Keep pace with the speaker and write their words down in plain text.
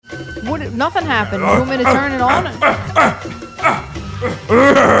What? Nothing happened. You want me to turn it on?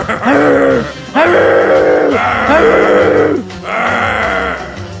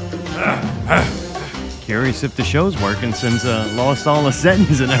 Curious if the show's working since lost all the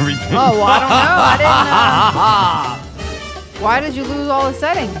settings and everything. Oh, well, I don't know. I didn't. Why did you lose all the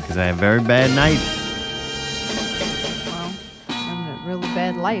settings? Because I had a very bad night. Well, and a really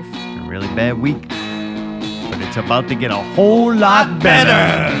bad life. A really bad week. But it's about to get a whole lot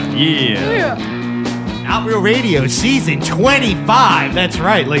better. Yeah. Not Real Radio, season 25. That's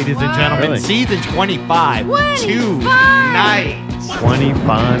right, ladies and gentlemen. Really? Season 25. 25. Tonight.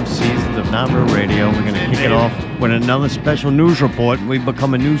 25 seasons of Not Real Radio. We're going to kick it off with another special news report. We've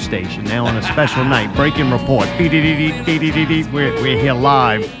become a news station now on a special night. Breaking report. We're here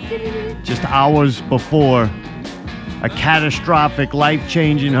live just hours before a catastrophic,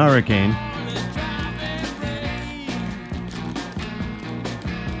 life-changing hurricane.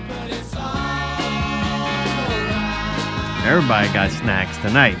 Everybody got snacks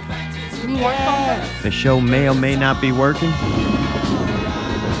tonight. The show may or may not be working.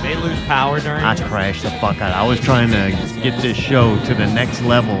 They lose power during I crashed the fuck out. I was trying to get this show to the next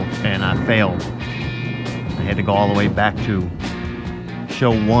level, and I failed. I had to go all the way back to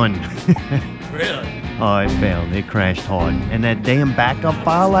show 1. Really? Oh, it failed. It crashed hard. And that damn backup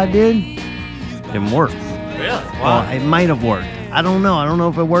file I did didn't work. Really? Wow. Well, it might have worked. I don't know. I don't know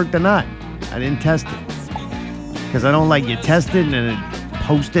if it worked or not. I didn't test it. Because I don't like you test it and then it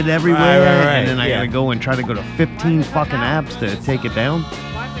posted everywhere. Right. And then I gotta go and try to go to 15 fucking apps to take it down.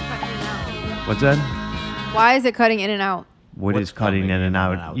 What's that? Why is it cutting in and out? What What's is cutting coming in and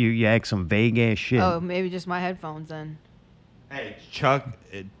out? You ask some vague ass shit. Oh, maybe just my headphones then. Hey, Chuck,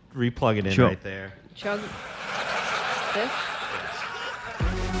 replug it in Sure. right there. Chug. This?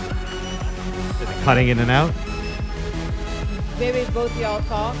 Is it cutting in and out? Maybe both y'all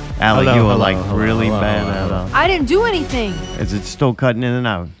talk. Allie, Hello, you were hello, like hello, really hello, bad hello. at I didn't do anything. Is it still cutting in and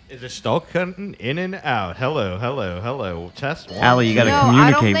out? Is it still cutting in and out? Hello. Test 1. Allie, you gotta No, I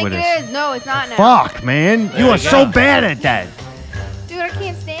communicate don't with think us. it is. No, it's not now. Fuck, man. You you are so go. bad at that. Dude, I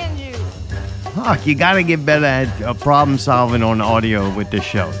can't stand you. Fuck, you gotta get better at problem solving on audio with this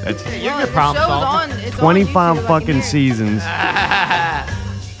show. That's You're Well, your the problem show's solver. on. It's 25 on YouTube, I can fucking hear it. seasons.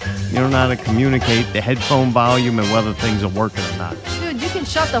 You don't know how to communicate the headphone volume and whether things are working or not. Dude, you can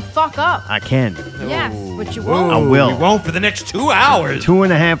shut the fuck up. I can. Yes, but you Whoa, won't. I will. We won't for the next 2 hours.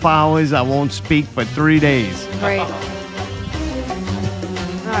 2.5 hours, I won't speak for 3 days. Great.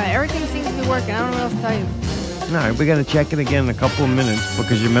 Alright, everything seems to be working. I don't know what else to tell you. All right, we're going to check it again in a couple of minutes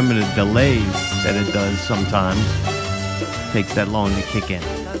because you remember the delay that it does sometimes. Takes that long to kick in.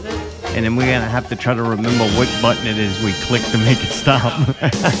 Does it? And then we're going to have to try to remember what button it is we click to make it stop.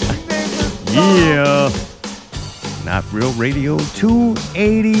 Yeah. Not Real Radio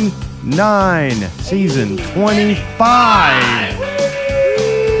 289, season 25.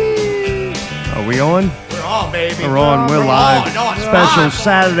 Are we on? We're on, baby. We're on. We're live. on. No, it's Special live.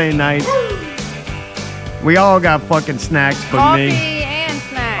 Saturday night. We all got fucking snacks but Coffee me. and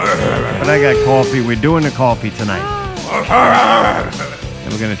snacks. But I got coffee. We're doing the coffee tonight.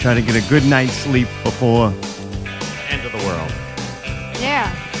 And we're going to try to get a good night's sleep before. End of the world. Yeah.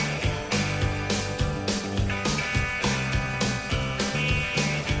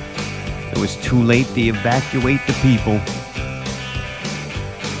 It was too late to evacuate the people.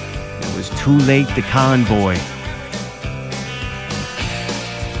 It was too late to convoy.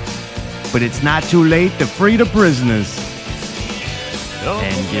 But it's not too late to free the prisoners.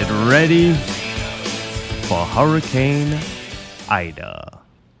 And get ready for Hurricane Ida.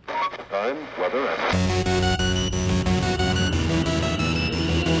 Time, weather, and...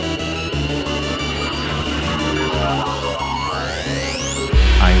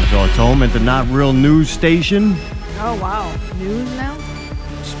 I am George Home at the Not Real News Station. Oh, wow. News now?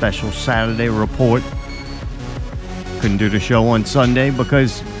 Special Saturday report. Couldn't do the show on Sunday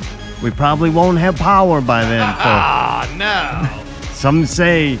because we probably won't have power by then. Ah, no. Some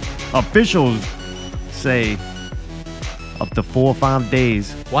say, officials say, up to 4 or 5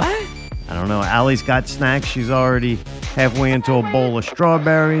 days. What? I don't know. Allie's got snacks. She's already halfway into a bowl of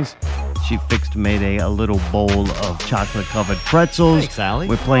strawberries. She made a little bowl of chocolate-covered pretzels. Thanks, Allie.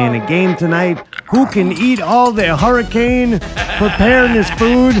 We're playing a game tonight. Who can eat all their hurricane preparedness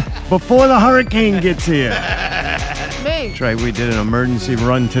food before the hurricane gets here? Me. That's right. We did an emergency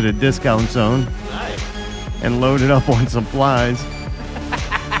run to the discount zone and loaded up on supplies.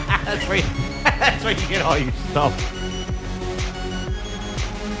 That's where you get all your stuff.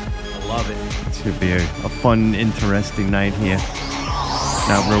 I love it. It should be a fun, interesting night here.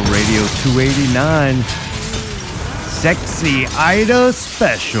 Not Real Radio 289. Sexy Ida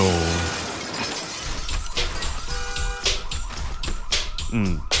Special.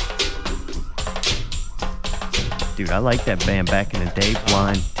 Dude, I like that band back in the day,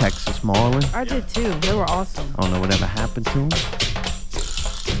 Blind Texas Marlin. I did too. They were awesome. I don't know whatever happened to them.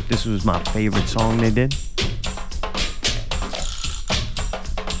 This was my favorite song they did.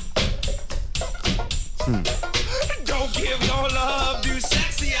 Don't give your love to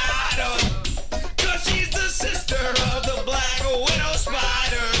Sexy Ida, 'cause she's the sister of the Black Widow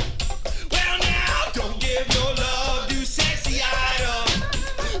Spider. Well now, don't give your love to Sexy Ida.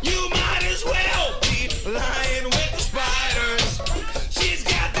 You might as well be lying with the spiders. She's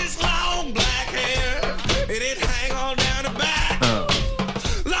got this long black hair, and it hang all down her back.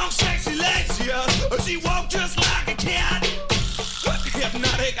 Long sexy legs, yeah, she walk just like a cat.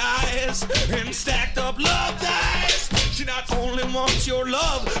 Hypnotic eyes and stacked up love dice. She not only wants your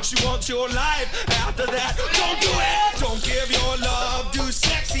love, she wants your life. After that, don't do it. Don't give your love to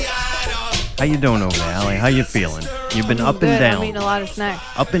Sexy Ida. How you doing over there, Allie? How you feeling? You've been up and Good. I'm down. eating a lot of snacks.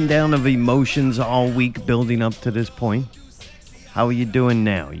 Up and down of emotions all week building up to this point. How are you doing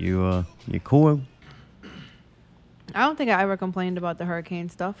now? You cool? I don't think I ever complained about the hurricane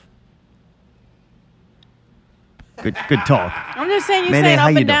stuff. Good talk. I'm just saying, you're Mayday, saying how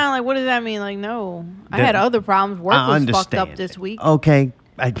up you and doing? down. Like, what does that mean? Like, no. I That- had other problems. Work I was understand. fucked up this week. Okay.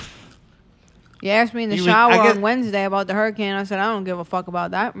 You asked me in the You was- shower I guess- on Wednesday about the hurricane. I said, I don't give a fuck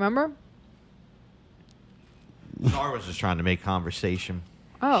about that. Remember? Char was just trying to make conversation.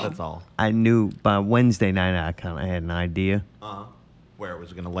 Oh. That's all. I knew by Wednesday night I kind of had an idea Where it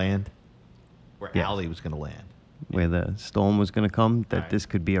was going to land. Where Yeah. Allie was going to land. where the storm was going to come, that Right. this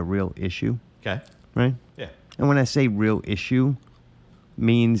could be a real issue, Okay. right? Yeah. And when I say real issue,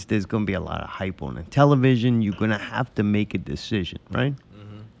 means there's going to be a lot of hype on the television. You're going to have to make a decision, right?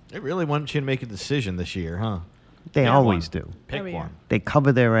 They really want you to make a decision this year, huh? They Pick always one. do. Pick Every year. one. They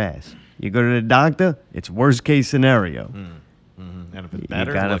cover their ass. You go to the doctor, it's worst case scenario. And if it's You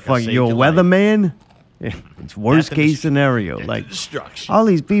better, gotta look, I fuck saved your your life. weatherman. It's worst Death and case scenario. Death Like and destruction. all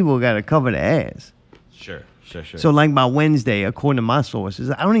these people got to cover their ass. Sure. So like by Wednesday, according to my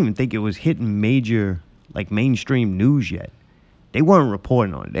sources, I don't even think it was hitting major like mainstream news yet. They weren't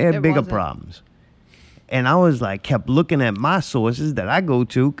reporting on it. They had It bigger wasn't. problems. And I was like, kept looking at my sources that I go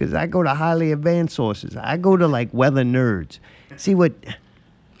to because I go to highly advanced sources. I go to like weather nerds. See what,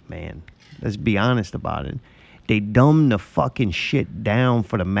 man, let's be honest about it. They dumb the fucking shit down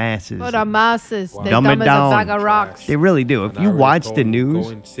for the masses. For the masses. They're Dumb dumb it as a down. bag of rocks. They really do. If And you I already watch told the them news,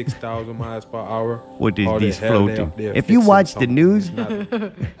 going 6,000 miles per hour. what is all the these hell they floating? up there If you fixing watch the something. news, It's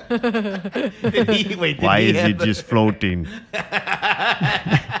nothing. why is it just floating? All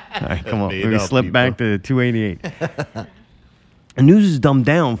right, come on. Made We up, slip back people. to 288. The news is dumbed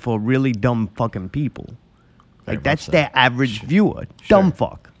down for really dumb fucking people. Very Like that's much so. their average viewer. Dumb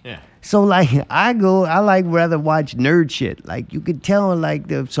fuck. Yeah. So like I like rather watch nerd shit. Like you could tell like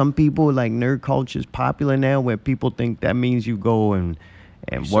some people like nerd culture is popular now where people think that means you go and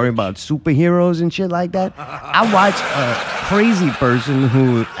worry about superheroes and shit like that. I watch a crazy person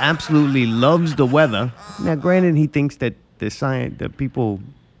who absolutely loves the weather. Now granted he thinks that the people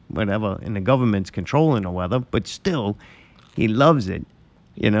whatever in the government's controlling the weather, but still he loves it.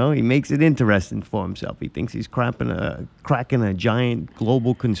 You know, he makes it interesting for himself. He thinks he's cracking a giant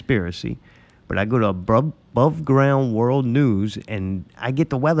global conspiracy. But I go to above ground world news and I get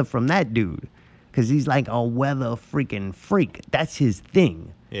the weather from that dude. Because he's like a weather freaking freak. That's his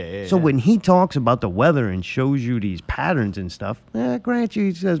thing. Yeah, So yeah. when he talks about the weather and shows you these patterns and stuff, grant you,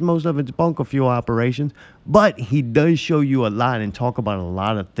 he says most of it's bunker fuel operations. But he does show you a lot and talk about a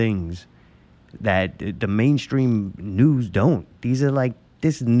lot of things that the mainstream news don't. These are like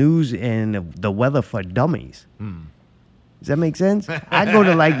this news and the weather for dummies. Does that make sense? I go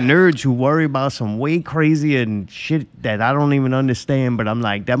to like nerds who worry about some way crazier and shit that I don't even understand, but I'm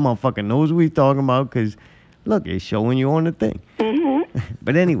like, that motherfucker knows what he's talking about because, look, it's showing you on the thing.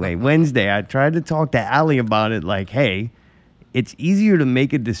 But anyway, Wednesday, I tried to talk to Allie about it like, hey, it's easier to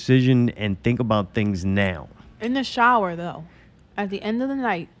make a decision and think about things now. In the shower, though. At the end of the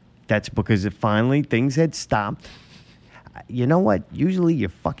night. That's because finally things had stopped. You know what? Usually your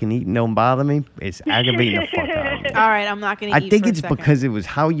fucking eating don't bother me. It's aggravating the fuck out of me. All right, I'm not going to eat I think for a it's second. because it was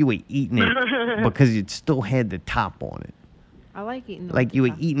how you were eating it because it still had the top on it. I like eating the Like you were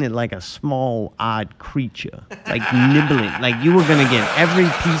top. eating it like a small, odd creature. Like nibbling. Like you were going to get every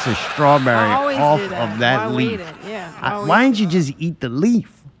piece of strawberry I always off do that. of that Why leaf. wait it? Yeah. I always Why do didn't you that. just eat the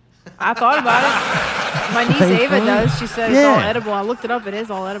leaf? I thought about it. My niece Like, Ava huh? does. She said it's all Yeah. edible. I looked it up. It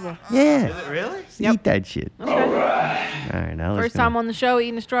is all edible. Yeah. Is it really? Yep. Eat that shit. Okay. All right, now let's First time on the show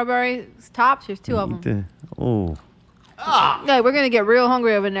eating a strawberry top. Here's two of them. Oh, Yeah, we're gonna get real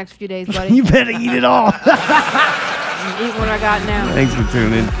hungry over the next few days, buddy. You better eat it all. Eat what I got now. Thanks for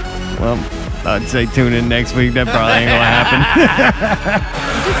tuning. Well, I'd say tune in next week. That probably ain't gonna happen.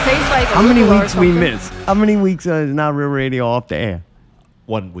 It just tastes like How many arugula or weeks we something. miss? How many weeks is Not Real Radio off the air?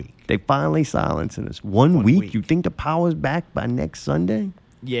 1 week. They finally silencing us. One week? week. You think the power's back by next Sunday?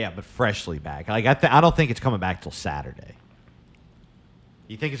 Yeah, but freshly back. Like I don't think it's coming back till Saturday.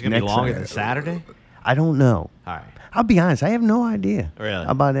 You think it's gonna be Next longer Saturday. than Saturday? I don't know. All right. I'll be honest. I have no idea Really?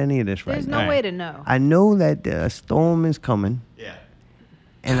 about any of this right There's now. no way to know. I know that a storm is coming, Yeah.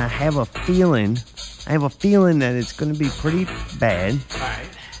 and I have a feeling. That it's going to be pretty bad. All right.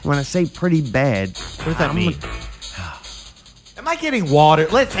 When I say pretty bad, What does that mean? Am I getting water?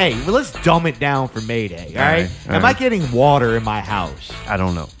 Let's dumb it down for Mayday. All right. all Am right. I getting water in my house? I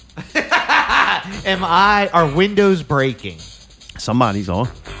don't know. Are windows breaking? Somebody's on.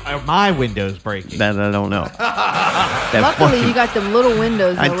 Are my windows breaking? That I don't know. That Luckily, fucking- you got them little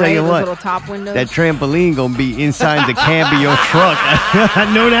windows. I though, tell right? you Those what, little top windows. that trampoline gonna be inside the cab of your truck.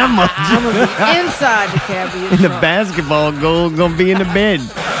 I know that much. I'm gonna be inside the cab of your And the truck. basketball goal gonna be in the bed.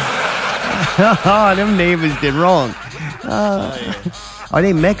 Oh, them neighbors did wrong. Are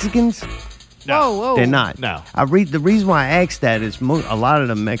they Mexicans? Whoa, whoa. They're not. No. The reason why I asked that is a lot of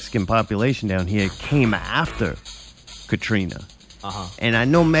the Mexican population down here came after Katrina. And I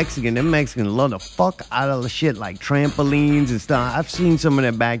know them Mexicans love the fuck out of the shit like trampolines and stuff. I've seen some of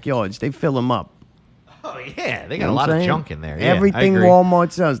their backyards. They fill them up. Oh yeah, they You got know a what lot I'm of saying? junk in there. Yeah, I Everything agree.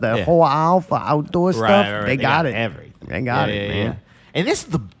 Walmart sells, that Yeah. whole aisle for outdoor stuff, Right, they got it. Everything. They got Yeah, it, yeah, man. yeah. And this is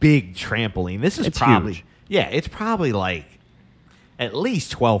the big trampoline. This is It's probably huge. it's probably like at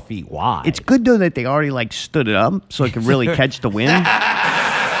least 12 feet wide. It's good though that they already like stood it up so it could really catch the wind.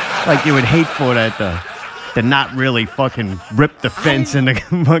 Like you would hate for that to not really fucking rip the fence and the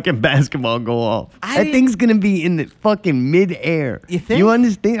fucking basketball go off. That thing's gonna be in the fucking mid-air. You think? You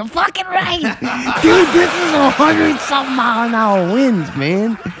understand? I'm fucking right. Dude, this is 100-something mile an hour winds,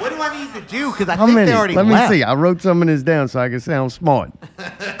 man. What do I need to do? Because I How think many? they already Let left. me see. I wrote some of this down so I can sound smart.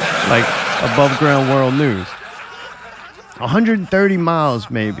 Like above ground world news. 130 miles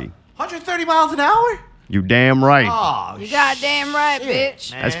maybe. 130 miles an hour? You damn right. Oh, You goddamn right, shit,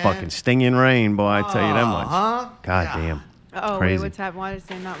 bitch. man. That's fucking stinging rain, boy. I tell you that much. Huh? God damn. Oh, wait, Crazy. what's happening? Why did it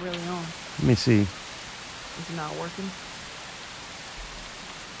say not really on? Let me see. Is it not working?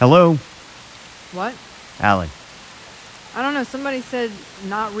 Hello, What? Allie. I don't know. Somebody said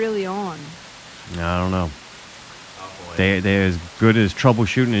not really on. No, I don't know. Oh, boy. They're as good as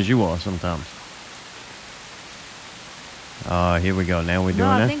troubleshooting as you are sometimes. Here we go. Now we're doing No,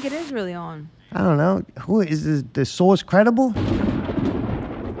 I that. think it is really on. I don't know. Who is this, the source credible?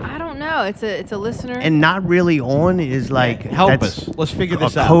 I don't know. It's a listener. And not really on is like Help that's us. Let's figure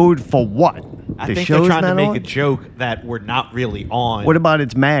this a out. code for what? I The think they're show's trying to not make on? a joke that we're not really on. What about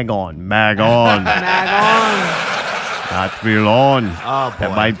it's mag on? Mag on. Mag on. Not real on. Oh, That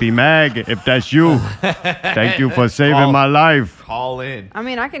boy. might be mag if that's you. Thank you for saving Call- my life. Call in. I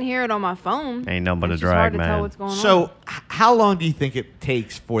mean, I can hear it on my phone. Ain't nothing but a It's just hard drag, to tell man. what's going on. So, how long do you think it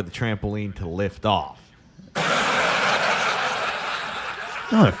takes for the trampoline to lift off?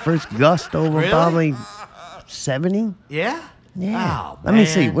 No, the first gust over Really? probably 70. Yeah? Yeah. Oh, Let me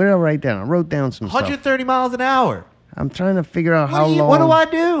see. man. Where did I write down? I wrote down some stuff. 130 miles an hour. I'm trying to figure out how What do, long. what do I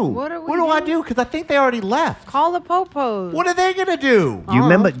do? What do we do I do? do? Because I think they already left. Call the popos. What are they going to do? You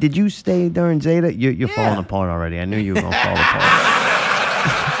remember? Did you stay during Zeta? You're Yeah. falling apart already. I knew you were gonna fall apart.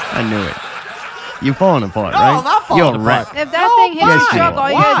 I knew it. You're falling apart, No, right? I'm not falling You're apart. right. If that No, thing hits yes, your you truck, are. all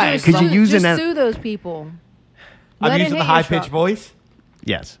you gotta Why? do is 'Cause you're sue, using just that- sue those people. I'm Let it using the hit your high-pitched truck. voice.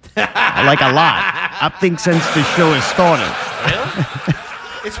 Yes. Like a lot. I think since the show has started,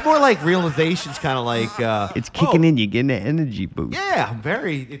 It's more like realizations, kind of like... it's kicking in. You're getting an energy boost. Yeah, I'm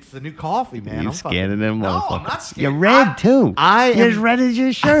very... It's the new coffee, man. You I'm scared fucking- of them No, motherfuckers. I'm not scared. You're red too. I You're am- as red as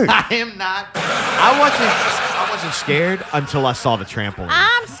your shirt. I am not. I wasn't scared until I saw the trampoline.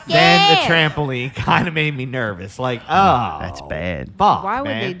 I'm scared. Then the trampoline kind of made me nervous. Like, oh, That's bad. Fuck, Why would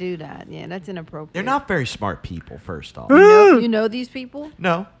man. they do that? Yeah, that's inappropriate. They're not very smart people. First off, You know these people?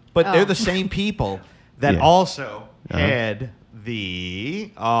 no, but Oh. they're the same people that Yeah. also Uh-huh. had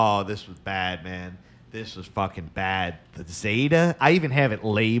the. Oh, this was bad, man. This was fucking bad. The Zeta. I even have it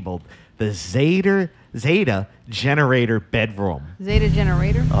labeled. The Zeta generator bedroom. Zeta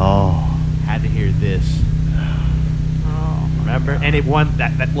generator? Oh, Had to hear this. Oh. Remember? And it won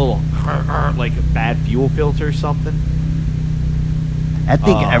that little like a bad fuel filter or something. I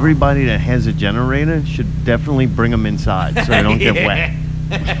think Oh. everybody that has a generator should definitely bring them inside so they don't get wet.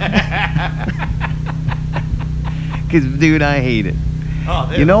 Because, dude, I hate it. Oh,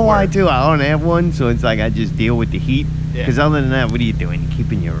 they're You know the why, worst. too? I don't have one, so it's like I just deal with the heat. Because other than that, what are you doing? You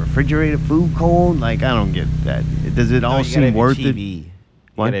keeping your refrigerator food cold? Like, I don't get that. Does it all you gotta seem have your worth TV. it? You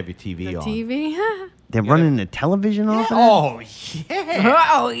What? gotta have your TV The on. TV. They're running the television off of that? Oh yeah.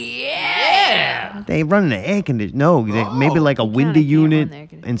 Oh yeah. They running the air conditioner. No, maybe like a You window kinda can't run unit the air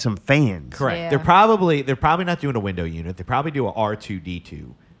conditioner. and some fans. Correct. Yeah. They're probably not doing a window unit. They probably do a R2D2.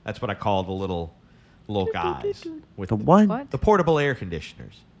 That's what I call the little guys with The what? What? the portable air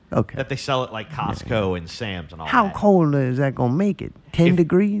conditioners Okay. that they sell at like Costco and Sam's and all How that. cold is that gonna make it? 10 If-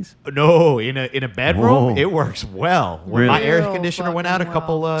 degrees? No, in a bedroom, Whoa. it works well. When my Really? air Real conditioner went out a fucking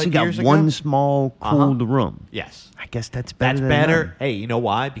couple well. So you years got ago. one small cooled room. Yes, I guess that's better. that's than better. nothing. Hey, you know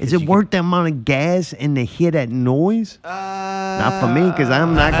why? Because Is it you worth the amount of gas and to hear that noise? Can, Not for me, because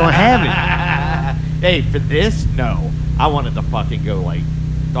I'm not gonna have it. Hey, for this, no. I wanted to fucking go like,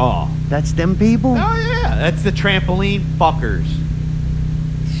 oh. That's them people. Oh yeah, that's the trampoline fuckers.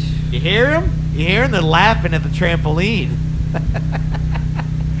 You hear them? You hear them? They're laughing at the trampoline.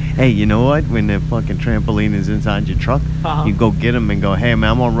 Hey, you know what? When the fucking trampoline is inside your truck, Uh-huh. you go get them and go, hey,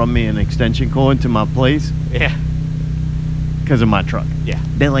 man, I'm going to run me an extension cord to my place Yeah, because of my truck. yeah.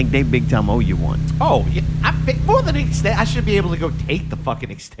 They big time owe you one. Oh, yeah. More than extent, I should be able to go take the fucking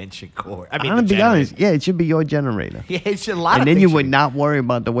extension cord. I mean, I'm the going to be generator. honest. Yeah, it should be your generator. Yeah, it's a lot And of then things you should would be- not worry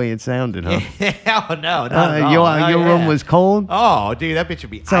about the way it sounded, huh? Yeah, oh, no, not at all. Your Oh, room yeah. was cold? Oh, dude, that bitch would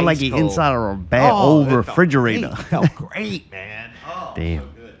be Sound like ice you're cold. inside of a bad Oh, old it felt refrigerator. great. It felt great, man. Oh, Damn. so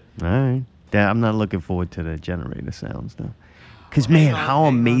good. All right. Yeah, I'm not looking forward to the generator sounds, though. Because, man, how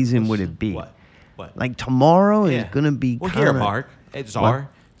amazing would it be? What? Like, tomorrow Yeah. is going to be Well, kind here, of... Mark. Hey, Czar,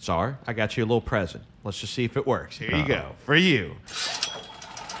 I got you a little present. Let's just see if it works. Here you go. For you.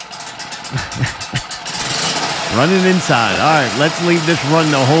 Running inside. All right, let's leave this run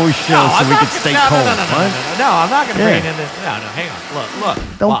the whole show so I'm we not can gonna- stay no, cold. No, What? no, I'm not going to Yeah. bring it in this. No, hang on.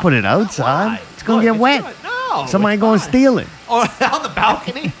 Look. Don't Why? put it outside. Why? It's going to Look, get wet. good. No. Somebody it's going to fine. steal it. Oh, on the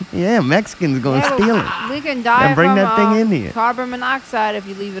balcony? Yeah, Mexicans going to Yeah, steal it. We can die Then bring from that thing in here. carbon monoxide if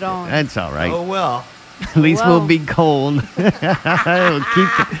you leave it on. That's all right. Oh, well. At least well. we'll be cold. It'll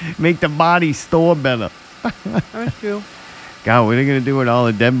make the body store better. That's true. God, what are they going to do with all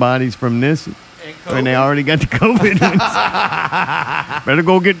the dead bodies from this? When they already got the COVID ones. Better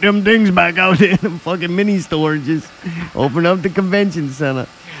go get them things back out there, them fucking mini storages. Open up the convention center.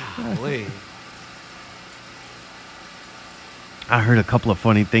 Golly. I heard a couple of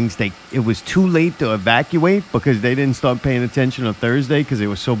funny things. It was too late to evacuate because they didn't start paying attention on Thursday because they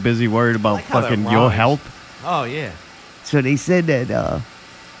were so busy worried about like how that fucking your rhymes. health. Oh, yeah. So they said that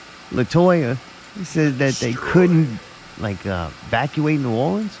Latoya said that they couldn't evacuate New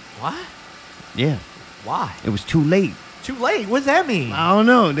Orleans. What? Yeah, Why? it was too late. Too late. What does that mean? I don't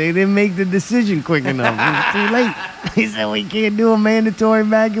know. They didn't make the decision quick enough. It was too late. They said we can't do a mandatory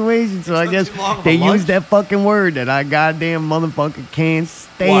evacuation. So I not guess too long of a they lunch. used that fucking word that I goddamn motherfucker can't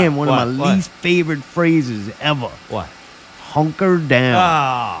stand. What? One of my What? least favorite phrases ever. What? Hunker down.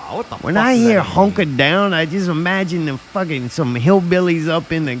 Oh, what the When fuck I does hear that mean? hunker down, I just imagine the fucking some hillbillies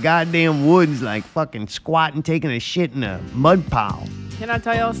up in the goddamn woods, like fucking squatting, taking a shit in a mud pile. Can I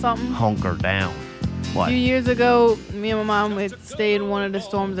tell y'all something? Hunker down. A What? few years ago, me and my mom had stayed in one of the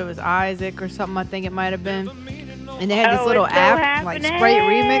storms. It was Isaac or something, I think it might have been. And they had this Oh, little it's so app, like Sprite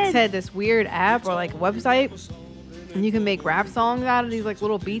happening. Remix had this weird app or like website. And you can make rap songs out of these like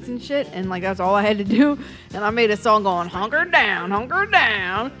little beats and shit. And like that's all I had to do. And I made a song going, hunker down,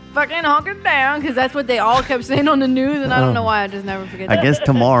 fucking hunker down. Because that's what they all kept saying on the news. And I don't know why, I just never forget I that. guess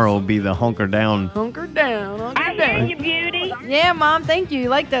tomorrow will be the hunker down. Hunker down, hunker I hear down. you, beauty. Yeah, Mom, thank you. You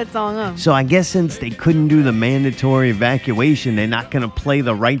like that song, huh? So I guess since they couldn't do the mandatory evacuation, they're not going to play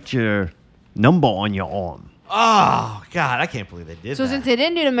the write your number on your arm. Oh, God, I can't believe they did So that. since they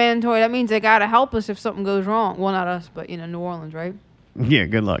didn't do the mandatory, that means they gotta help us if something goes wrong. Well, not us, but New Orleans, right? Yeah,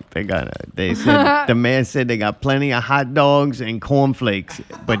 good luck. They got it. They said the man said they got plenty of hot dogs and cornflakes,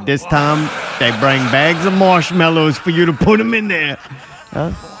 but this time they bring bags of marshmallows for you to put them in there.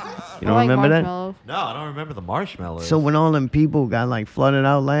 Huh? You don't I like remember that? marshmallows. No, I don't remember the marshmallows. So when all them people got like flooded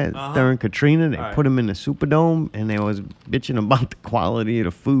out last during Katrina, they Right. put them in the Superdome, and they was bitching about the quality of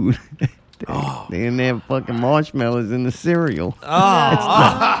the food. They didn't have fucking marshmallows in the cereal.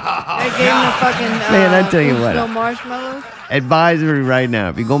 They gave them the fucking Man, I tell you what. Crisco marshmallows. Advisory right now.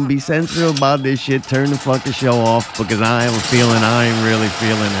 If you're gonna be sensitive about this shit, turn the fucking show off because I have a feeling I ain't really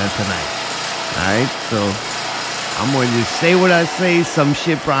feeling that tonight. Alright? So I'm gonna just say what I say. Some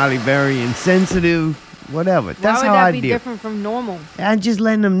shit probably very insensitive. Whatever. That's Why would how that I be deal. different from normal? I'm just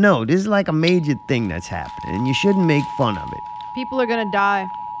letting them know. This is like a major thing that's happening, and you shouldn't make fun of it. People are gonna die.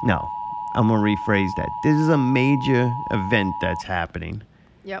 No. I'm gonna rephrase that. This is a major event that's happening.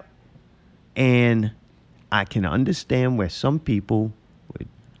 Yep. And I can understand where some people would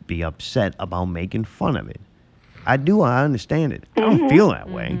be upset about making fun of it. I understand it. I don't feel that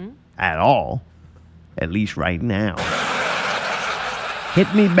way at all, at least right now.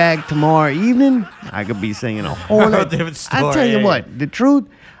 Hit me back tomorrow evening, I could be singing a whole lot. Different story. I tell you what, the truth,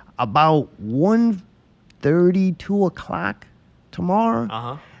 about 1:30, 2 o'clock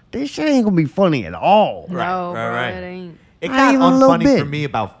tomorrow, this shit ain't gonna be funny at all. No, right. bro, it ain't. It Not got even a little unfunny bit. for me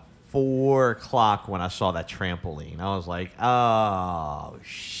about 4 o'clock when I saw that trampoline. I was like, oh,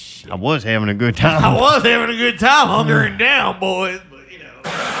 shit. I was having a good time. I was having a good time hunkering down, boys. But, you know.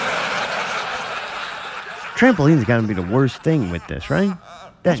 Trampoline's gotta be the worst thing with this, right?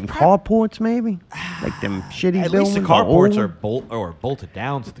 That and carports, maybe? Like them shitty At buildings. least the carports old. are bolted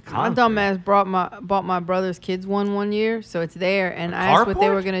down to the My concrete. dumbass bought my brother's kids one year, so it's there. And I asked what they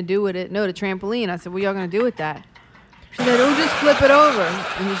carport? were gonna do with it. No, the trampoline. I said, "What y'all gonna do with that?" She said, "Oh, just flip it over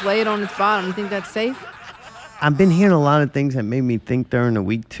and just lay it on its bottom." You think that's safe? I've been hearing a lot of things that made me think during the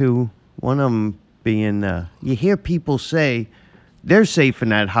week, too. One of them being, you hear people say, they're safe in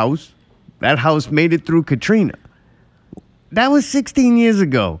that house. That house made it through Katrina. That was 16 years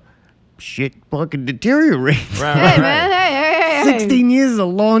ago. Shit fucking deteriorates. Hey, man, hey. 16 years is a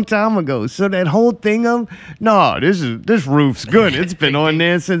long time ago. So that whole thing of, no, this roof's good. It's been on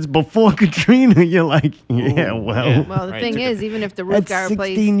there since before Katrina. You're like, yeah, well. Well, the Right, thing took is, even if the roof That's got 16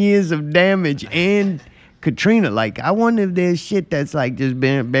 replaced, years of damage and Katrina. Like, I wonder if there's shit that's like just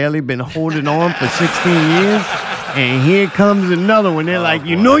barely been holding on for 16 years. And here comes another one. They're like,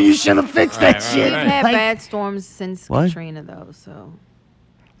 you know you should have fixed that shit. we've had Like, bad storms since What? Katrina, though. So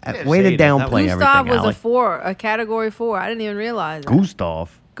way to Say that. That downplay Gustav everything, was Alec. a 4, a category 4. I didn't even realize that.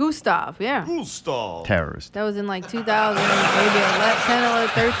 Gustav, Gustav, yeah. Stall. terrorist. That was in like 2000, maybe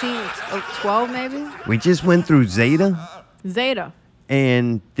 11, 10, 13, 12 maybe. We just went through Zeta, Zeta.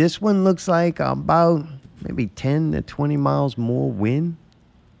 and this one looks like about maybe 10 to 20 miles more wind.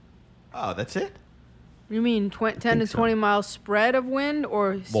 Oh, that's it? You mean 10 to think so. 20 mile spread of wind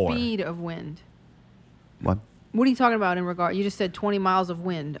or More. speed of wind? What? What are you talking about in regard? You just said 20 miles of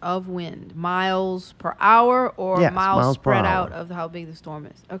wind, miles per hour or Yes, miles miles per spread hour. out of how big the storm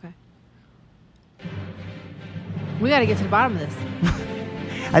is. Okay. We got to get to the bottom of this.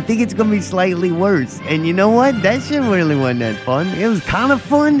 I think it's gonna be slightly worse. And you know what? That shit really wasn't that fun. It was kind of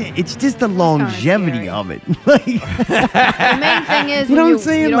fun. It's just the longevity scary. of it. Like, The main thing is, you know when what I'm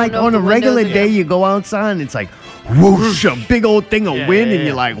saying? don't Like know on if a the regular windows are- day, you go outside and it's like whoosh, a big old thing of Yeah, wind, yeah, and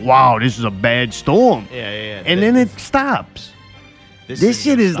you're yeah. like, wow, this is a bad storm. Yeah. And then it stops. This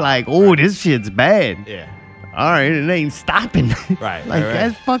shit is like, oh, this shit's bad. Yeah. All right, it ain't stopping. Right, Like, right.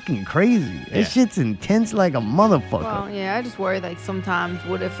 that's fucking crazy. Yeah. That shit's intense like a motherfucker. Well, yeah, I just worry like sometimes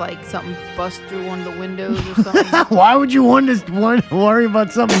what if like something busts through one of the windows or something? Why would you want to worry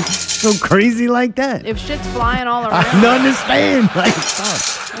about something so crazy like that? If shit's flying all I around. don't understand. Like,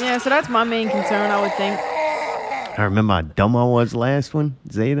 fuck. Yeah, so that's my main concern, I would think. I remember how dumb I was last one,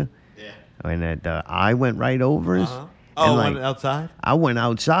 Zeta. Yeah. When that eye went right over us. Oh, And, went outside? I went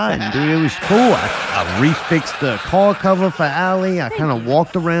outside, and dude, it was cool. I refixed the car cover for Allie. I kind of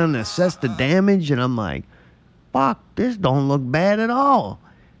walked around and assessed the damage, and I'm like, fuck, this don't look bad at all.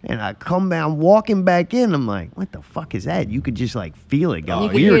 And I come back, I'm walking back in, I'm like, what the fuck is that? You could just like feel it got You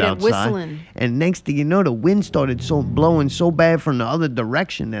could weird hear it outside. whistling. And next thing you know, the wind started blowing so bad from the other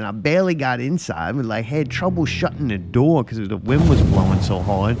direction that I barely got inside. I like had trouble shutting the door because the wind was blowing so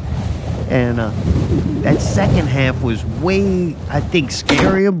hard. And that second half was way, I think,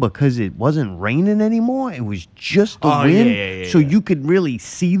 scarier because it wasn't raining anymore. It was just the Oh, wind. yeah, So yeah. you could really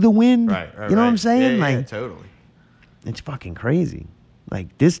see the wind. Right. You know what I'm saying? Yeah, Like, totally. it's fucking crazy.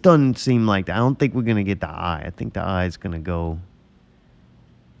 Like, this doesn't seem like, I don't think we're going to get the eye. I think the eye is going to go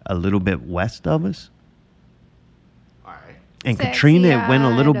a little bit west of us. All right. And Sexy Katrina, it went a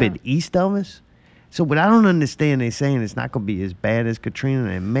little Ida. bit east of us. So what I don't understand, they're saying it's not going to be as bad as Katrina.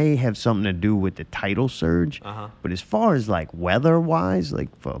 And it may have something to do with the tidal surge. Uh-huh. But as far as like weather-wise, like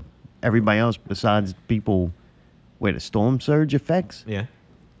for everybody else besides people where the storm surge affects, Yeah.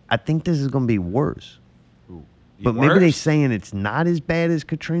 I think this is going to be worse. But maybe they're Worse? saying it's not as bad as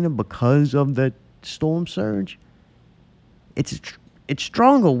Katrina because of the storm surge. It's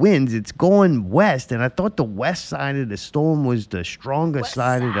stronger winds. It's going west, and I thought the west side of the storm was the stronger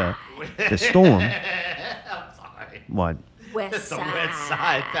side of the storm. I'm sorry. What? That's the west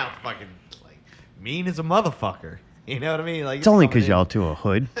side. Sounds fucking like mean as a motherfucker. You know what I mean? Like It's only coming because in. y'all two are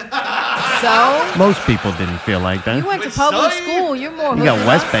hood. So, Most people didn't feel like that. you went to With public Sonya? school. You're more You hood got than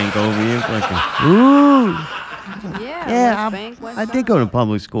West us. Bank over here. Fucking, ooh. Yeah, Yeah, West Bank, West I Side. did go to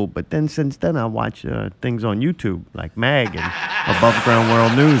public school, but then since then I watch things on YouTube like Mag and Above Ground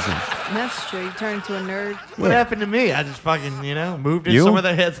World News. And That's true. You turn into a nerd. What happened to me? I just fucking, moved in You? some of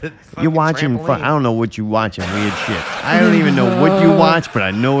the heads. That fucking You're watching. I trampoline. don't know what you watching. Weird shit. I don't even know what you watch, but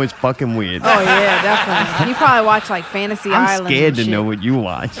I know it's fucking weird. Oh yeah, definitely. You probably watch like Fantasy I'm Island. scared and to shit. know what you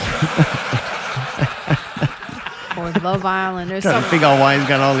watch. Or Love Island. There's Trying to some. figure out why he's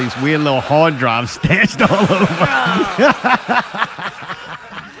got all these weird little hard drives stashed all over.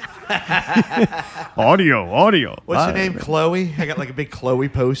 Audio. What's your name? Chloe? I got like a big Chloe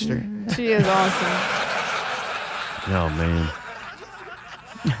poster. She is awesome. Oh man.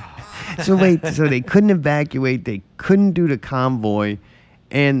 So wait, so they couldn't evacuate, they couldn't do the convoy,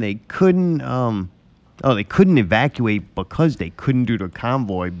 and they couldn't they couldn't evacuate because they couldn't do the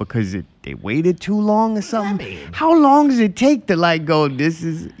convoy because they waited too long or something. How long does it take to like go?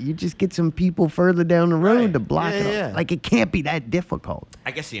 You just get some people further down the road Right. to block it Yeah, up. yeah. Like it can't be that difficult.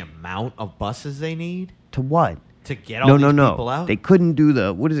 I guess the amount of buses they need To what? to get all these people out. They couldn't do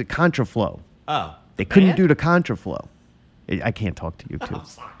the contraflow. Oh. They couldn't band? do the contraflow. I can't talk to you too.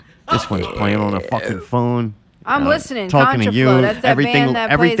 This one's playing on a fucking phone. I'm listening. Talking to Contraflow. you. That's that everything band that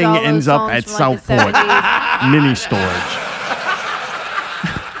plays everything all those ends up songs at from, like, the Southport 70s. mini storage.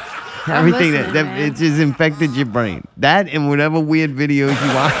 I'm Everything listening, that man. it just infected your brain. That and whatever weird videos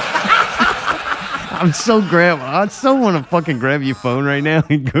you watch. I so want to fucking grab your phone right now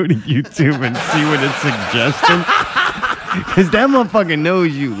and go to YouTube and see what it's suggesting. Because that motherfucker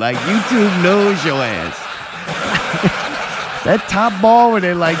knows you. Like, YouTube knows your ass. That top bar where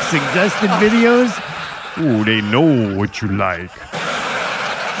they like suggested videos. Ooh, they know what you like.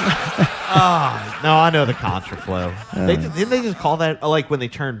 No, I know the contraflow. Didn't they just call that like when they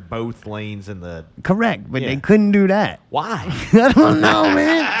turned both lanes in the? Correct, but Yeah. they couldn't do that. Why? I don't know,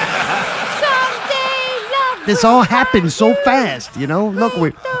 man. This all happened so fast, Look,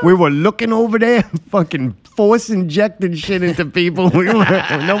 we were looking over there, fucking force injecting shit into people.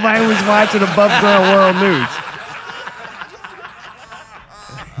 Nobody was watching Above Ground World News.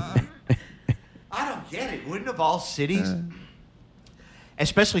 I don't get it. Wouldn't of all cities,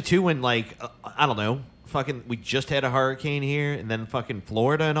 especially too when like I don't know, fucking we just had a hurricane here, and then fucking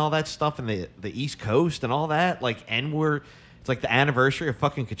Florida and all that stuff, and the East Coast and all that, like, and it's like the anniversary of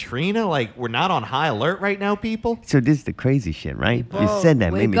fucking Katrina. Like, we're not on high alert right now, people. So this is the crazy shit, right? You People, said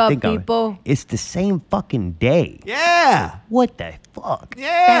that, made wake me up, think people. of it. It's the same fucking day. Yeah. What the fuck?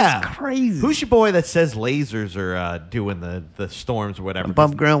 Yeah. That's crazy. Who's your boy that says lasers are doing the storms or whatever?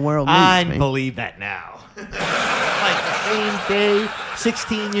 Above Ground World News, I man. believe that now. Like the same day,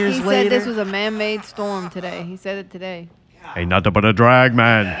 16 years He later. said this was a man-made storm today. He said it today. Ain't nothing but a drag,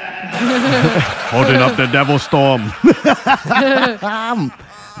 man. Holding up the devil storm.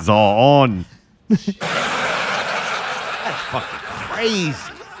 It's all on. That's fucking crazy.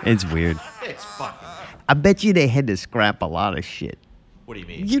 It's weird. It's fucking. I bet you they had to scrap a lot of shit. What do you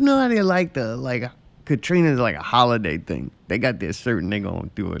mean? You know how they like Katrina's like a holiday thing. They got their certain, they gonna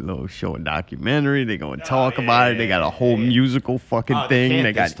do a little show, a documentary. They gonna talk about it. They got a whole musical fucking Oh, they thing. can't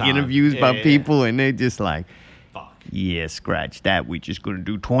They got this time. interviews Yeah, by yeah. people, and they just like, Fuck. yeah, scratch that. We just gonna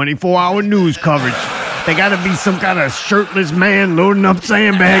do 24-hour news coverage. They gotta be some kind of shirtless man loading up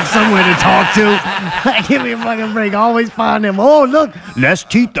sandbags somewhere to talk to. Give me a fucking break. Always find them. Oh, look, less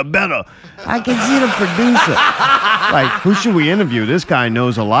teeth the better. I can see the producer. Like, who should we interview? This guy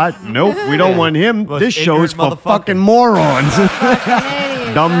knows a lot. Nope, we don't want him. Most This show's ignorant for fucking morons.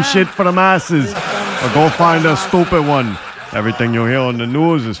 Dumb shit for the masses. Or go find a stupid one. Everything you hear on the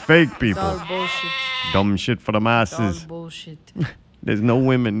news is fake, It's people. all bullshit. Dumb shit for the It's all masses. bullshit. There's no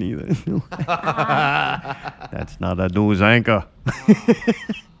women either. That's not a news anchor. God,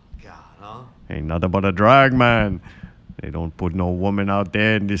 huh? Ain't nothing but a drag, man. They don't put no woman out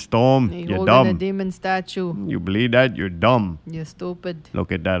there in the storm. He You're holding a dumb. demon statue. You believe that? You're dumb. You're stupid.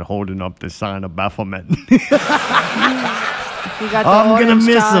 Look at that holding up the sign of Baphomet. He got the I'm gonna orange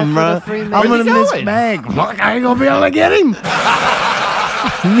miss child him, for bro. the free I'm medicine. gonna Where's he miss going? Mag. Look, I ain't gonna be able to get him.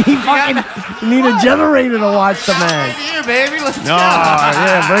 Need a generator to watch the Mag. Here, baby. Let's Oh,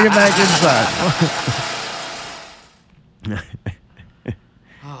 yeah, bring it back inside.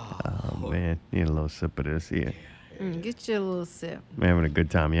 Oh, man. Need a little sip of this here. Get your little sip. I'm having a good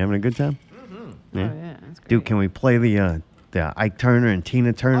time. You having a good time? Oh, yeah. That's great. Dude, can we play the Ike Turner and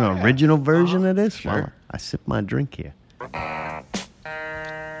Tina Turner original version of this? Sure. While I sip my drink here.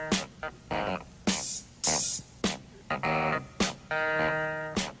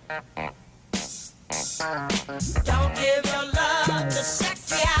 Don't give your love to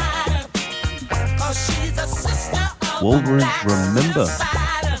sexy Ida, 'cause she's a sister of Wolverines the black remember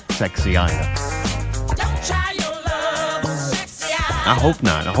spider. Sexy Ida. Don't try your love on sexy Ida. I hope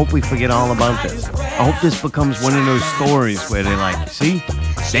not. I hope we forget all about this. I hope this becomes one of those stories where they're like, see,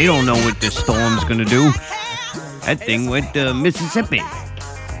 they don't know what this storm's gonna do. That thing went to Mississippi.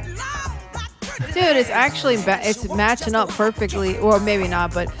 Dude, it's actually it's matching up perfectly, or maybe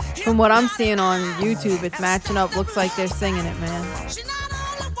not, but from what I'm seeing on YouTube, it's matching up. Looks like they're singing it, man.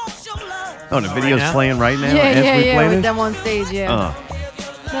 Oh, the video's now? playing right now? Yeah, as we play with this? them on stage, yeah.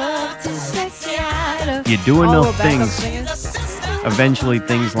 You do All enough the backup things, singers. eventually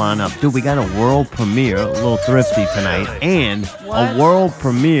things line up. Dude, we got a world premiere, a little thrifty tonight, and What? a world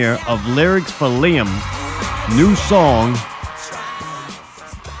premiere of Lyrics for Liam. New song.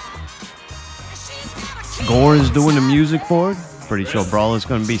 Gore is doing the music for it. Pretty sure Brawler's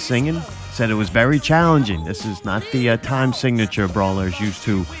going to be singing. Said it was very challenging. This is not the time signature Brawler is used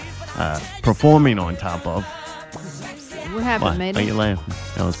to performing on top of. What happened, Why? mate? Why you laughing?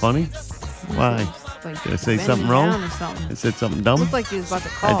 That was funny? Why? Like, Did I say bending something down wrong? or something. I said something dumb? Looked like he was about to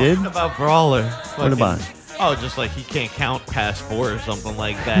call. I did? What about Brawler? What about it? Oh, just like he can't count past 4 or something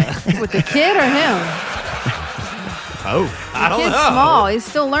like that. With the kid or him? Oh, I The don't kid's know. small. He's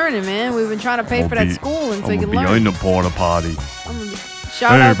still learning, man. We've been trying to pay for that schooling so he can learn. the porta potty.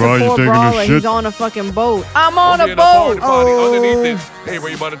 Shout Hey, out bro, to you poor taking a Brawler. shit? He's on a fucking boat. I'm on a Over here, the party boat. potty Oh. underneath it. Hey, bro,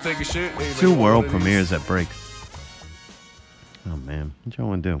 you about to take a shit? Hey, bro, 2 you want world one of these? premieres at break. Oh, man. What y'all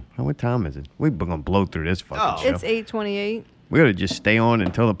want to do? What time is it? We're going to blow through this fucking Oh. show. It's 8:28. We got to just stay on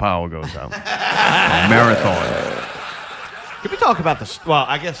until the power goes out. A marathon. Can we talk about the? Well,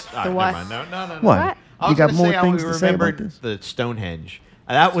 I guess. The what? Never mind. No. What? What? I You was got gonna more say how things we to say about remembered this? the Stonehenge.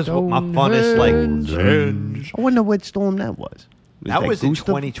 That was my funnest. Like I wonder what storm that was. that was in Gustav?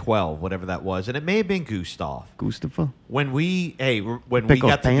 2012, whatever that was, and it may have been Gustav. Gustav? When we when we Pickle's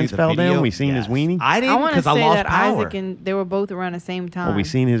got to do pants the fell video, down? We seen his weenie? I I didn't want to because I say lost that power. Isaac and they were both around the same time. Well, we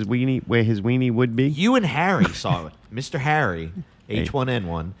seen his weenie, where his weenie would be. You and Harry saw it. Mr. Harry,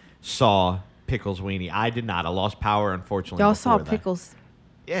 H1N1, saw Pickle's weenie. I did not. I lost power, unfortunately. Y'all saw before that. Pickles.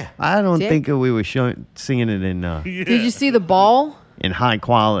 Yeah. I don't Dick? think we were seeing it Did you see the ball? in high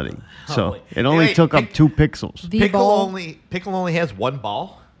quality. So Holy- it only Wait, took up Pick- 2 pixels. The Pickle ball. only has 1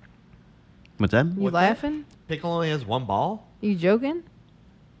 ball. What's that? You What's that? laughing? Pickle only has 1 ball. You joking?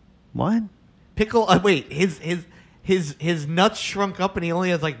 What? Pickle. Wait, his nuts shrunk up and he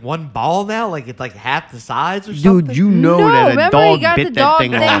only has like 1 ball now. Like it's like half the size or something. Dude, you know no, that a remember dog he got bit the that dog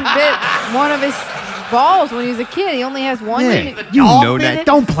thing thing off. bit one of his balls when he was a kid. He only has one. Yeah, unit. you dog know bit that. it?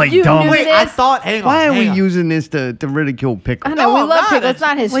 Don't play You dumb. knew Wait, this? I thought. Hang on. Why are we hang on. using this to ridicule Pickle? I know, No, we I'm love not. Pickle. It's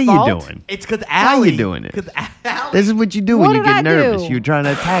not his What are fault. you doing? It's because Why are Allie. you doing it? Because Allie. This is what you do What when you did I get nervous. do? You're trying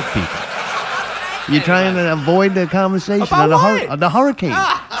to attack people. You're trying to avoid the conversation About of what? of the hurricane.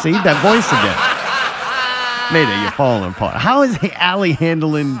 See, that voice again. Mayday, you're falling apart. How is Allie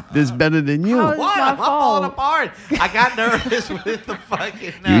handling this better than you? How is- What? my I'm not falling fault. apart. I got nervous with the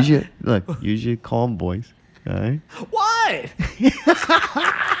fucking. Use your calm voice. All right. What?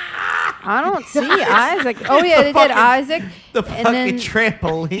 I don't see Isaac. Oh yeah, The they did fucking- Isaac. The and fucking then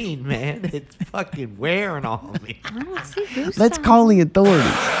trampoline, man. It's fucking wearing on me. I don't see Gustav. Let's call the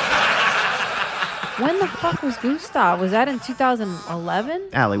authorities. When the fuck was Gustav? Was that in 2011?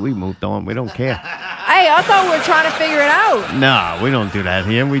 Allie, we moved on. We don't care. Hey, I thought we were trying to figure it out. Nah, we don't do that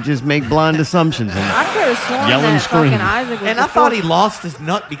here. We just make blind assumptions. And I could have sworn Yell and that fucking scream. Isaac was And I before- thought he lost his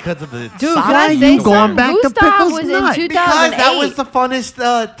nut because of the Dude, size. can I Why say you going something? back to Gustav Pickle's was nut? in 2008. Because that was the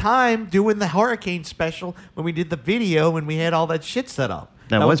funnest time doing the hurricane special when we did the video and we had all that shit set up.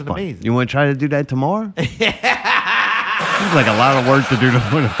 that was fun. amazing. You want to try to do that tomorrow? Seems like a lot of work to do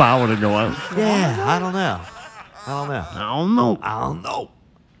for the power to go out. Yeah, I don't know. I don't know. I don't know. I don't know.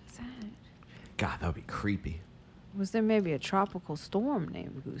 God, that would be creepy. Was there maybe a tropical storm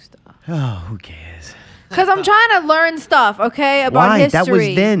named Gustav? Oh, who cares? Because I'm trying to learn stuff, okay, about Why? history. That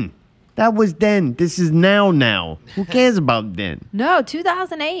was then. That was then. This is now. Who cares about then? No,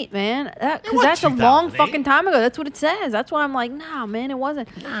 2008, man. Because was that's a long 2008. fucking time ago. That's what it says. That's why I'm like, nah, man, it wasn't.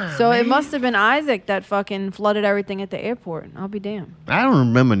 So it must have been Isaac that fucking flooded everything at the airport. I'll be damned. I don't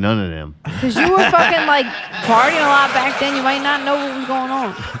remember none of them. Because you were fucking like partying a lot back then. You might not know what was going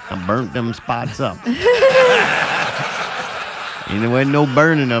on. I burnt them spots up. And there wasn't no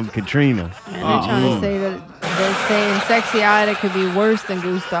burning of Katrina. And they're trying to say that they're saying Sexy Ida could be worse than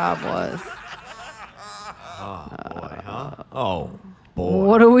Gustav was. Boy, huh? Oh, boy.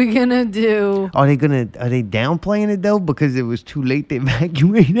 What are we gonna do? Are they downplaying it though because it was too late to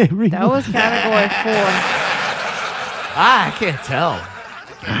evacuate everything? That was category 4. I can't tell.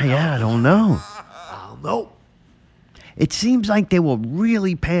 Yeah, I don't know. I don't know. It seems like they were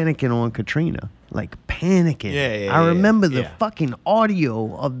really panicking on Katrina. Like panicking. Yeah, I yeah, remember the yeah. fucking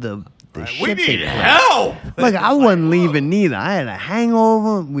audio of the the We shit need they help. Look, I wasn't leaving neither. I had a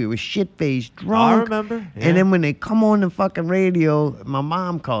hangover. We were shit-faced drunk. I remember. Yeah. And then when they come on the fucking radio, my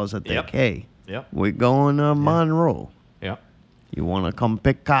mom calls. I think, Yep. hey, Yep. we're going to Monroe. Yep. You want to come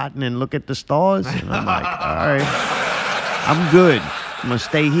pick cotton and look at the stars? And I'm like, all right, I'm good. I'm going to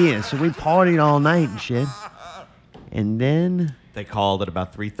stay here. So we partied all night and shit. And then, They called at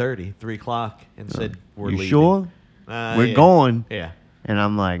about 3:30, 3 o'clock, and said, we're you leaving. sure? We're Yeah. going. Yeah. And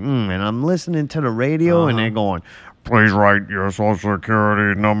I'm like, and I'm listening to the radio, and Uh-huh. they're going, please write your social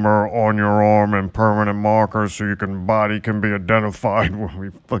security number on your arm and permanent marker so your body can be identified when we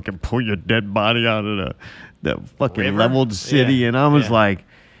fucking pull your dead body out of the fucking River? leveled city. Yeah. And I was Yeah. like,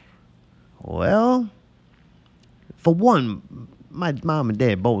 well, for one, my mom and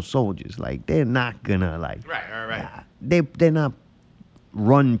dad both soldiers. Like, they're not gonna, like, Right. they're not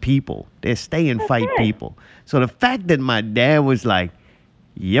run people. They're stay and fight people. So the fact that my dad was like,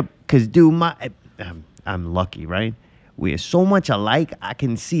 yep, because, dude, I'm lucky, right? We're so much alike, I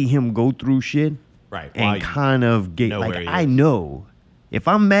can see him go through shit Right. and Wow, you kind of get, know like, where he I is. know. If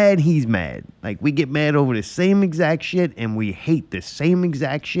I'm mad, he's mad. Like, we get mad over the same exact shit and we hate the same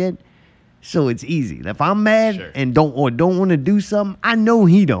exact shit. So it's easy. If I'm mad Sure. and don't want to do something, I know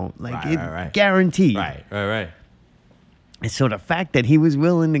he don't. Like, Right. guaranteed. Right. And so the fact that he was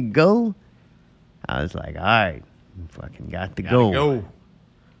willing to go, I was like, all right, fucking got to Gotta go.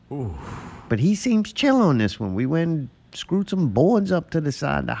 go. But he seems chill on this one. We went and screwed some boards up to the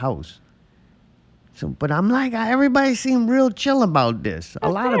side of the house. So, but I'm like, everybody seemed real chill about this. A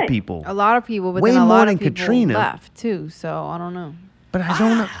lot of people. A lot of people, but Way then a more lot than of people Katrina. left too. So I don't know. But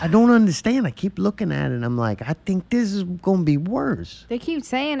I don't understand. I keep looking at it and I'm like, I think this is gonna be worse. They keep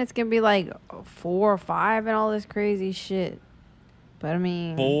saying it's gonna be like 4 or 5 and all this crazy shit. But I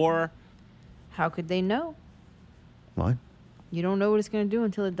mean, 4. how could they know? What? You don't know what it's gonna do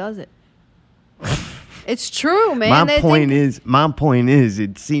until it does it. It's true, man. My They point think- is,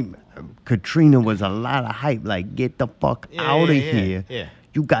 it seemed Katrina was a lot of hype. Like, get the fuck out of here. Yeah.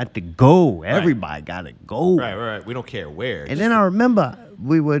 You got to go. Everybody got to go. Right. We don't care where. And then I remember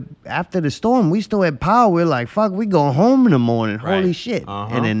after the storm, we still had power. We are like, fuck, we going home in the morning. Holy Right. shit.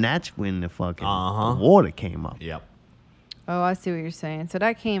 Uh-huh. And then that's when the fucking Uh-huh. water came up. Yep. Oh, I see what you're saying. So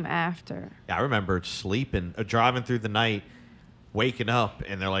that came after. Yeah, I remember sleeping, driving through the night, waking up,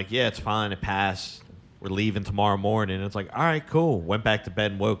 and they're like, yeah, it's fine. It passed. We're leaving tomorrow morning. And it's like, all right, cool. Went back to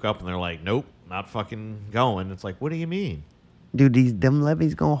bed and woke up, and they're like, nope, not fucking going. It's like, what do you mean? Dude, them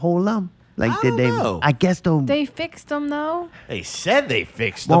levees going to hold them? Like, I did don't they? know. I guess They fixed them though. They said they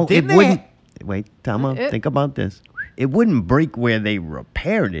fixed Well, them, didn't it wouldn't. they? Wait, time out. It- Think about this. It wouldn't break where they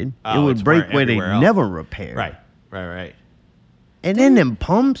repaired it. It Oh, would it's break where where they everywhere else. never repaired. Right. And then them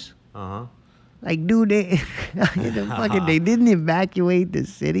pumps, Uh-huh. like, dude, they they didn't evacuate the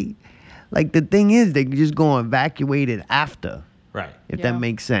city. Like, the thing is, they just go and evacuate it after, Right. if Yeah. that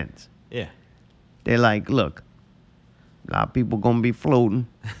makes sense. Yeah. They're like, look, a lot of people gonna be floating.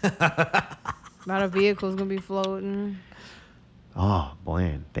 A lot of vehicles gonna be floating. Oh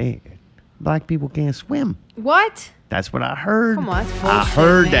boy, black people can't swim. What? That's what I heard. Come on, that's bullshit, I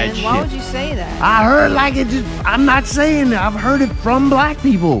heard man. that shit. Why would you say that? I heard like it just, I'm not saying it. I've heard it from black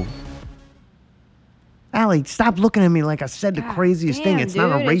people. Allie, stop looking at me like I said the God craziest thing. damn, It's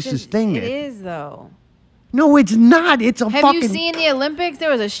not a dude, racist just- thing. It is though. No, it's not. It's a Have fucking. you seen the Olympics? There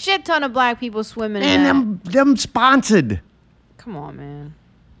was a shit ton of black people swimming. Man, in that. them sponsored. Come on, man.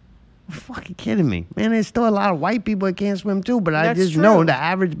 You're fucking kidding me. Man, there's still a lot of white people that can't swim too, but I That's just know true. the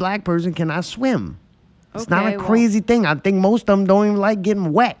average black person cannot swim. It's not Okay, a well- crazy thing. I think most of them don't even like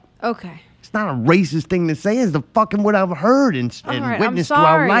getting wet. Okay. It's not a racist thing to say. It's the fucking what I've heard and All right. I'm witnessed throughout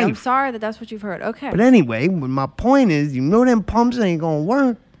sorry. life. I'm sorry that that's what you've heard. Okay. But anyway, my point is, you know them pumps ain't gonna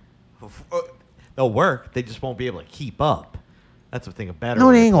work. They'll work. They just won't be able to keep up. That's the thing about it.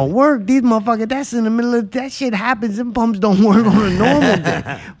 No, they ain't gonna work. These motherfuckers, that's in the middle of that shit happens. Them pumps don't work on a normal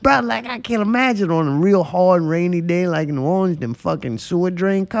day. Bro, like I can't imagine on a real hard rainy day like in New Orleans, them fucking sewer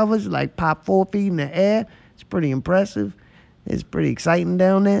drain covers like pop 4 feet in the air. It's pretty impressive. It's pretty exciting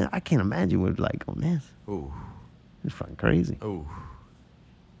down there. I can't imagine what it's like on this. Ooh. It's fucking crazy. Ooh.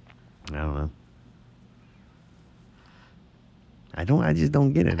 I don't know. I just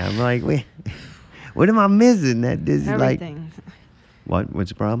don't get it. I'm like, wait, what am I missing? That this is like, Everything. what? What's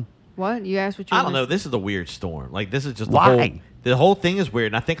the problem? What? You asked what you I don't know. missed? This is a weird storm. Like, this is just Why? the whole thing is weird.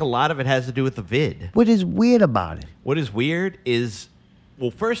 And I think a lot of it has to do with the vid. What is weird about it? What is weird is,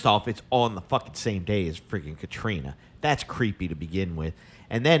 well, first off, it's on the fucking same day as freaking Katrina. That's creepy to begin with.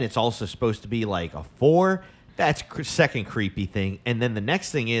 And then it's also supposed to be like a 4, That's second creepy thing. And then the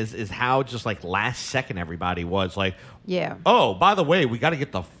next thing is how just like last second everybody was like, Yeah. oh, by the way, we got to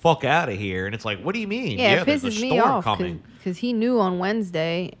get the fuck out of here. And it's like, what do you mean? Yeah, it there's a pisses me storm off coming. because he knew on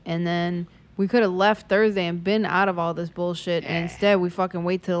Wednesday, and then we could have left Thursday and been out of all this bullshit, and instead we fucking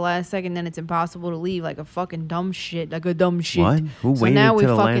wait till the last second. Then it's impossible to leave, like a fucking dumb shit, like a dumb shit. What? Who so waited now we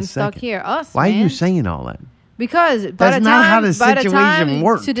till the fucking last stuck second? here. Us. Why man. are you saying all that? Because by That's the not time, how the by the situation time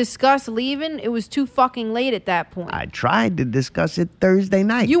worked. to discuss leaving, it was too fucking late at that point. I tried to discuss it Thursday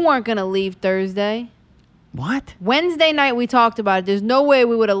night. You weren't gonna leave Thursday. What? Wednesday night we talked about it. There's no way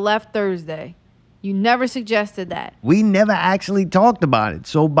we would have left Thursday. You never suggested that. We never actually talked about it.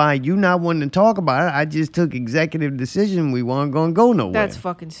 So by you not wanting to talk about it, I just took executive decision we weren't going to go nowhere. That's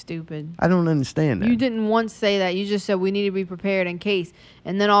fucking stupid. I don't understand that. You didn't once say that. You just said we need to be prepared in case.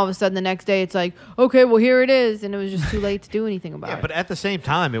 And then all of a sudden the next day it's like, okay, well here it is. And it was just too late to do anything about Yeah, it. but at the same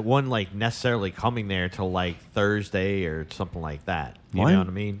time, it wasn't like necessarily coming there till like Thursday or something like that. You What? know what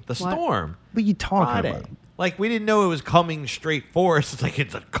I mean? The What? storm. What are you talking Friday. about? Like we didn't know it was coming straight for us. It's like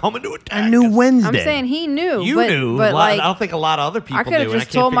it's coming to attack. I knew us. Wednesday. I'm saying he knew. You but, knew. But I like, don't think a lot of other people I could have knew. and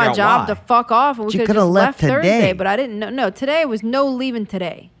just I can't told my figure out job why. to fuck off and we You could have coulda just left left Thursday. today. But I didn't know. No, today was no leaving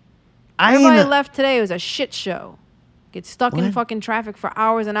today. I Everybody ain't. left today. It was a shit show. Get stuck in What? fucking traffic for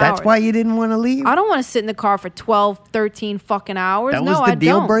hours and That's hours. why you didn't want to leave? I don't want to sit in the car for 12, 13 fucking hours. That no, was the I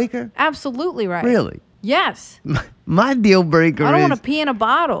deal don't. breaker? Absolutely right. Really? Yes. My deal breaker I don't is want to pee in a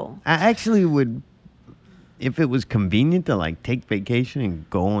bottle. I actually would, if it was convenient to like take vacation and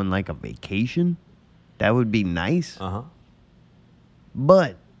go on like a vacation, that would be nice. Uh-huh.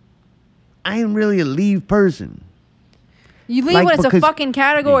 But I ain't really a leave person. You leave Like, when it's a because fucking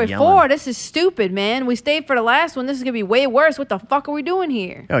category you're yelling. 4. This is stupid, man. We stayed for the last one. This is going to be way worse. What the fuck are we doing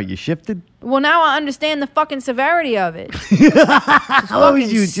here? Oh, you shifted? Well, now I understand the fucking severity of it. It's Oh, fucking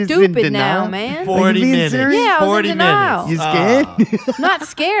you just in stupid now, denial? man. 40 being minutes. serious? Yeah, I was in 40 denial. You minutes. scared? I'm not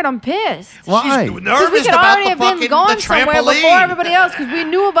scared. I'm pissed. Why? She's Because nervous we could about already the have fucking been gone the somewhere trampoline. before everybody else because we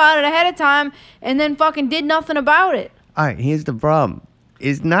knew about it ahead of time and then fucking did nothing about it. All right, here's the problem.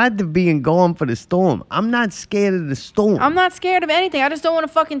 It's not the being gone for the storm. I'm not scared of the storm. I'm not scared of anything. I just don't want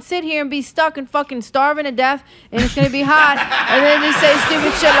to fucking sit here and be stuck and fucking starving to death and it's going to be hot and then just say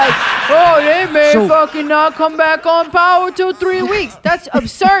stupid shit like, oh, they may So- fucking not come back on power till 3 weeks. That's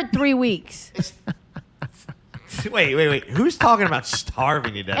absurd, 3 weeks. Wait. Who's talking about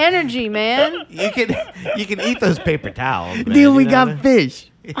starving to death? Energy, man. You can eat those paper towels. Man. Then we You know got what I mean? fish.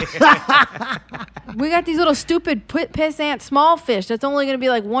 We got these little stupid pissant small fish. That's only going to be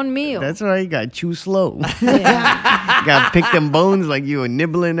like one meal. That's right. You got to chew slow. yeah. You got to pick them bones like you were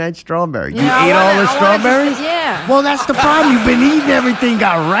nibbling that strawberry. You Yeah, ate all the I wanted to strawberries? say- yeah. Well, that's the problem. You've been eating everything,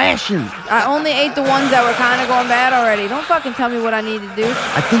 got rations. I only ate the ones that were kind of going bad already. Don't fucking tell me what I need to do.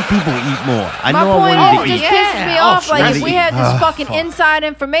 I think people eat more. I My know point I is, wanted it to just eat. pisses me Oh, off. Like, if sweaty. we had this fucking Fuck. inside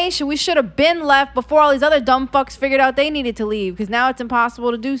information, we should have been left before all these other dumb fucks figured out they needed to leave. Because now it's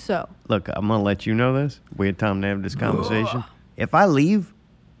impossible to do so. Look, I'm going to let you know this. Weird time to have this conversation. If I leave,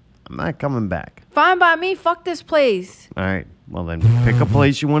 I'm not coming back. Fine by me. Fuck this place. All right. Well, then pick a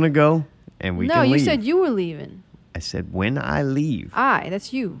place you want to go, and we No, can you leave. said you were leaving. I said when I leave,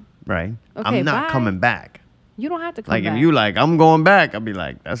 That's you. right? Okay, I'm not bye. coming back. You don't have to come Like back. if you like, I'm going back. I'll be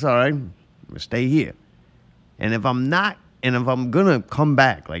like, that's all right. I'm gonna stay here. And if I'm not, and if I'm gonna come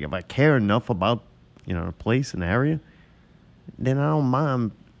back, like if I care enough about, the place and the area, then I don't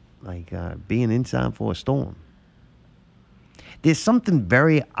mind like being inside for a storm. There's something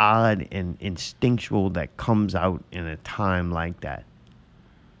very odd and instinctual that comes out in a time like that.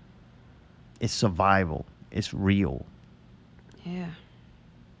 It's survival. It's real. Yeah.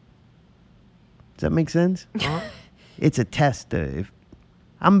 Does that make sense? It's a test. If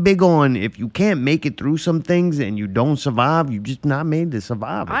I'm big on if you can't make it through some things and you don't survive, you just not made to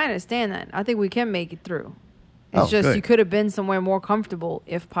survive it. I understand that. I think we can make it through. It's Oh, just good. you could have been somewhere more comfortable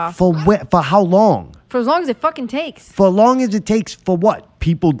if possible. For how long? For as long as it fucking takes. For as long as it takes for what?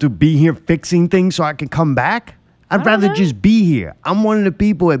 People to be here fixing things so I can come back? I'd don't rather know. just be here. I'm one of the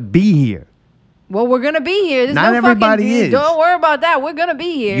people that be here. Well, we're gonna be here. There's Not no everybody fucking, is. Don't worry about that. We're gonna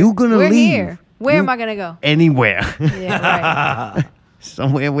be here. You gonna we're leave. Here. Where You- am I gonna go? Anywhere. Yeah, right.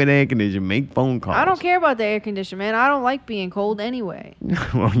 Somewhere with air conditioning. Make phone calls. I don't care about the air conditioner, man. I don't like being cold anyway.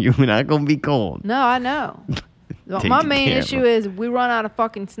 Well, you're not going to be cold. No, I know. Take My the main camera. issue is we run out of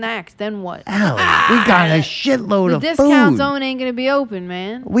fucking snacks. Then what? Allie, we got a shitload The of discount food. zone ain't gonna be open,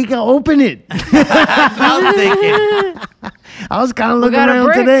 man. We can open it. I'm thinking. I was kind of looking got a around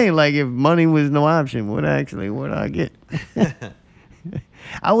brick. today, like if money was no option, what I get?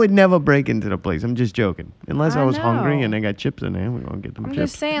 I would never break into the place. I'm just joking. Unless I was hungry know. and they got chips in there. We're going to get them I'm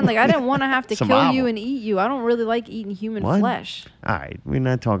chips. just saying, like, I didn't want to have to kill Survival. you and eat you. I don't really like eating human What? flesh. All right. We're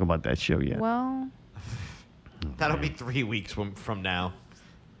not talking about that show yet. Well, That'll be 3 weeks from now.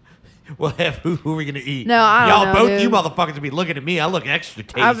 We'll have who are we gonna eat? No, I don't Y'all know, both dude. you motherfuckers will be looking at me. I look extra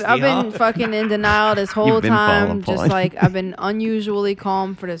tasty. I've been huh? fucking in denial this whole You've been falling time. Just apart. like I've been unusually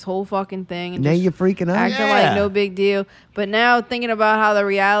calm for this whole fucking thing. And Now just you're freaking out. acting Yeah. like no big deal. But now thinking about how the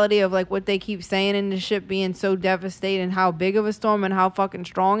reality of like what they keep saying in this shit being so devastating, how big of a storm and how fucking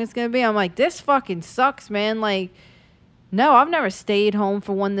strong it's gonna be, I'm like, this fucking sucks, man. Like, no, I've never stayed home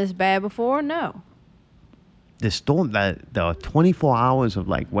for one this bad before. No. The storm, the 24 hours of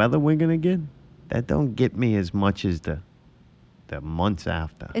like weather we're going to get, that don't get me as much as the months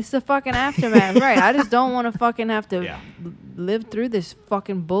after. It's the fucking aftermath, right? I just don't want to fucking have to Yeah. live through this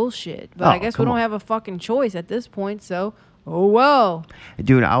fucking bullshit. But Oh, I guess we come don't on. have a fucking choice at this point. So, oh well.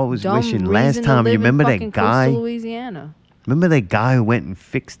 Dude, I was Dumb wishing reason last to time, you live in remember that fucking guy? coastal Louisiana. Remember that guy who went and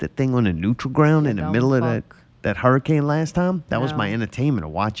fixed the thing on the neutral ground in the dumb middle of fuck. that hurricane last time? That was No. my entertainment of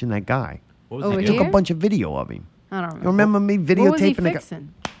watching that guy. What was Over he I took doing? a Here? bunch of video of him. I don't remember. You remember me What was he videotaping the guy?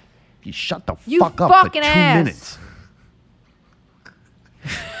 fixing? You shut the You fuck up for fucking 2 ass. minutes.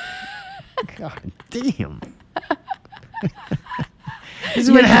 God damn. This is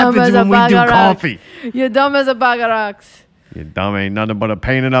You're what dumb happens as a when we bag do of rocks. coffee. You're dumb as a bag of rocks. You dumb ain't nothing but a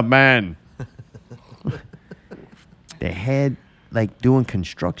painted up man. They had like doing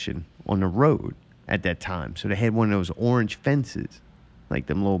construction on the road at that time. So they had one of those orange fences, like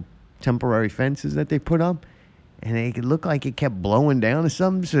them little temporary fences that they put up. And it looked like it kept blowing down or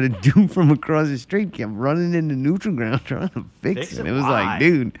something. So the dude from across the street kept running in the neutral ground trying to fix Fix it. it? It was Why? like,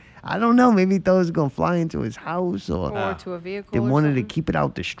 dude, I don't know. Maybe he thought it was going to fly into his house or Or to a vehicle. they or wanted to something. keep it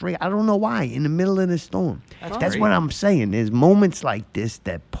out the street. I don't know why. In the middle of the storm. That's great. what I'm saying. There's moments like this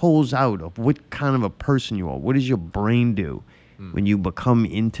that pulls out of what kind of a person you are. What does your brain do when you become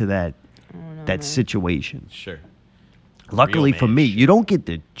into that situation? Sure. Luckily Real for man me, shit. you don't get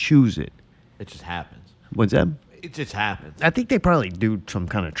to choose it. It just happens. What's that? It just happens. I think they probably do some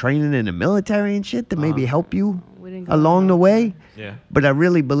kind of training in the military and shit to maybe help you We didn't go along in the way. military. Yeah. But I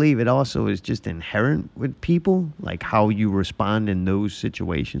really believe it also is just inherent with people, like how you respond in those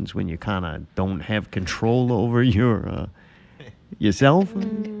situations when you kind of don't have control over your yourself.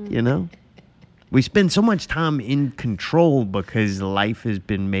 You know, we spend so much time in control because life has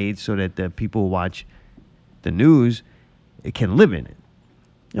been made so that the people who watch the news can live in it.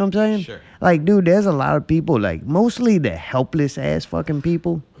 You know what I'm saying? Sure. Like, dude, there's a lot of people, like, mostly the helpless ass fucking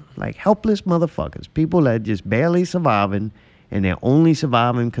people. Like, helpless motherfuckers. People that just barely surviving, and they're only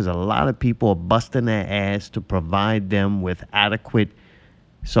surviving because a lot of people are busting their ass to provide them with adequate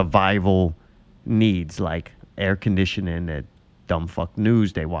survival needs, like air conditioning, that dumb fuck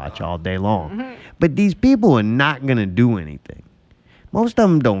news they watch all day long. But these people are not going to do anything. Most of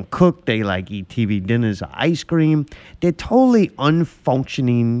them don't cook. They like eat TV dinners or ice cream. They're totally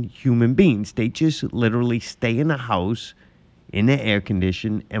unfunctioning human beings. They just literally stay in the house in the air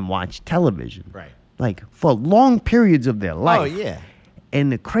condition and watch television. Right. Like for long periods of their life. Oh, yeah. And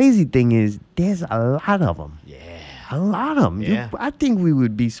the crazy thing is, there's a lot of them. Yeah. A lot of them. Yeah. I think we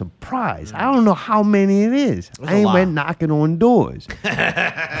would be surprised. I don't know how many it is. There's I a ain't lot. went knocking on doors.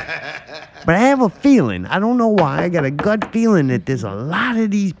 But I have a feeling, I don't know why, I got a gut feeling that there's a lot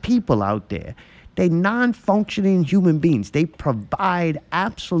of these people out there. They non-functioning human beings. They provide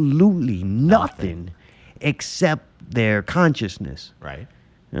absolutely nothing except their consciousness. Right.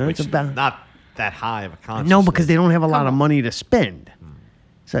 You know, Which it's about- not that high of a consciousness. No, because they don't have a lot of money to spend.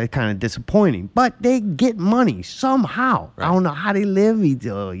 So it's kind of disappointing. But they get money somehow. I Right. don't know how they live,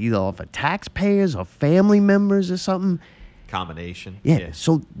 either off of taxpayers or family members or something. combination. Yeah.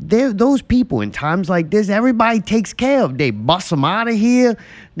 So those people in times like this, everybody takes care of. They bust them out of here.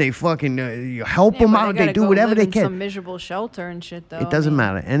 They fucking you help Yeah, them but out. They gotta do go whatever live they in can. Some miserable shelter and shit, though. It doesn't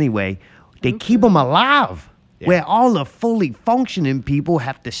I mean, matter. Anyway, they keep them alive. Yeah. Where all the fully functioning people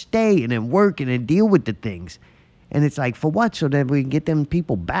have to stay and then work and then deal with the things. And it's like, for what? So that we can get them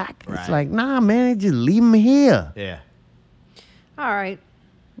people back. It's Right. like, nah, man, just leave them here. Yeah. All right.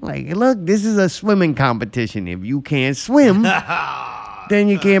 Like, look, this is a swimming competition. If you can't swim, then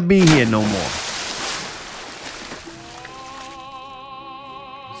you can't be here no more.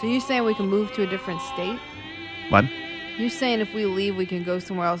 So you're saying we can move to a different state? What? You're saying if we leave, we can go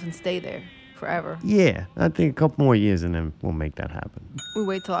somewhere else and stay there forever? Yeah, I think a couple more years and then we'll make that happen. We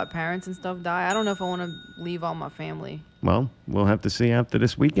wait till our parents and stuff die? I don't know if I want to leave all my family. Well, we'll have to see after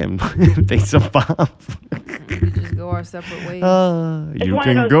this weekend if they survive. We could just go our separate ways. You one of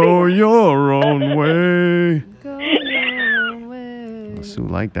can those go things. your own way. Go your own way. Sue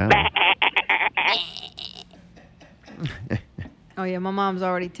like that one. Oh yeah, my mom's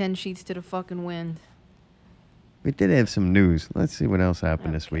already 10 sheets to the fucking wind. We did have some news. Let's see what else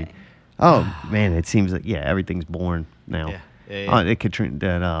happened this week. Okay. Oh man, it seems like everything's boring now. Yeah. Oh,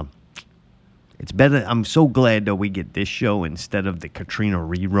 Katrina. It's better. I'm so glad that we get this show instead of the Katrina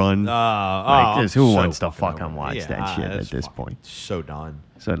rerun. Who wants to fucking watch that shit at this point? So done.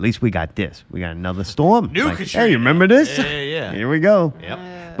 So at least we got this. We got another storm. New Katrina. Hey, you remember this? Yeah. Here we go.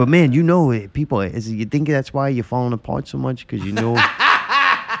 Yep. But man, people, you think that's why you're falling apart so much? Because you know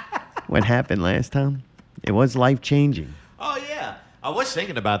what happened last time? It was life changing. Oh yeah, I was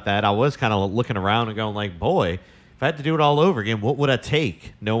thinking about that. I was kind of looking around and going like, boy, if I had to do it all over again, what would I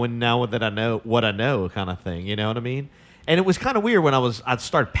take? Knowing now that I know what I know, kind of thing. You know what I mean? And it was kind of weird when I'd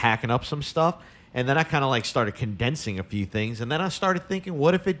start packing up some stuff, and then I kind of like started condensing a few things, and then I started thinking,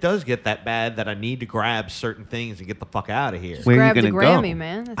 what if it does get that bad that I need to grab certain things and get the fuck out of here? Just Where grab you the gonna go? Grammy,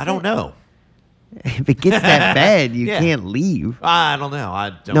 man. That's I don't it. know. If it gets that bad, you Yeah. can't leave. I don't know.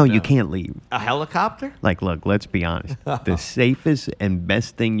 I don't No, know. you can't leave. A helicopter? Like, look, let's be honest. The safest and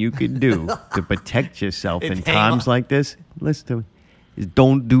best thing you could do to protect yourself in It's hang times on. like this, listen to me, is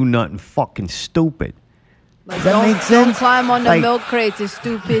don't do nothing fucking stupid. Like, Does that don't, make sense? Don't climb on the Like, milk crates. It's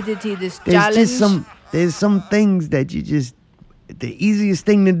stupidity. This There's challenge. just there's some things that the easiest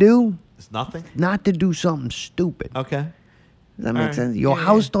thing to do, It's nothing? not to do something stupid. Okay. Does that make Alright. sense? Your Yeah,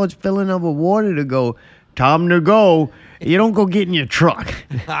 house starts filling up with water to go, time to go. You don't go get in your truck,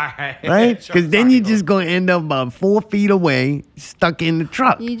 All right. right? Sure, Because then sorry. you're just going to end up about 4 feet away, stuck in the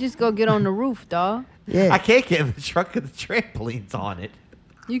truck. You just go get on the roof, dog. Yeah. I can't get in the truck because the trampoline's on it.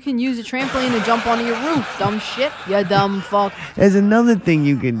 You can use a trampoline to jump onto your roof, dumb shit. You dumb fuck. There's another thing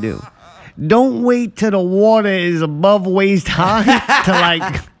you can do. Don't wait till the water is above waist high to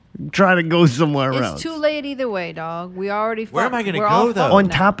like try to go somewhere else. It's too late either way, dog. We already Where am fucked. I gonna We're go, all though? fucked On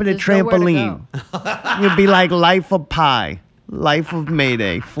now. top of the There's nowhere to trampoline. go. You'd be like Life of Pi, Life of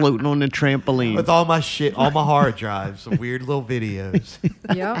Mayday, floating on the trampoline. With all my shit, all my hard drives, some weird little videos.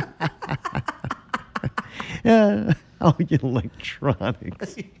 Yep. Yeah. Oh, your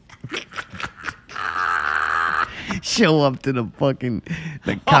electronics. Show up to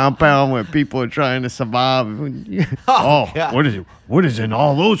the compound where people are trying to survive. Oh, God. what is in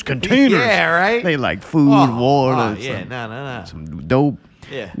all those containers? Yeah, right? They like food, water, yeah, some, no. some dope.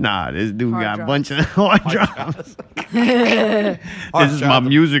 Yeah. Nah, this dude Hard got a drives. bunch of hard drives. This is my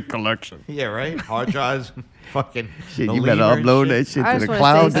music collection. Yeah, right? Hard drives, fucking. Shit, the you better lemur and upload shit. that shit I to just the want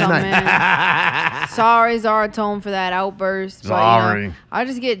cloud to say something, tonight. man. Sorry, Zaratone, for that outburst. But, Sorry. I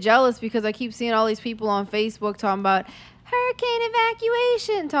just get jealous because I keep seeing all these people on Facebook talking about hurricane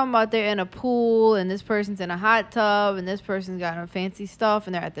evacuation, talking about they're in a pool and this person's in a hot tub and this person's got some fancy stuff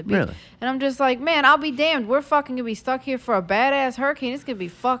and they're at the beach. Really? And I'm just like, man, I'll be damned. We're fucking gonna be stuck here for a badass hurricane. It's gonna be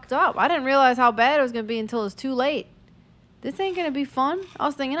fucked up. I didn't realize how bad it was gonna be until it's too late. This ain't gonna be fun. I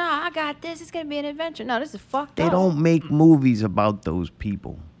was thinking, I got this. It's gonna be an adventure. No, this is fucked They up. don't make movies about those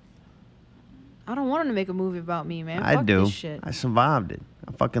people. I don't want them to make a movie about me, man. I Fuck do. This shit. I survived it.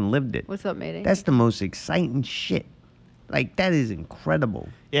 I fucking lived it. What's up, matey? That's the most exciting shit. Like, that is incredible.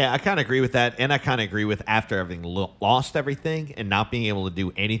 Yeah, I kind of agree with that. And I kind of agree with after having lost everything and not being able to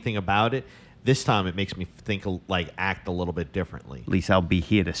do anything about it, this time it makes me think, like, act a little bit differently. At least I'll be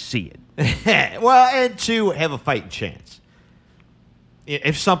here to see it. Well, and to have a fighting chance.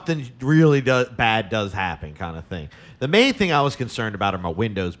 If something really bad does happen, kind of thing. The main thing I was concerned about are my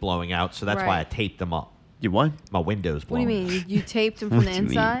windows blowing out, so that's why I Right. taped them up. You what? My windows What do blowing you mean? out. You taped them from What the do you mean?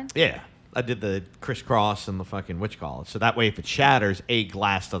 inside? Yeah. I did the crisscross and the fucking whatchamacallit. So that way, if it shatters, A,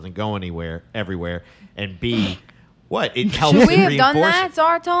 glass doesn't go everywhere, and B, what? It helps Should we it have done reinforce that, it.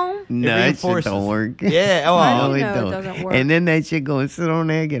 Zartone? No, that shit reinforces. don't work. Yeah, How well, do No, you it know it don't. doesn't work? And then that shit gonna sit on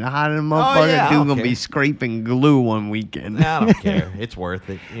there, get hot in the motherfucker. yeah, I Dude don't gonna be care. scraping glue one weekend. I don't care. It's worth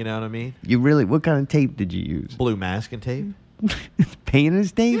it. You know what I mean? You really? What kind of tape did you use? Blue masking tape.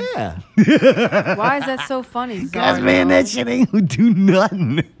 Painter's tape? Yeah. Why is that so funny, Guys, Zartone? man, that shit ain't gonna do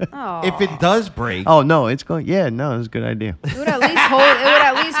nothing. Oh. If it does break, Oh no, it's going. Yeah, no, it's a good idea. It would at least hold. It would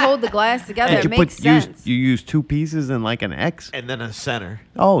at least hold the glass together. Did It you makes sense. you use 2 pieces and like an X? and then a center.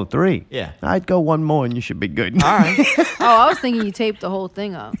 Oh, 3. Yeah. I'd go 1 more and you should be good. All right. Oh, I was thinking you taped the whole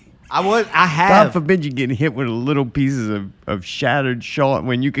thing up. I God have. forbid you get hit with little pieces of shattered shard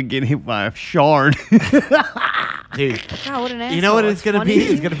when you could get hit by a shard. Dude. God, what an asshole. You know what it's gonna funny be? to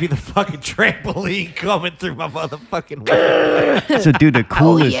It's you? gonna be the fucking trampoline coming through my motherfucking window. So, dude, the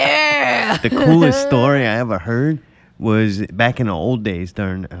coolest, Yeah. the coolest story I ever heard was back in the old days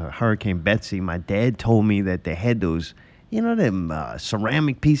during Hurricane Betsy. My dad told me that they had those, them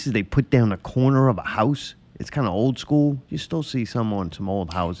ceramic pieces they put down the corner of a house. It's kind of old school. You still see some on some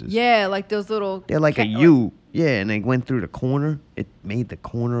old houses. Yeah, like those little. They're like a ca- U. Yeah, and they went through the corner. It made the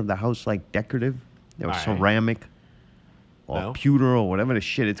corner of the house like decorative. There was All right. ceramic or No. pewter or whatever the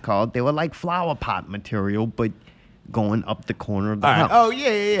shit it's called. They were like flower pot material, but going up the corner of the All right. house. Oh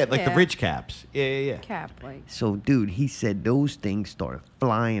yeah. Like the Yeah. ridge caps. Yeah. Cap, like. So, dude, he said those things started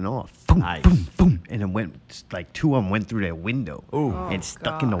flying off. Boom, Nice. boom, boom. And it went, like, 2 of them went through their window Ooh. and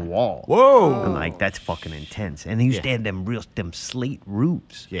stuck in the God. wall. Whoa. I'm like, that's fucking intense. And he used to Yeah. have them slate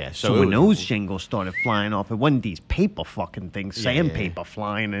roofs. Yeah, So, so it when was- those shingles started flying off, it wasn't these paper fucking things, Yeah, yeah. sandpaper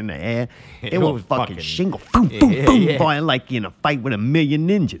flying in the air. It They were was fucking fucking- shingle. Boom, boom, Yeah, boom. yeah. Boy, like in a fight with a million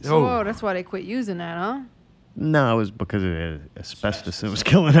ninjas. Oh. Whoa, that's why they quit using that, huh? No, it was because of the asbestos. It was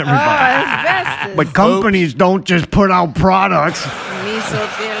killing everybody. Asbestos. But companies don't just put out products.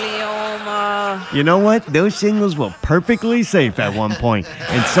 Mesothelioma. You know what? Those shingles were perfectly safe at one point.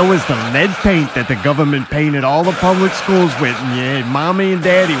 And so is the lead paint that the government painted all the public schools with. And yeah, mommy and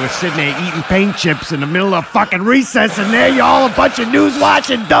daddy were sitting there eating paint chips in the middle of fucking recess, and there you all a bunch of news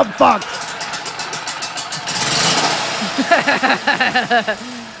watching dumb fucks.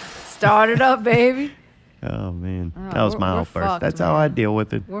 Start it up, baby. Oh, man. Oh, That was my we're outburst. fucked, That's how man. I deal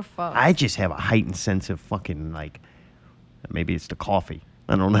with it. We're fucked. I just have a heightened sense of fucking, like, maybe it's the coffee.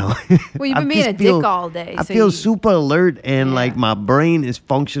 I don't know. Well, you've I been being just a dick all day, I so feel you- super alert, and Yeah. like my brain is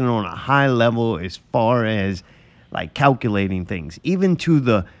functioning on a high level as far as like calculating things, even to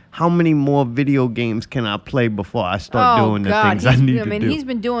the how many more video games can I play before I start doing the things I need to do. he's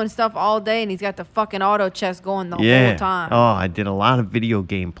been doing stuff all day, and he's got the fucking auto chest going the yeah. whole time. Oh, I did a lot of video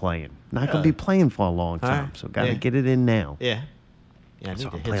game playing. Not gonna be playing for a long time, right. so gotta Yeah. get it in now. Yeah. I need So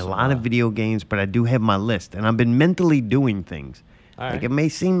to I hit play a some, lot of video games, but I do have my list, and I've been mentally doing things. All Like right. it may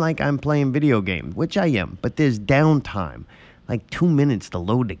seem like I'm playing video games, which I am, but there's downtime, like 2 minutes to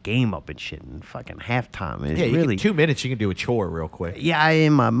load the game up and shit, and fucking halftime. It's Yeah, you really. can, 2 minutes you can do a chore real quick. Yeah, I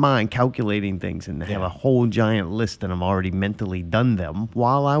in my mind calculating things and have Yeah. a whole giant list, and I'm already mentally done them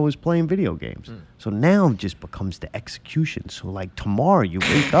while I was playing video games. Hmm. So now it just becomes the execution. So like tomorrow you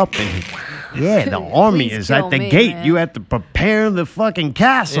wake up and yeah, the army Please is kill at the me, gate. man. You have to prepare the fucking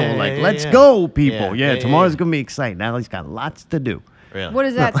castle. Yeah, like yeah, let's yeah. go, people. Yeah, Yeah, yeah, tomorrow's yeah. gonna be exciting. Now he's got lots to do. Really. What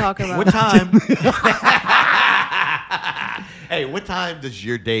is that talking about? What time? Hey, what time does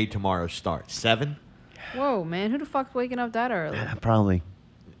your day tomorrow start? 7? Whoa, man, who the fuck's waking up that early? Probably.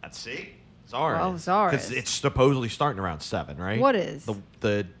 Let's see. Zara. Well, Zara Because is. it's supposedly starting around 7, right? What is?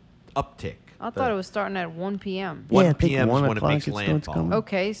 The uptick. I thought it was starting at 1 p.m. 1 Yeah, I think p.m. is 1 when it o'clock makes it starts landfall. coming.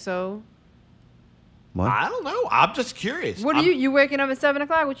 Okay, so What? I don't know. I'm just curious. what are you waking up at 7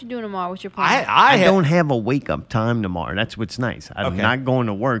 o'clock? What you doing tomorrow? What's your plan? I I have, don't have a wake up time tomorrow. That's what's nice. I'm Okay. not going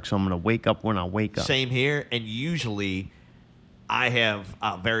to work, so I'm gonna wake up when I wake up. Same here, and usually I have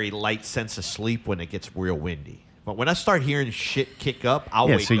a very light sense of sleep when it gets real windy. But when I start hearing shit kick up, I'll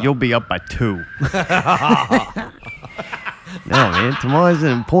Yeah, wake so up. you'll be up by 2. No, man, tomorrow's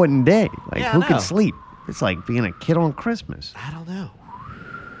an important day. Like, Yeah, I who can know. sleep? It's like being a kid on Christmas. I don't know.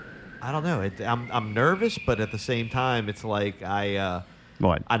 I'm nervous, but at the same time, it's like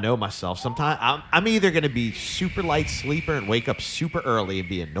What? I know myself. Sometimes I'm either going to be super light sleeper and wake up super early and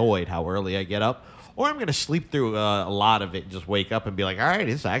be annoyed how early I get up, or I'm going to sleep through a lot of it and just wake up and be like, all right,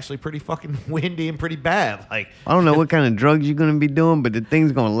 it's actually pretty fucking windy and pretty bad. Like, I don't know what kind of drugs you're going to be doing, but the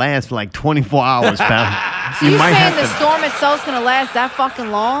thing's going to last for like 24 hours, pal. So you might saying the have to, storm itself's gonna last that fucking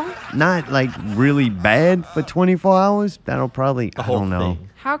long? not like really bad for 24 hours. That'll probably, I whole don't know. thing.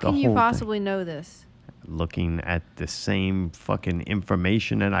 How The can you whole thing. possibly know this? Looking at the same fucking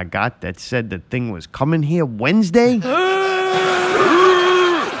information that I got that said the thing was coming here Wednesday.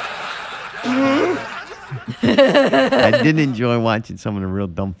 I did enjoy watching some of the real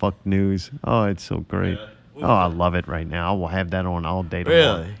dumb fuck news. Oh, it's so great. Oh, I love it right now. I will have that on all day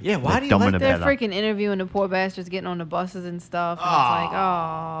tomorrow. Really? Yeah, why The do you dumb like and the They're better. freaking interviewing the poor bastards getting on the buses and stuff. And it's like,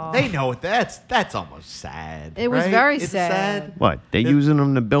 oh. they know it. That's almost sad. It was right? very It's sad. What? They using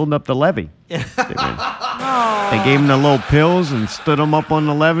them to build up the levee. They Oh. gave them the little pills and stood them up on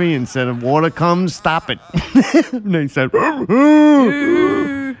the levee and said, if water comes, stop it. And they said,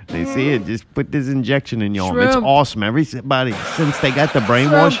 they see it. Just put this injection in your arm. It's Shrimp. awesome. Everybody, since they got the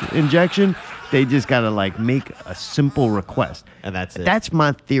brainwash injection, they just got to like make a simple request. And that's it. That's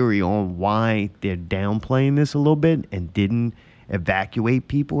my theory on why they're downplaying this a little bit and didn't evacuate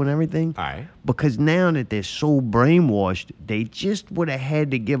people and everything. All right. Because now that they're so brainwashed, they just would have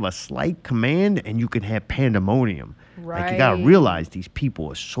had to give a slight command and you could have pandemonium. Like you got to Right. realize these people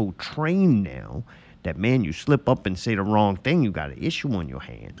are so trained now that, man, you slip up and say the wrong thing, you got an issue on your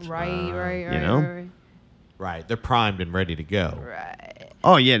hands. Right, right, you right, know? right, Right. They're primed and ready to go. right.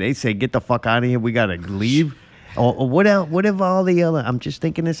 Oh yeah, they say get the fuck out of here. We gotta leave. Or what else? What if all the other? I'm just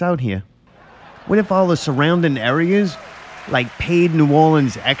thinking this out here. What if all the surrounding areas, like, paid New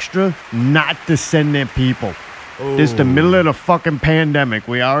Orleans extra not to send their people? This the middle of the fucking pandemic.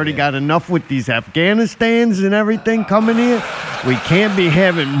 We already got enough with these Afghanistans and everything coming here. We can't be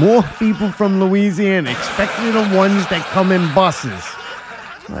having more people from Louisiana, especially the ones that come in buses.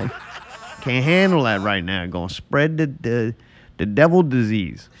 Like, can't handle that right now. Gonna spread the devil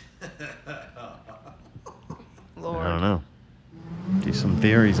disease. Lord. I don't know. There's some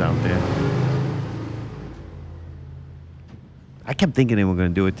theories out there. I kept thinking they were going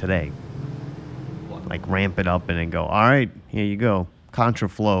to do it today. Like ramp it up and then go, all right, here you go.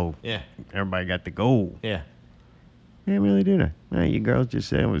 Contraflow. Yeah. Everybody got to go. Yeah. They didn't really do that. No, you girls just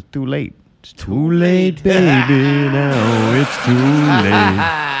said it was too late. It's too late, baby. Now it's too late.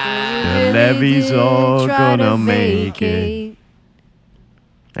 The levees all gonna make it.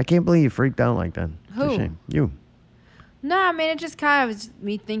 I can't believe you freaked out like that. It's a Who? shame. You. No, I mean, it just kind of was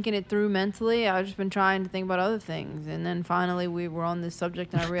me thinking it through mentally. I've just been trying to think about other things. And then finally we were on this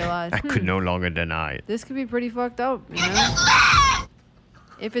subject and I realized I could no longer deny it. this could be pretty fucked up, you know?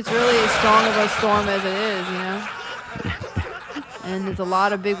 If it's really as strong of a storm as it is, you know? And there's a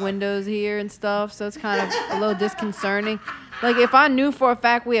lot of big windows here and stuff, so it's kind of a little disconcerting. Like, if I knew for a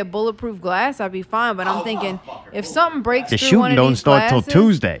fact we had bulletproof glass, I'd be fine. But I'm thinking, if something breaks The through one shooting of don't these start till glasses,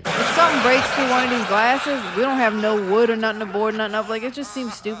 Tuesday. if something breaks through one of these glasses, we don't have no wood or nothing to board, nothing up. Like, it just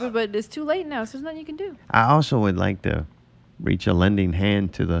seems stupid, but it's too late now, so there's nothing you can do. I also would like to reach a lending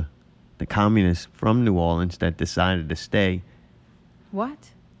hand to the communists from New Orleans that decided to stay. What?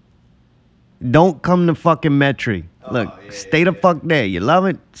 Don't come to fucking Metri. Look, stay the fuck there. You love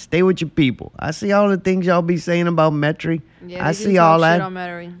it? Stay with your people. I see all the things y'all be saying about Metri. Yeah, I they do see talk all shit that. on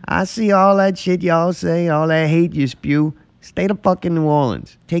Metairie. I see all that shit y'all say, all that hate you spew. Stay the fuck in New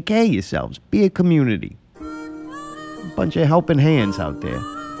Orleans. Take care of yourselves. Be a community. A bunch of helping hands out there.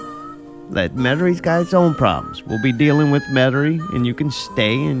 Let Metarie's got its own problems. We'll be dealing with Metairie, and you can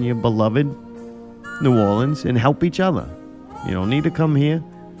stay in your beloved New Orleans and help each other. You don't need to come here.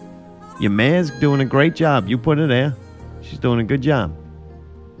 Your mayor's doing a great job. You put her there. She's doing a good job.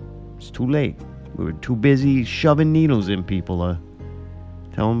 It's too late. We were too busy shoving needles in people.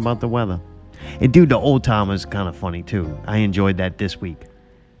 Tell them about the weather. And dude, the old timers kind of funny too. I enjoyed that this week.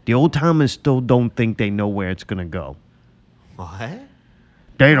 The old timers still don't think they know where it's gonna go. What?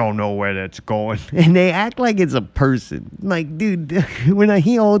 They don't know where that's going. And they act like it's a person. Like, dude, when I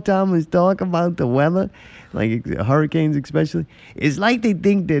hear old timers talk about the weather, like hurricanes especially, it's like they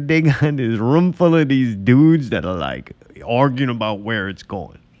think that they got this room full of these dudes that are like arguing about where it's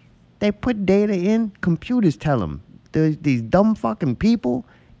going. They put data in, computers tell them. These dumb fucking people,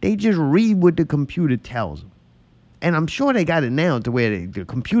 they just read what the computer tells them. And I'm sure they got it now to where the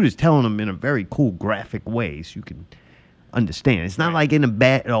computer's telling them in a very cool graphic way so you can understand. It's not like in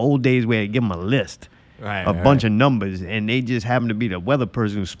the old days where they give them a list. A bunch of numbers, and they just happen to be the weather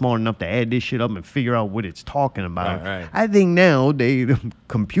person who's smart enough to add this shit up and figure out what it's talking about. Right. I think now the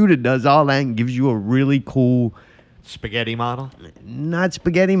computer does all that and gives you a really cool, Spaghetti model? not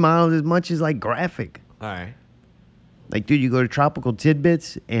spaghetti model as much as like graphic. All right. Like, dude, you go to Tropical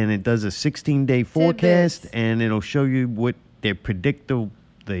Tidbits, and it does a 16-day forecast, and it'll show you what they predict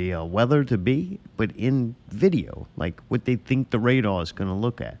the weather to be, but in video, like what they think the radar is going to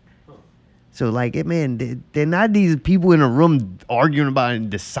look at. So, like, man, they're not these people in a room arguing about it and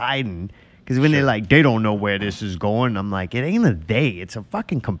deciding. Because when they're like, they don't know where this is going, I'm like, it ain't a they. It's a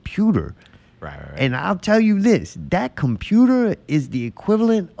fucking computer. Right. And I'll tell you this. That computer is the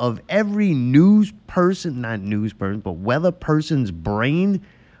equivalent of every but weather person's brain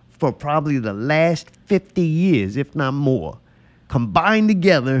for probably the last 50 years, if not more, combined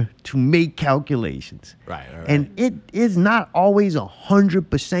together to make calculations. Right. And it is not always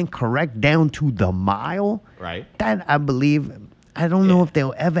 100% correct down to the mile. Right. That, I believe, I don't know if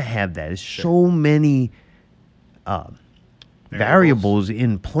they'll ever have that. There's so many variables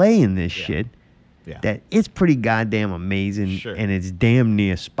in play in this shit that it's pretty goddamn amazing. And it's damn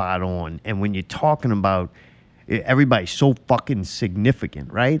near spot on. And when you're talking about everybody's so fucking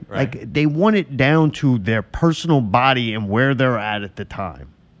significant, right? Like, they want it down to their personal body and where they're at the time.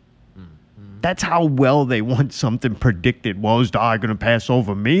 That's how well they want something predicted. Well, is the eye going to pass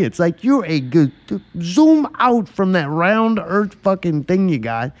over me? It's like, you're a good... Zoom out from that round earth fucking thing you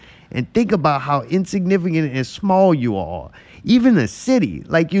got and think about how insignificant and small you are. Even a city,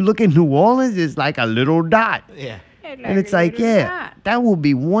 like you look at New Orleans, it's like a little dot. Yeah. And it's like, that will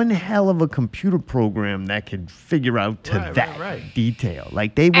be one hell of a computer program that could figure out to that detail.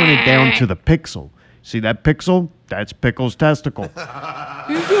 Like, they want it down to the pixel. See that pixel? That's Pickle's testicle.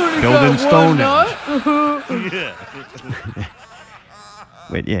 Building Stonehenge.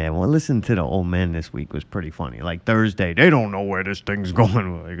 But yeah, well, listening to the old men this week was pretty funny. Like Thursday, they don't know where this thing's going.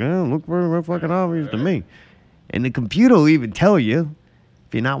 We're like, look very fucking obvious to me. And the computer will even tell you,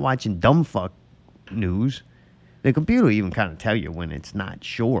 if you're not watching dumb fuck news, the computer will even kind of tell you when it's not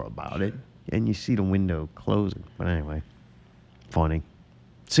sure about it. And you see the window closing. But anyway, funny.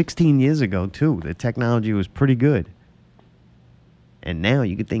 16 years ago, too, the technology was pretty good. And now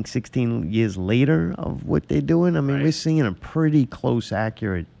you could think 16 years later of what they're doing. I mean, we're seeing a pretty close,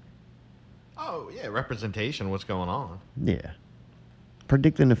 accurate. Oh, yeah, representation, what's going on. Yeah.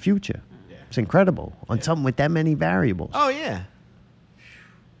 Predicting the future. Yeah. It's incredible on something with that many variables. Oh, yeah.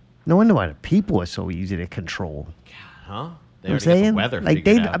 No wonder why the people are so easy to control. Huh? They You know what I'm already got the saying? weather Like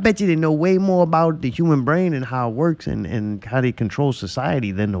figured I out. bet you they know way more about the human brain and how it works and how they control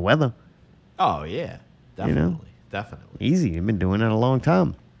society than the weather. Oh, yeah. Definitely. Definitely. Easy. They've been doing that a long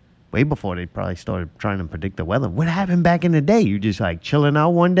time. Way before they probably started trying to predict the weather. What happened back in the day? You just like chilling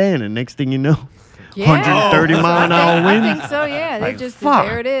out one day and the next thing you know, Yeah. 130 mile an hour I wind. think so, yeah. They Like, just, fuck.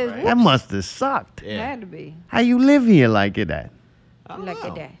 there it is. That must have sucked. It had to be. How you live here like it that? I don't Like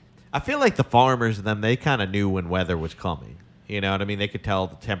know. a day. I feel like the farmers and them, they kind of knew when weather was coming. You know what I mean? They could tell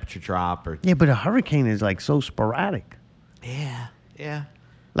the temperature drop or... Yeah, but a hurricane is like so sporadic. Yeah. Yeah.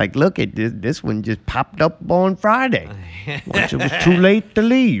 Like, look at this one just popped up on Friday. Once it was too late to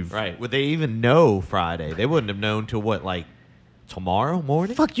leave. Right. Would they even know Friday? They wouldn't have known till what, like tomorrow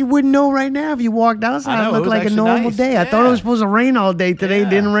morning? Fuck, you wouldn't know right now if you walked outside. I know, It it looked was like a actually normal nice. day. I thought it Yeah. was supposed to rain all day today. It Yeah.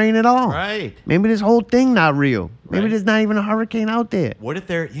 didn't rain at all. Right. Maybe this whole thing not real. Maybe Right. there's not even a hurricane out there. What if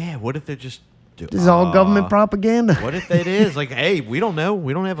they're just... This is all government propaganda. What if it is? Like, hey, we don't know.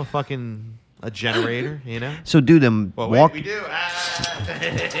 We don't have a generator, you know? So do them Well, walk. we do.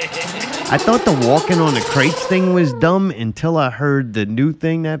 I thought the walking on the crates thing was dumb until I heard the new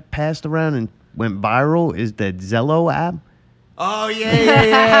thing that passed around and went viral is that Zello app. Oh,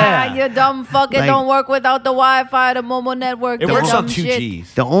 yeah. You dumb fuck. It Like- don't work without the Wi-Fi, the mobile network. It you works dumb on 2Gs.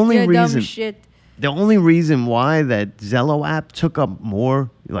 shit. The only You dumb reason shit. the only reason why that Zello app took off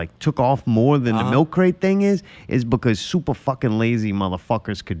more than the milk crate thing is because super fucking lazy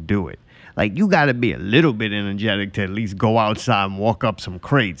motherfuckers could do it. Like, you got to be a little bit energetic to at least go outside and walk up some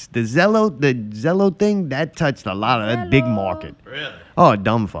crates. The Zello thing, that touched a lot of that big market. Really? Oh,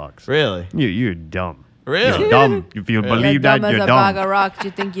 dumb fucks. Really? You're dumb. Really? You're dumb. If you You're believe that, dumb as you're a bag dumb. of rocks.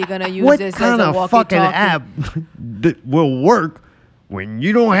 You think you're gonna use What this kind as a of walkie-talkie? fucking app that will work when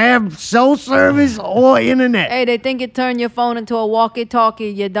you don't have cell service or internet? Hey, they think it turned your phone into a walkie-talkie.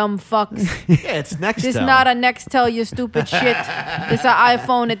 You dumb fucks. Yeah, it's Nextel. This not a Nextel, you stupid shit. This an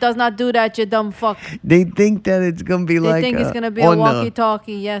iPhone. It does not do that, you dumb fuck. They think that it's gonna be They like think it's gonna be a on the-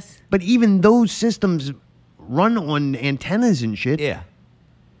 walkie-talkie. Yes. But even those systems run on antennas and shit. Yeah.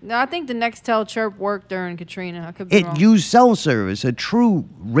 No, I think the Nextel chirp worked during Katrina. I could be It wrong. used cell service. A true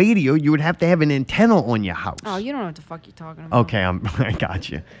radio, you would have to have an antenna on your house. Oh, you don't know what the fuck you're talking about. Okay, I got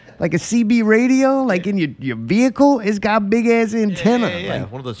you. Like a CB radio, like in your vehicle, it's got big ass antenna. Yeah.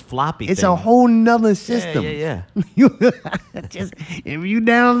 Like, One of those floppy it's things. a whole nother system. Yeah. Just if you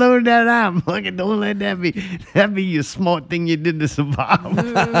download that app, fucking don't let that be your smart thing you did to survive.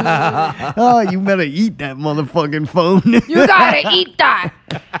 Oh, you better eat that motherfucking phone. You gotta eat that.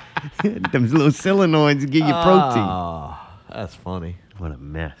 Them little solenoids give you protein. Oh, that's funny. What a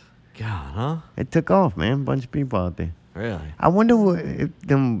mess. God, huh? It took off, man. Bunch of people out there. Really? I wonder if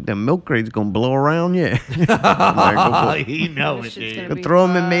them milk crates gonna blow around yet. You know This it, shit's dude. gonna be Throw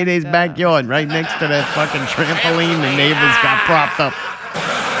them in Mayday's fucked up. backyard, right next to that fucking trampoline the neighbors got propped up.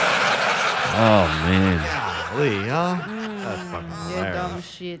 Oh man, Golly, huh? That's fucking You hilarious. dumb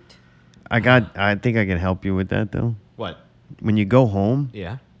shit. I think I can help you with that though. What? When you go home,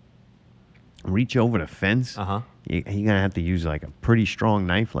 Yeah. reach over the fence. Uh-huh. You're gonna have to use like a pretty strong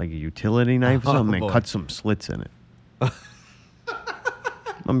knife, like a utility knife or Oh, something, boy. and cut some slits in it.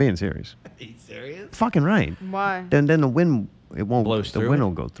 I'm being serious. Are you serious? Fucking right. Why? Then the wind it won't Blows the through wind it?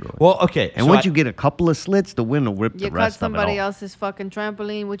 will go through it. Well, okay. and so once I- you get a couple of slits, the wind will rip You the cut rest somebody of it off. else's fucking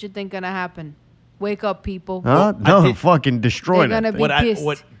trampoline. What you think gonna happen? Wake up, people. Huh? Well, I No, did- fucking destroy They're that gonna thing. be-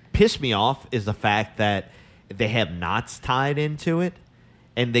 what pissed. pissed me off is the fact that they have knots tied into it,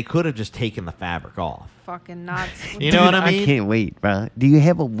 and they could have just taken the fabric off. Fucking knots. You know what I mean? I can't wait, bro. Do you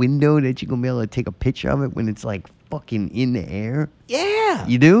have a window that you're gonna be able to take a picture of it when it's like fucking in the air? Yeah.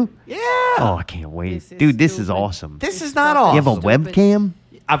 You do? Yeah. Oh, I can't wait, This is dude. This is stupid. awesome. This It's is not fucking you have a awesome. stupid. webcam?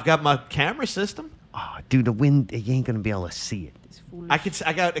 I've got my camera system. Oh, dude, the wind, you ain't gonna be able to see it. It's foolish.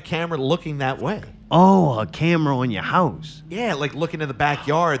 I got a camera looking that way. Oh, a camera on your house. Yeah, like looking in the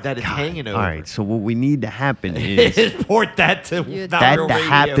backyard that it's hanging over. All right, so what we need to happen is Port that to You- Not that Real to Radio.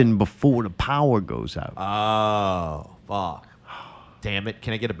 happen before the power goes out. Oh, fuck. Damn it.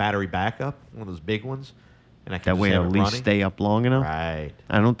 Can I get a battery backup? One of those big ones? And I can That just way have it'll it at least running? stay up long enough. Right.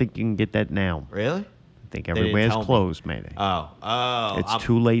 I don't think you can get that now. Really? I think didn't everywhere's tell me. closed, Mayday. Oh. It's I'm-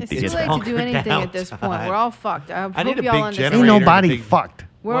 too late It's to too get late that. to do anything at this point. We're all fucked. I I hope need a y'all big understand. Ain't generator. nobody Big- fucked.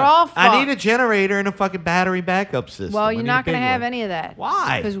 We're What? all fucked. I need a generator and a fucking battery backup system. Well, I you're need not a big gonna have one. any of that.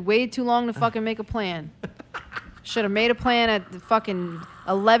 Why? Because way too long to fucking make a plan. Should have made a plan at the fucking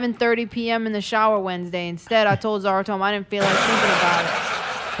 11:30 p.m. in the shower Wednesday. Instead, I told Zartom I didn't feel like thinking about it.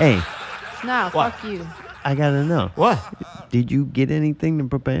 Hey, Nah, What? fuck you. I gotta know. What? Did you get anything to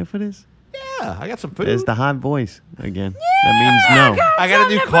prepare for this? Yeah, I got some food. There's the hot voice again. That means no. I got a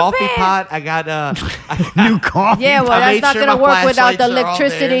new something coffee prepared. pot. I got New coffee. Yeah, well, I that's made not sure gonna my work without the flashlights are all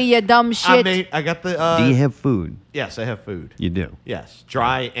electricity, there. you dumb shit. I got the. Do you have food? Yes, I have food. You do. Yes,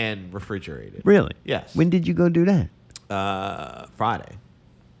 dry and refrigerated. Really? Yes. When did you go do that? Friday.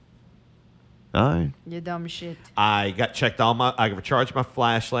 All right. You dumb shit. I got checked all my. I recharged my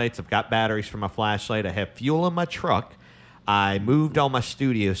flashlights. I've got batteries for my flashlight. I have fuel in my truck. I moved all my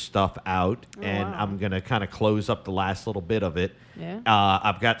studio stuff out, and wow. I'm gonna kind of close up the last little bit of it. Yeah.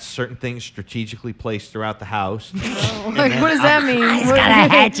 I've got certain things strategically placed throughout the house. Like, what does that mean? He's got a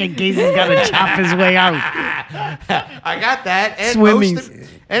hatchet in case he's got to chop his way out. I got that, and Swimming.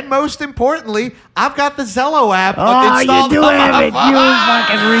 most importantly, I've got the Zello app Oh, you installed do on my have it, phone. you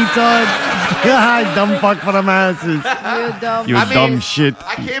fucking retard. Dumb fuck for the masses. You dumb. You I mean, dumb shit.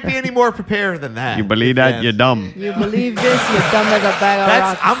 I can't be any more prepared than that. You believe Yes. that? You're dumb. You believe this? You dumb as a bag of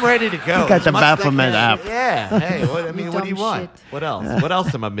That's. rocks. I'm ready to go. You got As the much as I Baphomet can. app. Yeah. Hey, what, I mean, what do you dumb want? shit. What else? What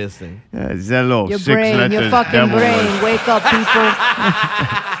else am I missing? Zello, Your 6 brain, letters. your fucking devil brain. word. Wake up, people.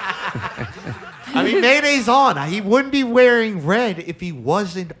 I mean, Mayday's on. He wouldn't be wearing red if he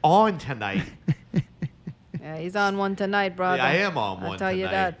wasn't on tonight. Yeah, he's on one tonight, brother. Yeah, I am on I'll one tell you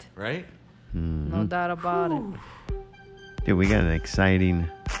tonight, that. right? No doubt about it. Dude, we got an exciting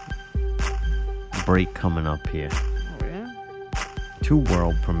break coming up here. Oh, yeah? 2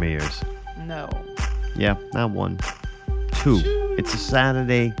 world premieres. No. Yeah, not 1. 2. It's a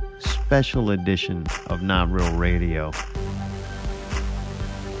Saturday special edition of Not Real Radio.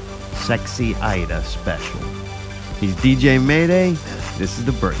 Sexy Ida special. He's DJ Mayday. This is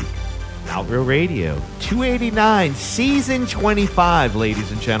the break. Not Real Radio, 289, season 25,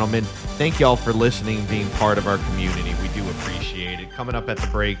 ladies and gentlemen. Thank y'all for listening and being part of our community. We do appreciate it. Coming up at the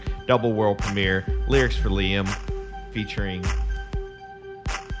break, double world premiere, Lyrics for Liam, featuring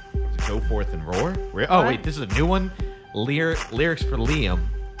Go Forth and Roar. Oh, wait, this is a new one. Lyrics for Liam,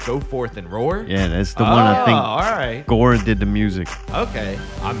 Go Forth and Roar. Yeah, that's the one I think all right. Gore did the music. Okay,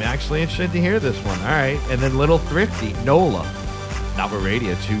 I'm actually interested to hear this one. All right, and then Little Thrifty, NOLA, Not Real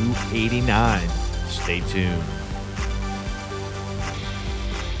Radio 289. Stay tuned.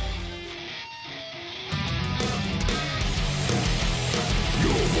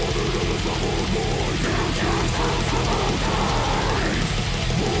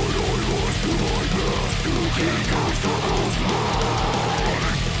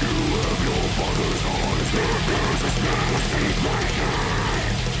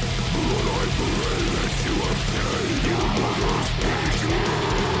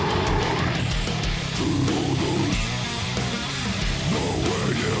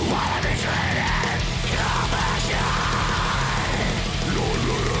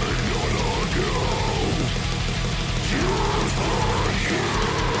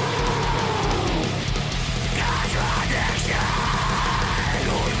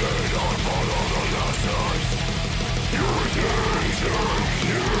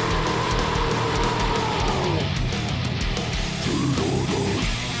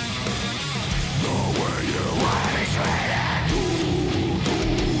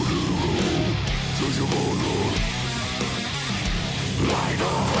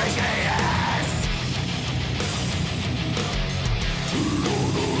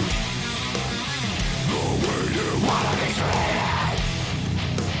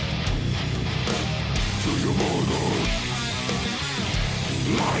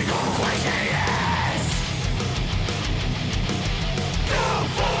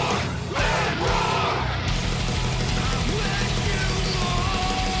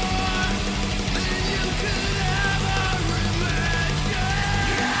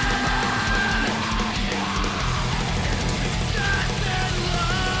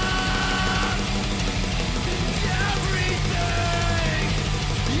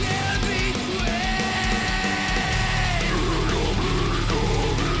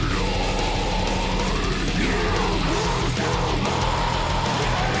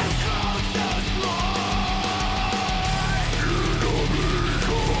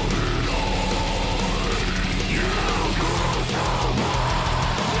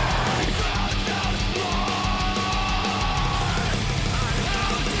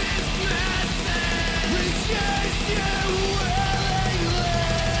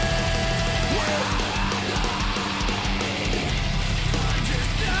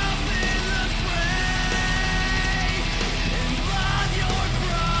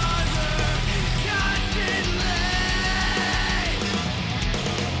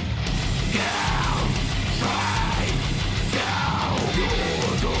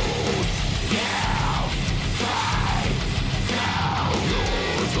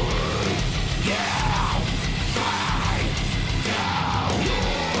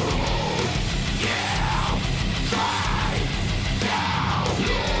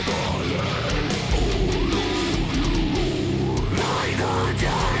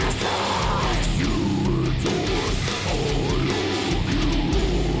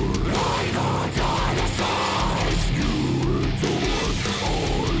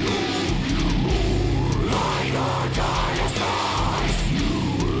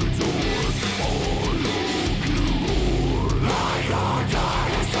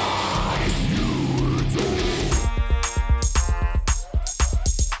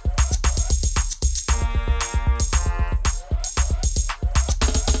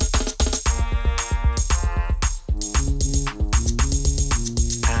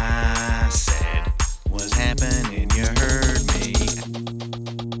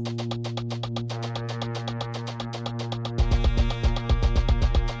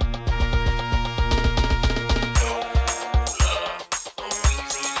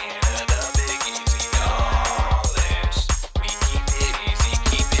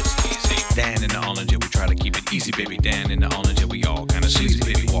 Dan in the orange, yeah, we try to keep it easy, baby. Dan in the orange, yeah, we all kind of sleazy,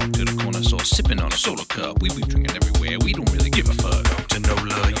 baby. Walk to the corner store, sipping on a soda cup. We be drinking everywhere, we don't really give a fuck. To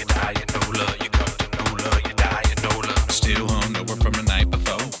Nola, you die, you Nola, you come to Nola, you die, you Nola. Still hungover from the night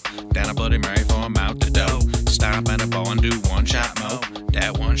before. Down a Bloody Mary for I'm out the door. Stop at a bar and do one shot mo.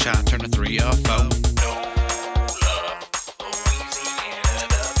 That one shot turn to 3 or 4.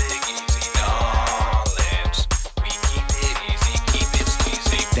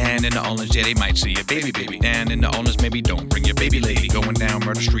 Dan in the orange, yeah, they might see a baby. Dan in the orange, maybe don't bring your baby lady. Going down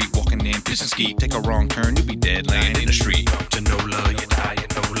Murder Street, walking in, piss and ski. Take a wrong turn, you be dead laying in the street. Come to Nola, you die, you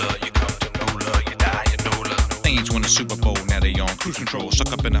Nola. You come to Nola, you die, you Nola. Things won the Super Bowl, now they on cruise control.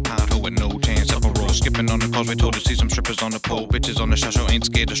 Suck up in a pothole with no chance of a roll. Skipping on the causeway, told to see some strippers on the pole. Bitches on the shasho ain't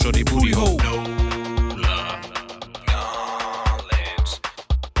scared to show they booty hole.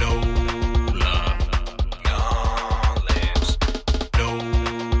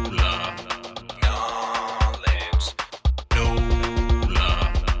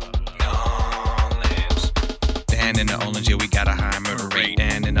 In the orange, yeah, we got a high murder rate.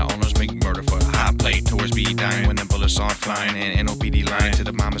 Dan in the orange, make murder for a high plate. Towards be dying when the bullets are flying. And NOPD lying to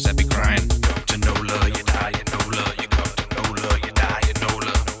the mamas that be crying. Come to Nola, you die, you Nola. You come to Nola, you die, you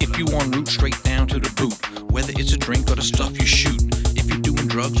Nola. If you en route straight down to the boot, whether it's a drink or the stuff you shoot. If you're doing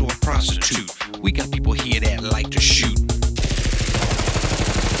drugs or a prostitute, we got people here that like to shoot.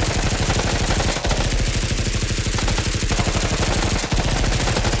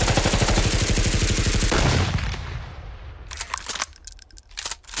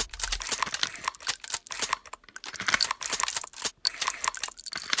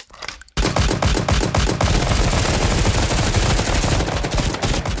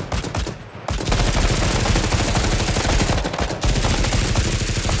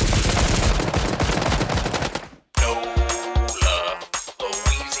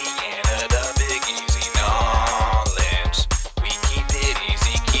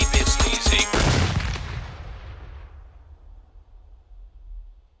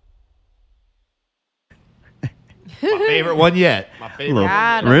 Favorite one yet. My favorite.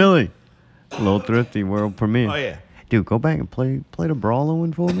 Got 'em. Really? A little thrifty world premiere. Oh yeah. Dude, go back and play the brawler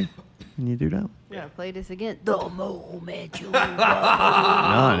one for me. Can you do that? We gotta play this again. The moment you. No,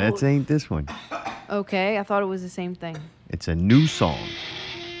 that ain't this one. Okay, I thought it was the same thing. It's a new song.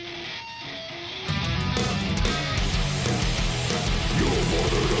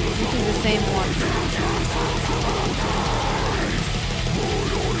 This is the same one.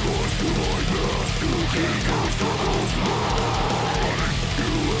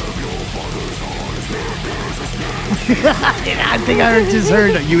 I think I just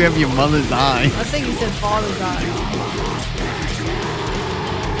heard that you have your mother's eye. I think you said father's eyes.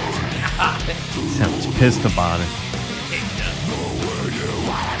 Sounds pissed about it.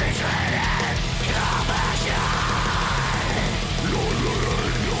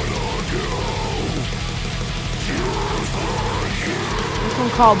 This one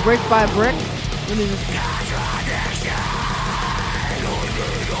called Brick by Brick. What is this?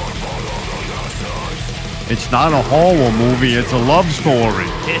 It's not a horror movie, it's a love story.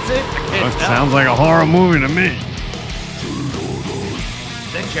 Is it? I can't That tell. sounds like a horror movie to me.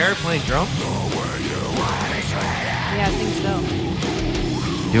 Is that Jared playing drums? Yeah, I think so.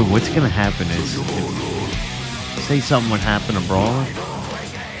 Dude, what's gonna happen is, say something would happen to Brawler.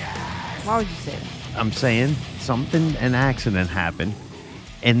 Why would you say that? I'm saying an accident happened,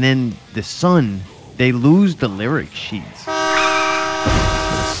 and then the son, they lose the lyric sheets.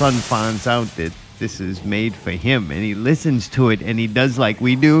 The son finds out that this is made for him, and he listens to it, and he does like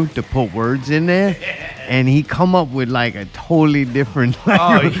we do to put words in there, and he come up with like a totally different.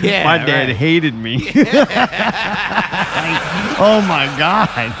 Oh, yeah, my dad right. hated me. Like, oh my God,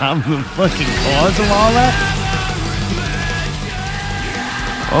 I'm the fucking cause of all that.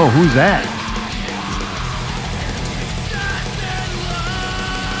 Oh, who's that?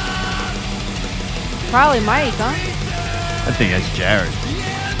 Probably Mike, huh? I think that's Jared.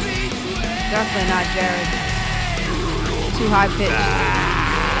 Definitely not Jared. Too high pitched.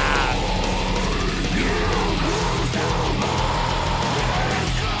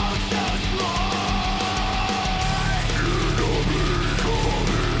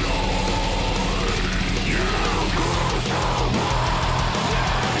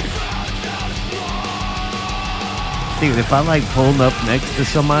 Dude, if I like pulled up next to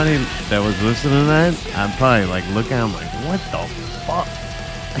somebody that was listening to that, I'd probably like look at them like, what the fuck?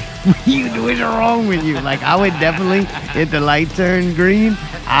 What are you doing wrong with you? Like, I would definitely, if the light turned green,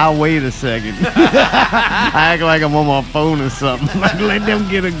 I'll wait a second. I act like I'm on my phone or something. Like, let them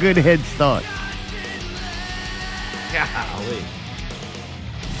get a good head start. Golly.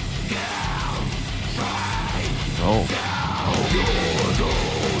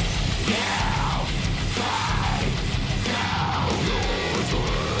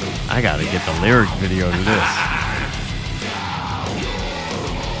 I gotta get the lyric video to this.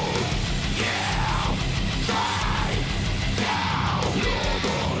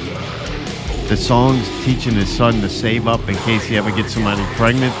 The song's teaching his son to save up in case he ever gets somebody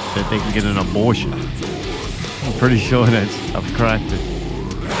pregnant that they can get an abortion. I'm pretty sure that's I've cracked it.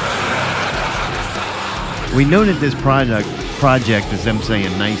 We know that this project is them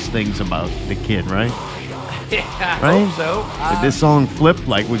saying nice things about the kid, right? Yeah, I Right? hope so. Did this song flip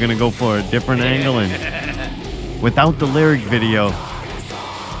like we're gonna go for a different angle and without the lyric video?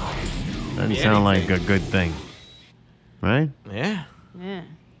 Doesn't sound like a good thing, right? Yeah. Yeah.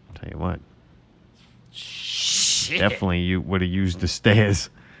 Tell you what, Shit. definitely you would have used the stairs.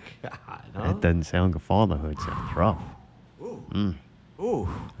 God, huh? That doesn't sound good. Fatherhood sounds rough. Ooh.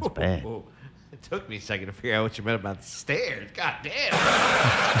 That's bad. Ooh. It took me a second to figure out what you meant about the stairs. God damn.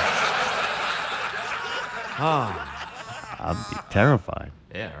 I'd be terrified.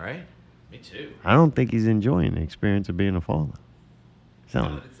 Yeah, right? Me too. I don't think he's enjoying the experience of being a father.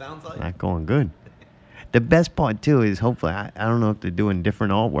 Sounds It sounds like. not going good. The best part too is hopefully I don't know if they're doing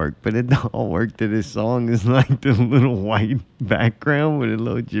different artwork, but the artwork to this song is like the little white background with a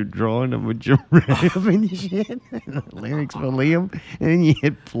little drawing of a giraffe and shit, and the lyrics for Liam, and then you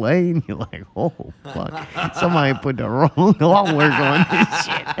hit play and you're like, oh fuck, somebody put the wrong artwork on this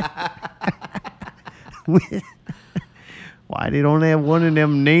shit. Why they don't have one of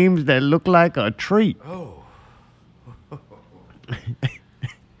them names that look like a tree? Oh.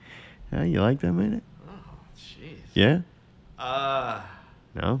 Yeah, you like that, man? Jeez. Yeah? Uh,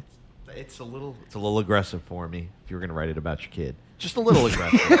 No? it's a little aggressive for me if you were gonna write it about your kid. Just a little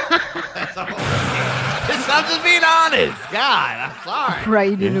aggressive. That's all. I'm just being honest. God, I'm sorry.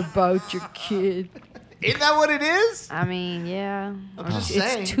 Writing about your kid. Isn't that what it is? I mean, yeah. I'm Or just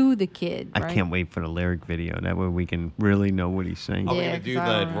it's saying. to the kid. I Right? can't wait for the lyric video. That way we can really know what he's saying. Are we Yeah, gonna do 'cause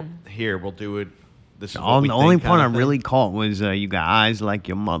I the don't- here? We'll do it. This is The what we only think part I kinda really thing? caught was you got eyes like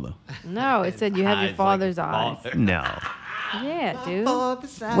your mother. No, it said you have Eyes your like father's your eyes. father. No. Yeah, dude.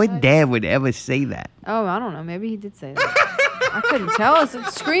 What dad would ever say that? Oh, I don't know. Maybe he did say that. I couldn't tell.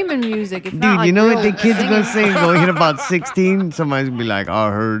 It's screaming music. It's Dude, not like you know what the real kid's gonna singing. say? Go hit about 16. Somebody's gonna be like,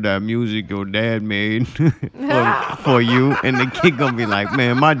 I heard that music your dad made for you. And the kid gonna be like,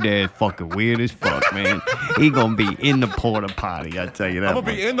 man, my dad's fucking weird as fuck, man. He gonna be in the porta potty, I tell you that. I'm gonna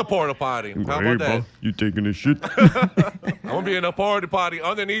be in the porta potty. How about that? You taking a shit? I'm gonna be in a party potty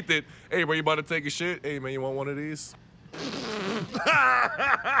underneath it. Hey, bro, you about to take a shit? Hey, man, you want one of these?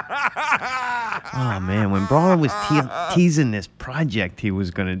 Oh man, when Brawler was teasing this project he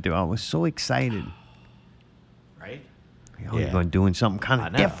was gonna do, I was so excited. Right. Oh, you're gonna doing something kind I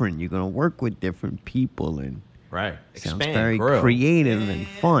of know. different. You're gonna work with different people and Right. sounds Expand, very grow. creative and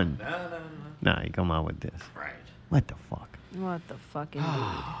fun. No. Nah, you come out with this. Right. What the fuck? What the fucking dude?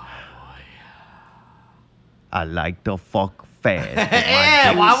 I like the fuck fast.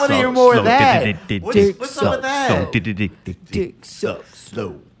 Yeah, why would I hear more of that? What's up with that? Dick sucks.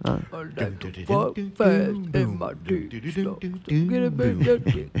 Slow. I like to fuck fast and my dick sucks. Get a bit that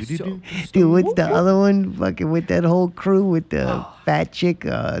dick sucks. Dude, what's the other one? Fucking with that whole crew with the fat chick,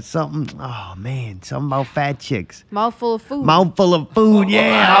 something. Oh man, something about fat chicks. Mouthful of food. Mouthful of food,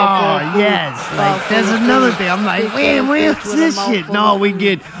 yeah. Mouthful Oh, of food. yes. Like, Mouthful there's of another food. thing. I'm like, Big wait, old where's bitch with a this shit? mouthful No, of we food.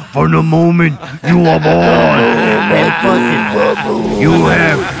 get, from the moment you are born, you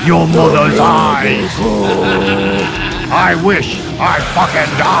have your mother's eyes. I wish I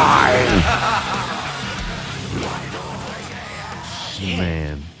fucking died.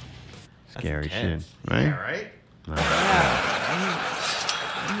 Man. Scary shit, Intense. right? Yeah, right?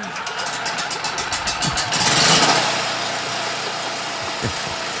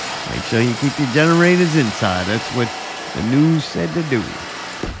 Make sure you keep your generators inside. That's what the news said to do.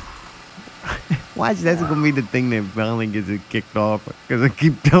 Watch, that's gonna be the thing that finally gets it kicked off. Because I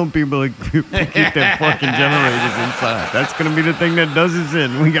keep telling people to keep their fucking generators inside. That's gonna be the thing that does us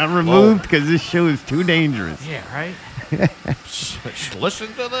in. We got removed because this show is too dangerous. Yeah, right? Listen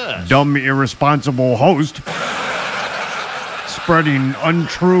to this. Dumb, irresponsible host spreading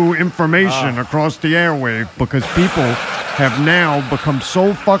untrue information across the airwave because people have now become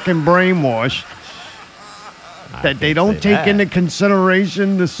so fucking brainwashed that they don't say take that. into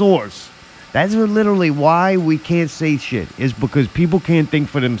consideration the source. That's literally why we can't say shit, is because people can't think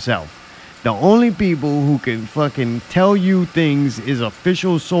for themselves. The only people who can fucking tell you things is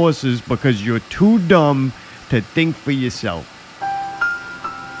official sources because you're too dumb to think for yourself.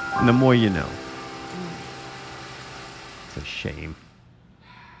 And the more you know. It's a shame.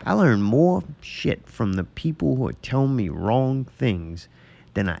 I learn more shit from the people who are telling me wrong things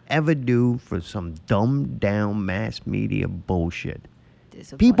than I ever do for some dumbed down mass media bullshit.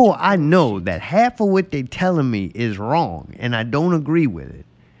 There's a People, bunch of I know bullshit. that half of what they're telling me is wrong, and I don't agree with it.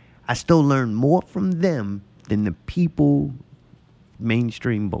 I still learn more from them than the people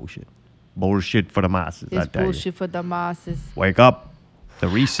mainstream bullshit. Bullshit for the masses, I It's tell bullshit you. for the masses. Wake up. The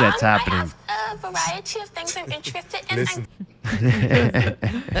reset's I happening. have a variety of things I'm interested in. Listen.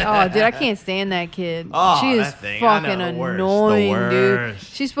 Oh, dude, I can't stand that kid. Oh, she is that thing. I know, fucking the worst. The annoying, dude.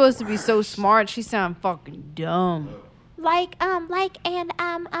 worst. She's supposed to be so smart. She sounds fucking dumb. like. I'm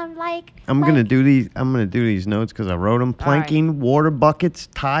gonna do these notes because I wrote them. Planking, water buckets,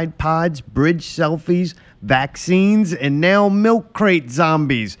 Tide Pods, bridge selfies, vaccines, and now milk crate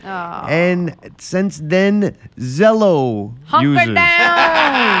zombies. Oh. And since then, Zello Hunker users.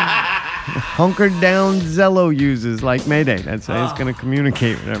 down. Hunkered down Zello users like Mayday. That's how he's gonna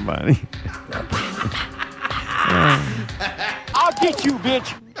communicate with everybody. I'll get you,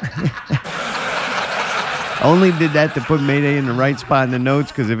 bitch. Only did that to put Mayday in the right spot in the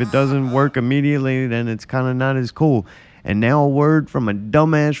notes because if it doesn't work immediately, then it's kind of not as cool. And now a word from a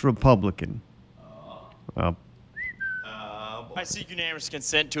dumbass Republican. I seek unanimous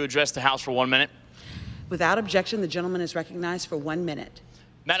consent to address the House for 1 minute. Without objection, the gentleman is recognized for 1 minute.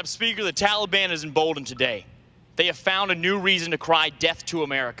 Madam Speaker, the Taliban is emboldened today. They have found a new reason to cry death to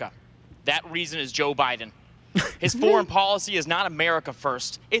America. That reason is Joe Biden. His foreign policy is not America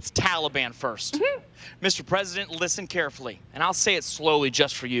first, it's Taliban first. Mr. President, listen carefully, and I'll say it slowly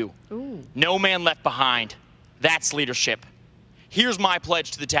just for you. Ooh. No man left behind. That's leadership. Here's my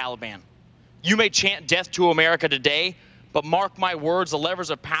pledge to the Taliban. You may chant death to America today, but mark my words, the levers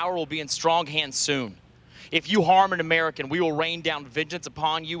of power will be in strong hands soon. If you harm an American, we will rain down vengeance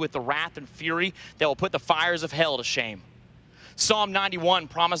upon you with the wrath and fury that will put the fires of hell to shame. Psalm 91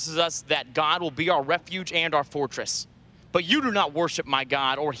 promises us that God will be our refuge and our fortress. But you do not worship my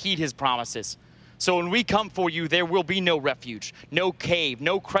God or heed his promises. So when we come for you, there will be no refuge, no cave,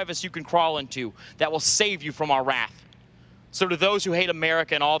 no crevice you can crawl into that will save you from our wrath. So to those who hate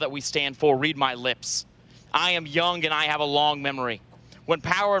America and all that we stand for, read my lips. I am young and I have a long memory. When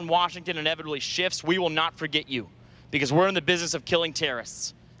power in Washington inevitably shifts, we will not forget you because we're in the business of killing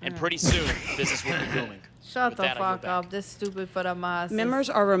terrorists. And pretty soon, business will be booming. Shut With the that, I go fuck back. up. This stupid for the masses. Members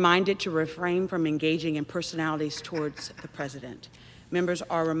are reminded to refrain from engaging in personalities towards the president. Members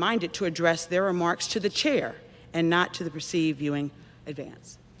are reminded to address their remarks to the chair and not to the perceived viewing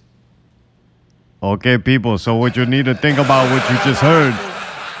advance. Okay, people, so what you need to think about what you just heard.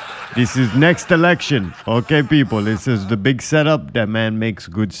 This is next election. Okay, people, this is the big setup. That man makes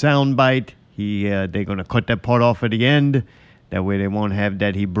good soundbite. They're going to cut that part off at the end. That way they won't have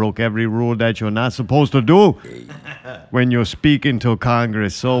that he broke every rule that you're not supposed to do when you're speaking to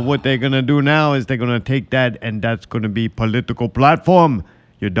Congress. So what they're going to do now is they're going to take that and that's going to be political platform.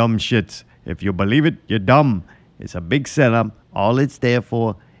 You dumb shits. If you believe it, you're dumb. It's a big setup. All it's there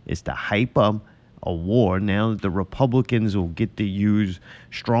for is to hype up a war. Now that the Republicans will get to use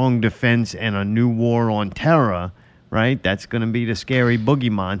strong defense and a new war on terror, right? That's going to be the scary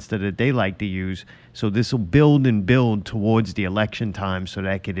boogie monster that they like to use. So this will build and build towards the election time so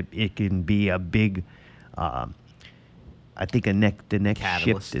that it can be a big, I think the next Catalyst.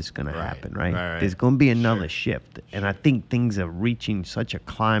 shift is going to Right. happen, right? Right. There's going to be another shift. And I think things are reaching such a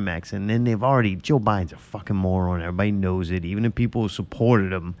climax. And then Joe Biden's a fucking moron. Everybody knows it. Even the people who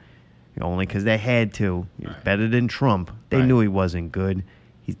supported him, only because they had to. He was better than Trump. They Right. knew he wasn't good.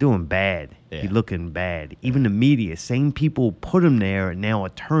 He's doing bad. Yeah. He's looking bad. Even the media, same people who put him there now are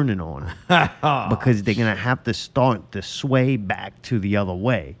turning on him because they're going to have to start to sway back to the other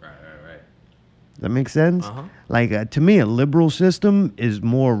way. Right. Does that make sense? Uh-huh. Like, to me, a liberal system is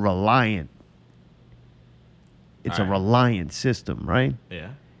more reliant. It's a All right. reliant system, right? Yeah.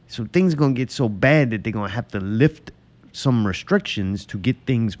 So things are going to get so bad that they're going to have to lift some restrictions to get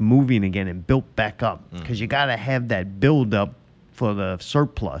things moving again and built back up. Because you got to have that build up for the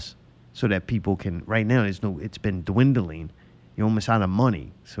surplus so that people can, right now, it's been dwindling. You're almost out of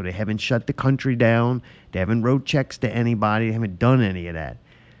money. So they haven't shut the country down. They haven't wrote checks to anybody. They haven't done any of that.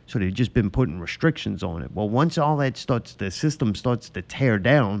 So they've just been putting restrictions on it. Well, once all that the system starts to tear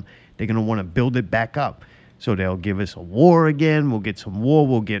down, they're going to want to build it back up. So they'll give us a war again. We'll get some war.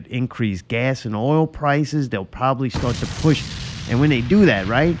 We'll get increased gas and oil prices. They'll probably start to push. And when they do that,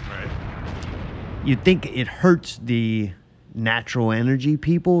 right? You think it hurts the natural energy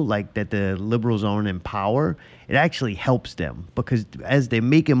people, like that the liberals aren't in power. It actually helps them because as they're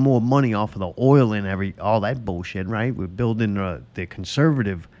making more money off of the oil and all that bullshit, right? We're building the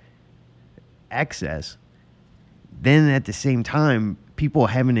conservative excess. Then at the same time, people are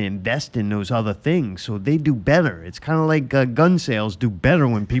having to invest in those other things, so they do better. It's kind of like gun sales do better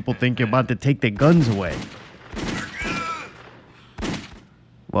when people think you're about to take their guns away.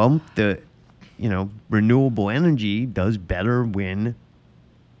 Well, renewable energy does better when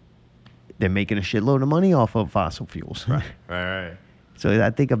they're making a shitload of money off of fossil fuels. Right. So I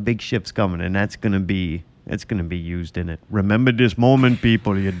think a big shift's coming, and that's gonna be used in it. Remember this moment,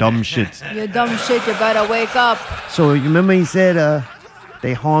 people, you dumb shits. You dumb shit, you better wake up. So you remember he said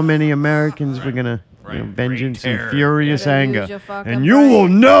they harm any Americans, we're gonna vengeance and furious Better use anger. your fucking And you will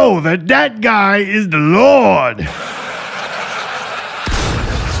know that guy is the Lord.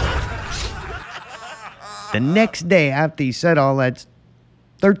 The next day after he said all that,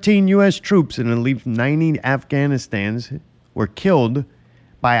 13 U.S. troops and at least 90 Afghanistans were killed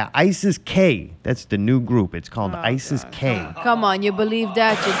by a ISIS-K. That's the new group. It's called ISIS-K. Come on, you believe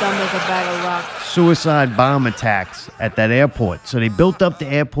that? You're dumb as a bag of rocks. Suicide bomb attacks at that airport. So they built up the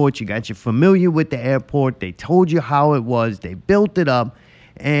airport. You got you familiar with the airport. They told you how it was. They built it up.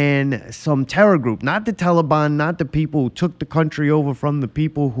 And some terror group, not the Taliban, not the people who took the country over from the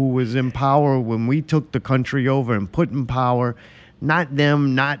people who was in power when we took the country over and put in power. Not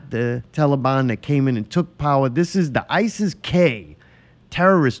them, not the Taliban that came in and took power. This is the ISIS-K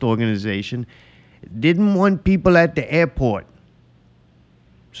terrorist organization. Didn't want people at the airport.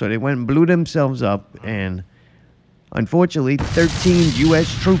 So they went and blew themselves up. And unfortunately, 13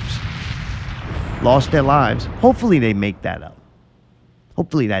 U.S. troops lost their lives. Hopefully they make that up.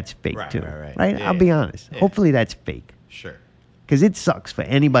 Hopefully that's fake too. Right? Yeah, I'll be honest. yeah. Hopefully that's fake. Sure. Because it sucks for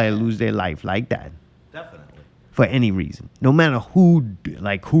anybody to lose their life like that. Definitely. For any reason. No matter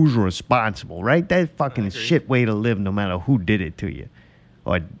who's responsible, right? That fucking shit way to live no matter who did it to you.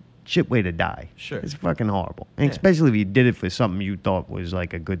 Or shit way to die. Sure. It's fucking horrible. And especially if you did it for something you thought was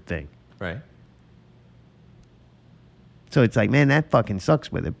like a good thing. Right. So it's like, man, that fucking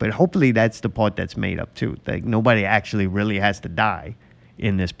sucks with it. But hopefully that's the part that's made up too. Like nobody actually really has to die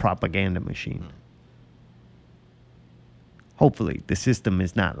in this propaganda machine. Hopefully the system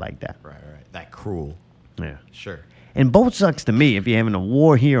is not like that. Right. That cruel. Yeah. Sure. And both sucks to me if you're having a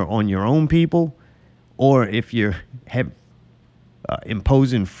war here on your own people or if you're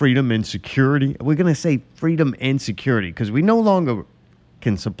imposing freedom and security. We're going to say freedom and security because we no longer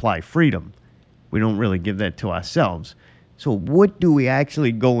can supply freedom. We don't really give that to ourselves. So what do we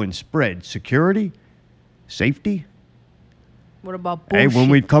actually go and spread? Security? Safety? What about Hey, bullshit? when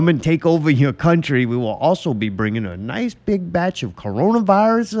we come and take over your country, we will also be bringing a nice big batch of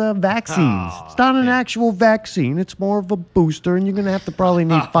coronavirus vaccines. It's not an actual vaccine. It's more of a booster, and you're going to have to probably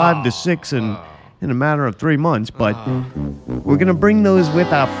need 5 to 6 in a matter of 3 months. But we're going to bring those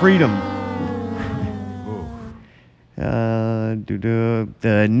with our freedom.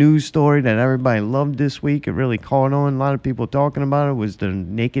 The news story that everybody loved this week, it really caught on. A lot of people talking about it was the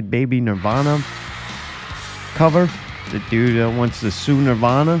Naked Baby Nirvana cover. The dude wants to sue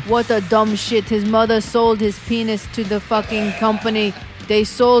Nirvana. What a dumb shit. His mother sold his penis to the fucking company. They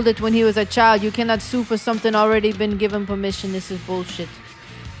sold it when he was a child. You cannot sue for something already been given permission. This is bullshit.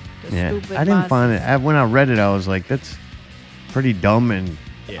 The Yeah, stupid I didn't find it. bastards. When I read it, I was like, that's pretty dumb and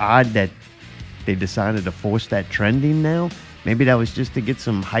odd that they decided to force that trending now. Maybe that was just to get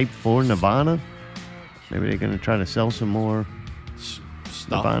some hype for Nirvana. Maybe they're going to try to sell some more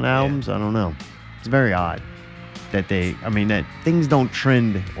Nirvana albums. I don't know. It's very odd that that things don't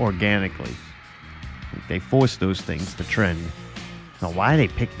trend organically. They force those things to trend. Now, why they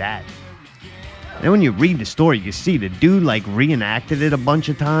pick that? And then when you read the story, you see the dude reenacted it a bunch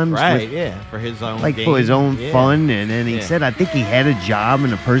of times. Right, for his own for his own fun. And then he Yeah. said, I think he had a job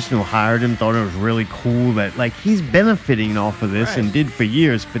and the person who hired him thought it was really cool that he's benefiting off of this and did for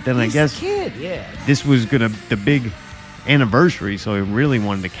years. But then I guess this was the big anniversary, so he really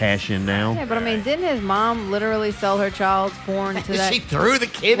wanted to cash in now. Yeah, but I mean, didn't his mom literally sell her child's porn to that? She threw the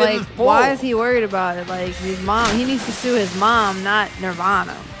kid in the pool. Why is he worried about it? His mom, he needs to sue his mom, not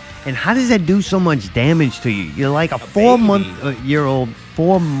Nirvana. And how does that do so much damage to you? You're like a 4-month-year-old,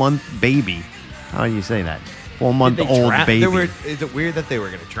 4-month baby. How do you say that? 4-month-old baby. Is it weird that they were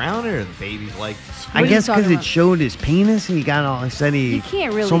going to drown her, or the baby's like? I guess because it showed his penis. He got all said he You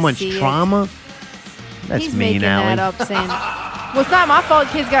can't really so much see it. trauma. That's He's mean, making Allie. that up, saying, "Well, it's not my fault.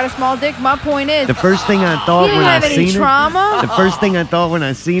 Kid's got a small dick." My point is, The first thing I thought He when didn't I have any seen trauma? it, the first thing I thought when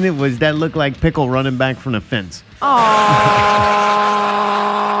I seen it was that looked like Pickle running back from the fence.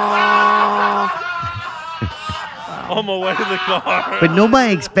 On my way to the car. But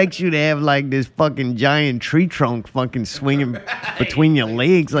nobody expects you to have this fucking giant tree trunk fucking swinging between your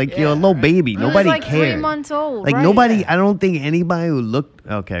legs like you're a little baby. He was Nobody like 3 cared. months old. Like right? nobody, I don't think anybody who looked,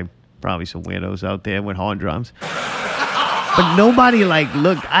 okay, probably some weirdos out there with hard drives. But nobody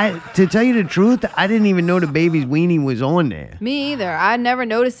looked. To tell you the truth, I didn't even know the baby's weenie was on there. Me either. I never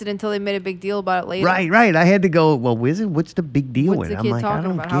noticed it until they made a big deal about it later. Right. I had to go. Well, what's the big deal What's with the it? kid I'm like, I talking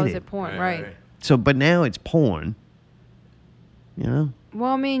don't about? get How it. is it porn? Right. So, but now it's porn. You know.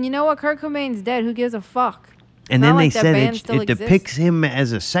 Well, I mean, you know what? Kurt Cobain's dead. Who gives a fuck? And It's then not they like that said band it still exists. depicts him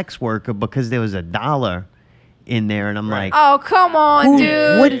as a sex worker because there was $1 in there, and I'm like, Oh, come on, who-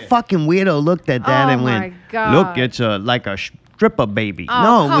 dude. what fucking weirdo looked at that Oh and my went, God. look, it's like a stripper baby. Oh,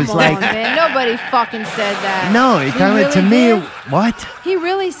 No, come it was on, like, man. Nobody fucking said that. no, it He kind of, to really me, did? what? He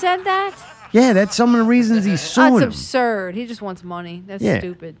really said that? Yeah, that's some of the reasons he's suing That's him. absurd. He just wants money. That's Yeah.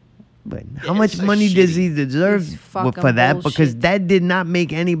 stupid. But how much money does he deserve It's fucking for that? Because bullshit. that did not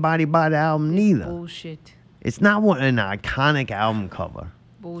make anybody buy the album neither. Bullshit. It's not an iconic album cover.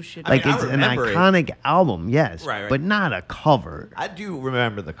 Bullshit. Like, I it's an remember it. iconic album, yes, Right. but not a cover. I do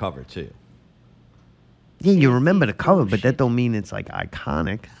remember the cover too. Yeah, you remember the cover, but that don't mean it's like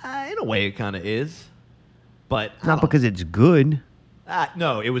iconic. In a way, it kind of is, but I Not don't- because it's good.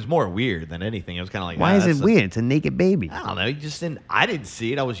 No, it was more weird than anything. It was kind of like, Why is that's it a- weird? It's a naked baby. I don't know. You just didn't. I didn't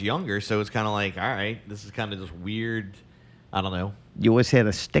see it. I was younger, so it's kind of like, all right, this is kind of just weird. I don't know. You always had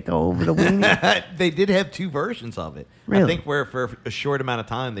a sticker over the weenie. They did have two versions of it. Really? I think where for a short amount of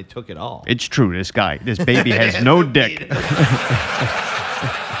time they took it off. It's true. This baby has no dick.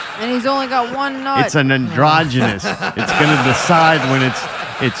 And he's only got one nut. It's an androgynous. It's gonna decide when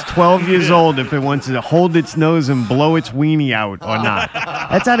it's 12 years old if it wants to hold its nose and blow its weenie out or not.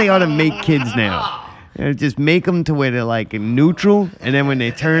 That's how they ought to make kids now. You know, just make them to where they're like neutral, and then when they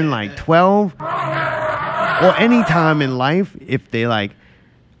turn like 12 or any time in life, if they like,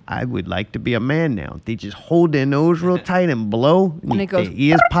 I would like to be a man now. They just hold their nose real tight and blow, And it goes their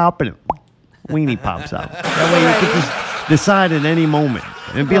ears pop and weenie pops out. That way you can just decide at any moment.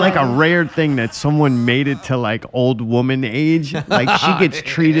 It'd be like a rare thing that someone made it to like old woman age. Like she gets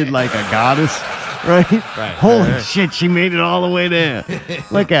treated like a goddess, right? Holy shit, she made it all the way there.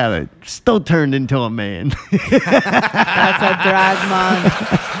 Look at it. Still turned into a man. That's a drag man.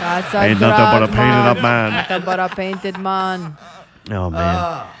 That's a Ain't drag nothing but a painted up man. Nothing but a painted man. Oh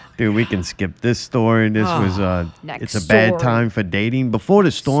man. Dude, we can skip this story. This was Next it's a bad story. time for dating. Before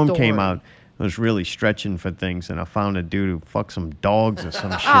the storm came Story. out, I was really stretching for things, and I found a dude who fucked some dogs or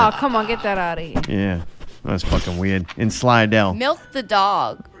some shit. Oh, come on, get that out of here. Yeah, that was fucking weird. In Slidell. Milk the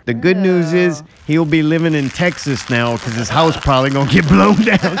dog. The good news is he'll be living in Texas now because his house probably gonna get blown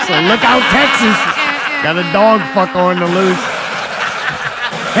down. So look out, Texas! Got a dog fucker on the loose.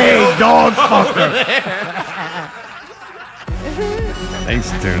 Hey, dog fucker!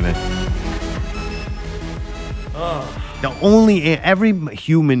 Thanks for tuning in. The only every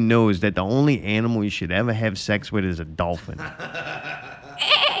human knows that the only animal you should ever have sex with is a dolphin.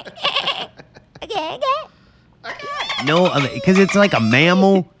 No, because it's like a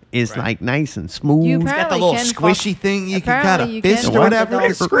mammal. It's like nice and smooth. You It's got the apparently little can squishy fuck- thing you can kind apparently of you fist can or fuck whatever. the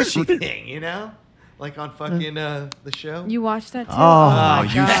It's a dog. squishy thing, you know? Like on fucking the show. You watched that too? Oh, my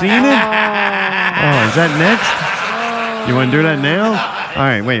you God. seen it? Oh, is that next? You want to do that now? All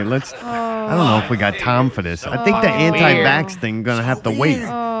right, wait. Let's. I don't know if we got time for this. I think the anti-vax thing gonna have to wait.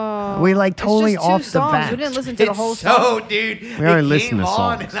 We like totally It's just two off the songs. back. We didn't listen to the It's whole so, song. dude. We already it listened came to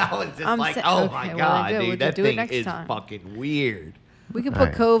on songs. and I was just I'm like, sa- oh okay, my well, god, then good. dude, We'll that do it thing next is time. fucking weird. We can All put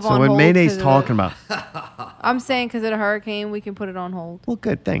right, Cove so on what hold. Mayday's 'cause of talking the- about. I'm saying because of the hurricane, we can put it on hold. Well,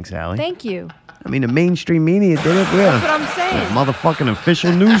 good. Thanks, Allie. Thank you. I mean, the mainstream media did it. We're That's what I'm saying. a motherfucking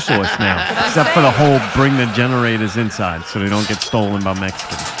official news source now. Except for the whole bring the generators inside so they don't get stolen by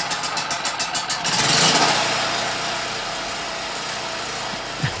Mexicans.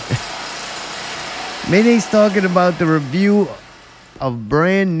 Mayday's talking about the review of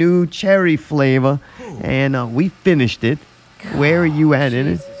brand new cherry flavor, and we finished it. Where are you at in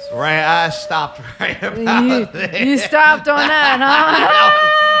it? Right, I stopped right about there. You stopped on that, huh?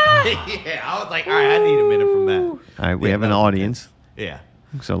 Yeah, I was like, all right, I need a minute from that. All right, we have an audience. Yeah.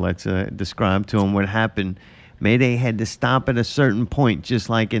 So let's describe to them what happened. Mayday had to stop at a certain point, just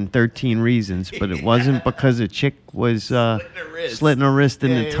like in 13 Reasons, but it wasn't because a chick was slitting her wrist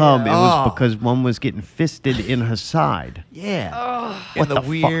in the tub. It was because one was getting fisted in her side. Yeah. What In the the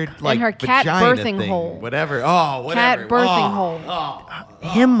weird, fuck? like, In her cat vagina birthing thing. hole. Whatever. Oh, whatever. Cat birthing Oh. hole.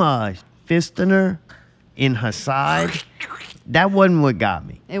 Him fisting her in her side. That wasn't what got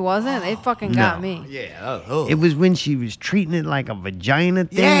me. It wasn't. It fucking got No. me. Yeah. It was when she was treating it like a vagina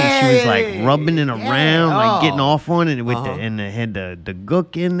thing, and she was like rubbing it around, like getting off on it with and it had the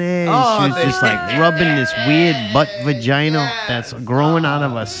gook in there. And she was just like rubbing this weird butt vagina that's growing out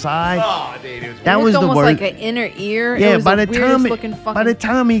of her side. That It was the almost worst. like an inner ear. Yeah, it was by the the weirdest time looking fucking. by the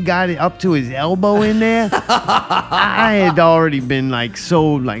time he got it up to his elbow in there, I had already been like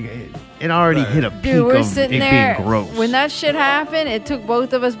so like it already hit a peak Dude, we're of sitting it there. being gross. When that shit happened, it took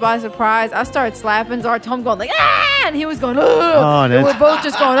both of us by surprise. I started slapping Zartom, going like, ah! And he was going, ugh! Oh, And that's- we're both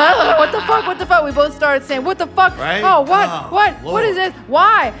just going, oh, what the fuck, what the fuck? We both started saying, what the fuck? Right? Oh, what? Oh, What Lord. What is this?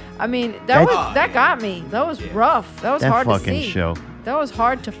 Why? I mean, that got me. That was rough. That was That hard to fucking see. show. That was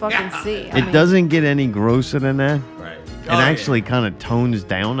hard to fucking see. I It mean, doesn't get any grosser than that. Right. It actually kind of tones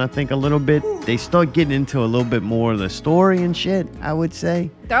down, I think, a little bit. They start getting into a little bit more of the story and shit, I would say.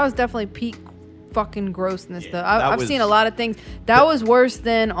 That was definitely peak fucking grossness though. that I've was- seen a lot of things. That was worse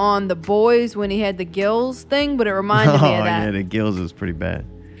than on The Boys when he had the gills thing, but it reminded me of that. Yeah, the gills was pretty bad.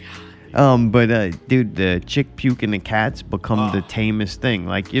 But dude, the chick puking the cats become the tamest thing.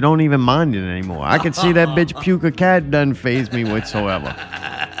 Like, you don't even mind it anymore. I could see that bitch puke a cat, doesn't faze me whatsoever.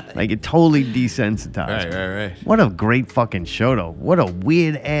 Like, it totally desensitized me. Right. What a great fucking show, though. What a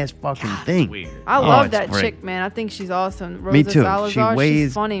weird ass fucking thing. I Oh, love it's that great. chick, man. I think she's awesome. Rosa Me too. Salazar, She weighs.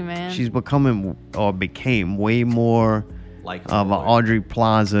 she's funny, man. She's becoming or became way more Like of a Audrey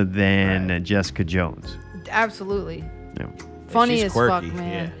Plaza than Jessica Jones. Absolutely. Yeah. Funny she's as quirky, fuck,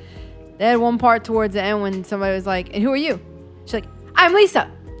 man. They had one part towards the end when somebody was like, and who are you? She's like, I'm Lisa.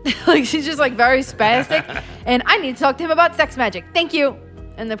 Like, she's just like very spastic. And I need to talk to him about sex magic. Thank you.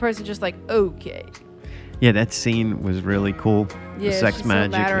 And the person just like, okay. Yeah, that scene was really cool. Yeah, The sex she's so magic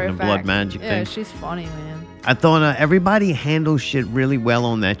and the matter-of-fact. blood magic Yeah, thing. she's funny, man. I thought everybody handles shit really well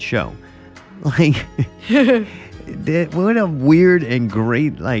on that show. Like, what a weird and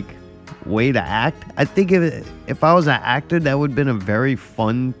great like way to act. I think if I was an actor, that would have been a very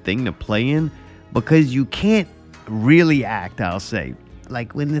fun thing to play in, because you can't really act, I'll say.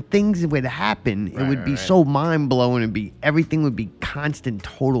 Like, when the things would happen, it would be so mind blowing and everything would be constant,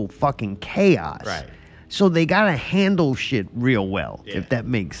 total fucking chaos. Right. So they gotta handle shit real well, if that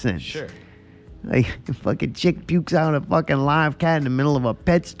makes sense. Sure. Like, fucking chick pukes out a fucking live cat in the middle of a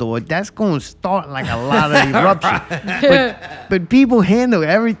pet store. That's going to start like a lot of eruption. But people handle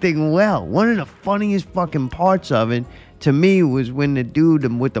everything well. One of the funniest fucking parts of it, to me, was when the dude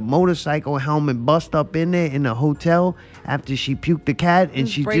with the motorcycle helmet bust up in there in the hotel after she puked the cat, and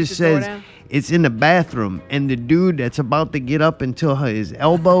she breaks just the door says, down. it's in the bathroom. And the dude that's about to get up until his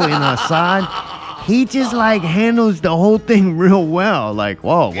elbow in her side, he just like handles the whole thing real well. Like,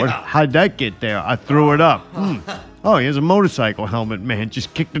 whoa, how'd that get there? I threw it up. Oh, here's a motorcycle helmet, man.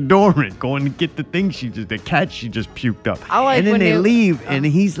 Just kick the door in. Going to get the cat she just puked up. I like and then when they they- leave, and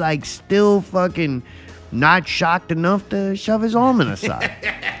he's like still fucking not shocked enough to shove his arm in her side.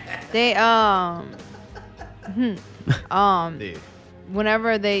 They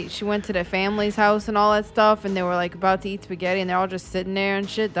whenever she went to the family's house and all that stuff, and they were like about to eat spaghetti, and they're all just sitting there and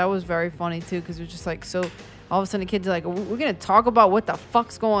shit. That was very funny too, because it was just like, so all of a sudden the kids are like, we're gonna talk about what the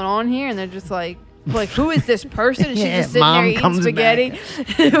fuck's going on here, and they're just like, who is this person? And she's Yeah, just sitting Mom there eating comes spaghetti. back.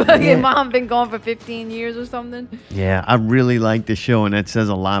 Fucking Yeah. Mom been gone for 15 years or something. Yeah, I really like the show, and that says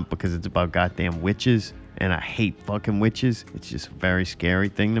a lot because it's about goddamn witches, and I hate fucking witches. It's just a very scary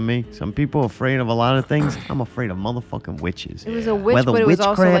thing to me. Some people are afraid of a lot of things. I'm afraid of motherfucking witches. It was a witch, Whether but it was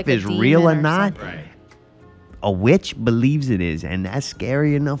also witchcraft like a is real demon or not, something. a witch believes it is, and that's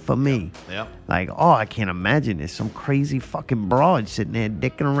scary enough for me. Yep. Like, oh, I can't imagine there's some crazy fucking broad sitting there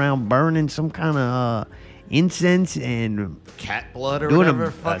dicking around burning some kind of incense and Cat blood or doing whatever.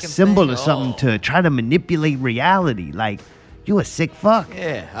 a fucking symbol thing. or something to try to manipulate reality. Like, you a sick fuck.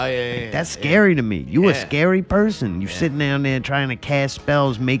 Yeah. Oh, yeah. That's scary to me. You a Yeah. scary person. You sitting down there trying to cast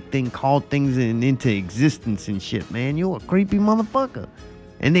spells, make things, call things into existence and shit, man. You a creepy motherfucker.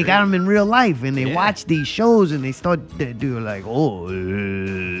 And they got them in real life, and they watch these shows, and they start to do like,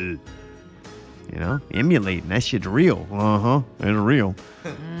 emulating. That shit's real. It's real.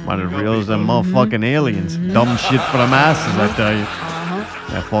 But as real as them motherfucking aliens. Dumb shit for the masses, I tell you.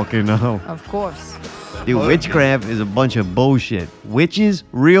 That fucking Of course. Dude, witchcraft is a bunch of bullshit. Witches,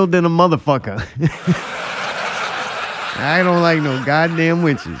 real than a motherfucker. I don't like no goddamn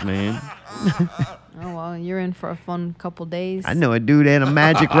witches, man. Oh, well, you're in for a fun couple days. I know a dude had a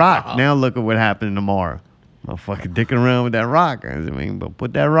magic rock. Now look at what happened tomorrow. Motherfucker dicking around with that rock. I mean, but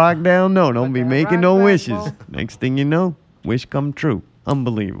put that rock down. No, don't be making no rock back, wishes. bro. Next thing you know, wish come true.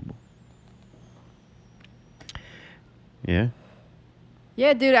 Unbelievable. Yeah.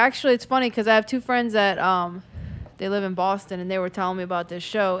 Yeah, dude. Actually, it's funny because I have two friends that They live in Boston, and they were telling me about this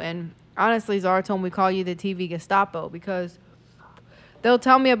show. And honestly, Zara told me we call you the TV Gestapo because they'll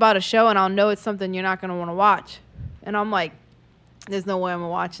tell me about a show, and I'll know it's something you're not going to want to watch. And I'm like, there's no way I'm going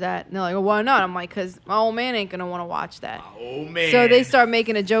to watch that. And they're like, well, why not? I'm like, because my old man ain't going to want to watch that. Oh, man. So they start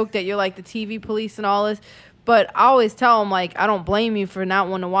making a joke that you're like the TV police and all this. But I always tell them, like, I don't blame you for not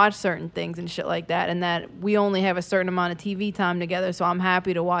wanting to watch certain things and shit like that, and that we only have a certain amount of TV time together, so I'm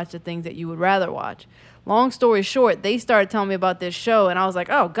happy to watch the things that you would rather watch. Long story short, they started telling me about this show, and I was like,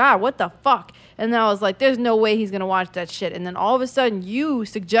 oh, God, what the fuck? And then I was like, there's no way he's going to watch that shit. And then all of a sudden, you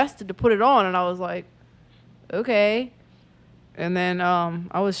suggested to put it on, and I was like, okay. And then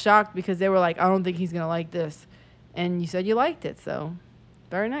I was shocked because they were like, I don't think he's going to like this. And you said you liked it, so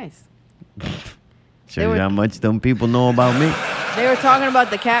very nice. Shows you how much them people know about me. They were talking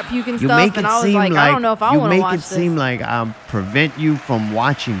about the cat puking You stuff, make it and I was seem like, I don't know if I want to watch You this. make it seem like I prevent you from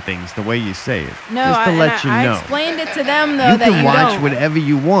watching things the way you say it. No, just to let you know. I explained it to them, though, You that can watch don't. whatever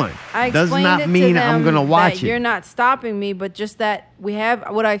you want. I Does explained not it mean to I'm them going to watch that it. You're not stopping me, but just that we have,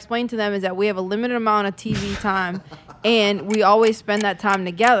 what I explained to them is that we have a limited amount of TV time, and we always spend that time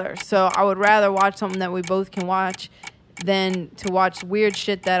together. So I would rather watch something that we both can watch than to watch weird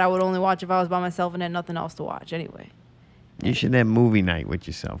shit that I would only watch if I was by myself and had nothing else to watch anyway. You should have movie night with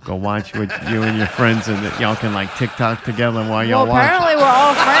yourself. Go watch with you and your friends, and y'all can like TikTok together while y'all watch.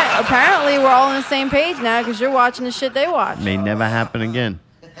 Apparently we're all on the same page now because you're watching the shit they watch. May never happen again.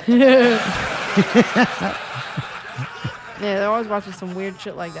 Yeah, they're always watching some weird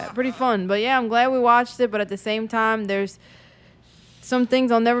shit like that. Pretty fun. But yeah, I'm glad we watched it, but at the same time, there's some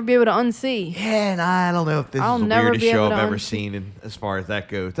things I'll never be able to unsee. Yeah, and I don't know if this I'll is the never weirdest be able show to I've ever unsee. seen in, as far as that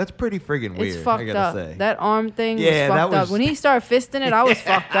goes. That's pretty friggin' weird, It's fucked I gotta up. say. That arm thing Yeah, was that fucked up. was- When he started fisting it, I was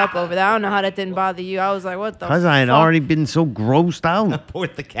fucked up over that. I don't know how that didn't bother you. I was like, what the Because I had fuck? already been so grossed out.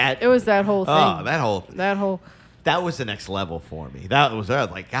 With the cat. It was that whole thing. Oh, that was the next level for me. That was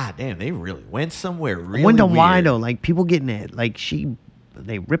like, God damn, they really went somewhere really I wonder why weird. though. Like people getting it, like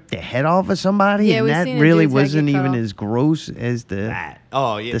they ripped the head off of somebody, Yeah, and we've that seen a really dude's head wasn't get cut even off. as gross as the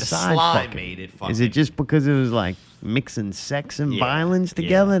Oh yeah, the side slime fucking. made it fucking. Is it just because it was like mixing sex and Yeah, violence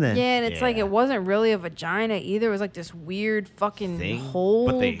together? That, Yeah, and it's like it wasn't really a vagina either. It was like this weird fucking Thing, hole,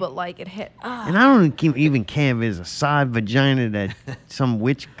 but but, they- like it hit. And I don't even care if it's a side vagina that some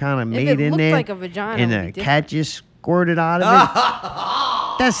witch kind of If made it in looked there, like a vagina, and it a would be cat just squirted out of it.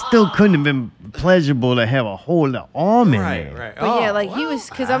 That still couldn't have been pleasurable to have a whole arm in there. Right. But yeah, like he was,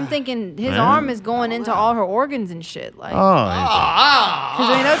 because I'm thinking his Yeah. arm is going into all her organs and shit. Like, Oh, because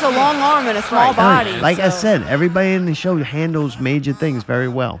I mean, that's a long arm and a small body. like I so- said, everybody in the show handles major things very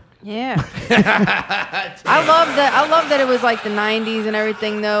well. Yeah. I love that it was like the 90s and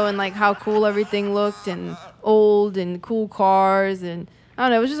everything though, and like how cool everything looked and old and cool cars, and I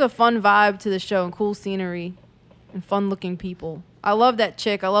don't know, it was just a fun vibe to the show and cool scenery and fun looking people. I love that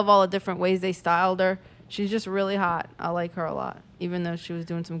chick. I love all the different ways they styled her. She's just really hot. I like her a lot. Even though she was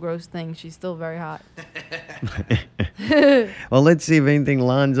doing some gross things, she's still very hot. Well, let's see if anything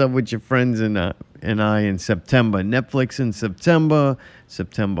lines up with your friends and I in September. Netflix in September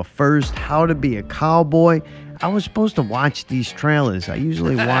 1st, How to Be a Cowboy. I was supposed to watch these trailers. I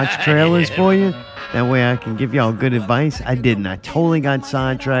usually watch trailers for you. That way I can give y'all good advice. I didn't. I totally got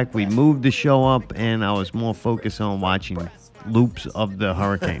sidetracked. We moved the show up, and I was more focused on watching loops of the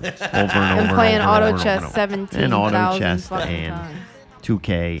hurricane over and over And and playing over auto and over chess and over. 17,000 and auto chess fucking and times.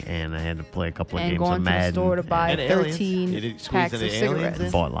 2K, and I had to play a couple of And games going of to the Madden. store to buy And aliens. 13 You didn't squeeze packs any of aliens cigarettes. in?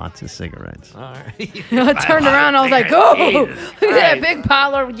 Bought lots of cigarettes. All right. I turned around and I was like, oh, look at that big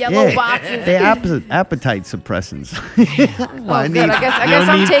pile of yellow boxes. They're appetite suppressants. Oh, good. I guess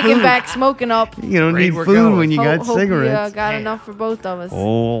I'm taking back smoking up. You don't Great, need we're food going. when you got Hope we cigarettes. got enough for both of us.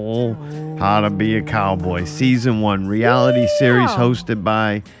 Oh, How to Be a Cowboy, Season 1, reality series hosted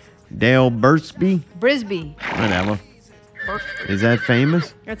by Dale Bursby. Brisby. Whatever. Is that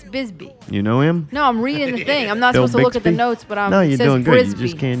famous? That's Bisbee. You know him? No, I'm reading the thing. I'm not Bill supposed to look at the Bixby? notes, but No, it you're says doing good. You Brisby.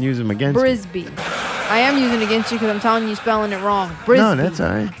 just can't use them against me. Brisby. I am using it against you because I'm telling you spelling it wrong. Brisby. No, that's all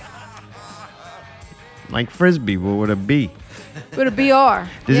right. Like Frisbee, but with a B. With a BR.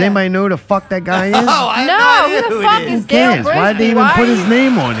 Does Yeah. anybody know who the fuck that guy is? Oh, I No, have no idea who the fuck it is Who Dale cares? Why did they Brisby? even Why put are his you-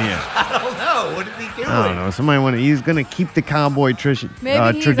 name on here? I don't know. What is he doing? I don't know. Somebody want to. He's gonna keep the cowboy Maybe he's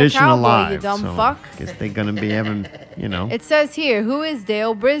a tradition cowboy, alive. you dumb so fuck. Guess they're gonna be having, It says here, who is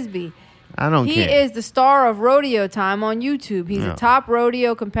Dale Brisby? I don't He care. is the star of Rodeo Time on YouTube. He's Yeah. a top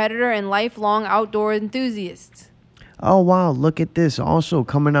rodeo competitor and lifelong outdoor enthusiast. Oh wow! Look at this. Also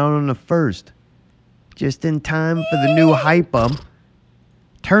coming out on the 1st, just in time for the new hype up.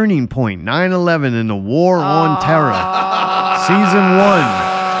 Turning Point, 9/11 and the War on Terror, Season 1,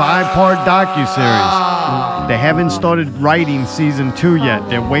 5-part docuseries. They haven't started writing season 2 yet.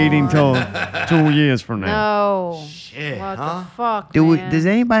 They're waiting till 2 years from now. No. Shit, What huh? the fuck, Do man? does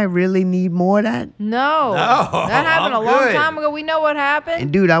anybody really need more of that? No. No, That happened I'm a long good. time ago. We know what happened.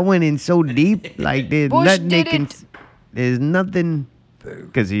 And dude, I went in so deep, like there's Bush nothing they did can. it. There's nothing,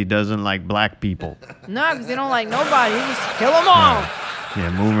 because he doesn't like black people. No, because they don't like nobody. You just kill them all. Yeah,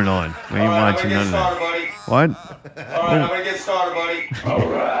 moving on. We ain't watching none of that. buddy. What? All right, I'm gonna get started,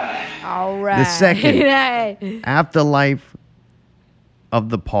 buddy. All right. The second. Hey. Afterlife of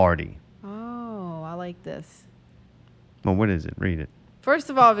the party. Oh, I like this. Well, what is it? Read it. First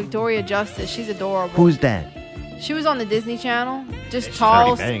of all, Victoria Justice. She's adorable. Who's that? She was on the Disney Channel. Just she's tall,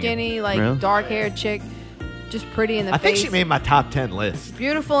 already banging. skinny, like Really? dark-haired chick. Just pretty in the I face. think she made my top 10 list.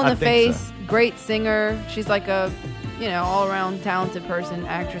 Beautiful in I the think face. Great singer. She's like a, all-around talented person,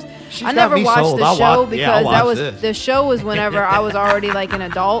 actress. She's I got never me watched sold. the I'll show watch- because yeah, I'll that watch was this. the show was whenever I was already like an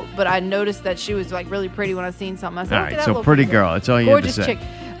adult. But I noticed that she was like really pretty when I seen something. I said, All "Look at right, that so little pretty girl. girl. That's all you had to Gorgeous say. chick."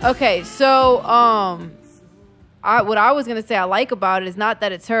 Okay, so what I was gonna say I like about it is not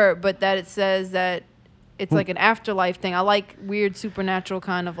that it's her, but that it says that it's like an afterlife thing. I like weird supernatural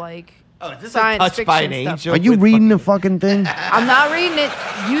kind of like Oh, is this science like Touched by an fiction stuff. Angel? Are you with reading the fucking thing? I'm not reading it.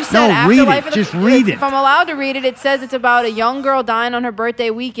 You said No, read afterlife. it. of the- Just read it. If I'm allowed to read it, it says it's about a young girl dying on her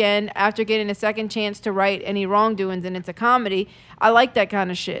birthday weekend after getting a second chance to right any wrongdoings, and it's a comedy. I like that kind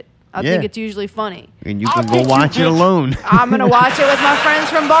of shit. I think Yeah. it's usually funny. And you can go watch it alone. I'm gonna watch it with my friends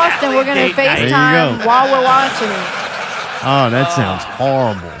from Boston. We're gonna Date night. There you FaceTime go. while we're watching it, Oh, that sounds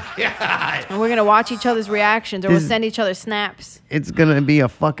horrible. and we're gonna watch each other's reactions, or we'll This- send each other snaps. It's gonna be a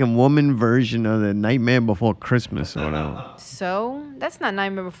fucking woman version of the Nightmare Before Christmas or whatever. So that's not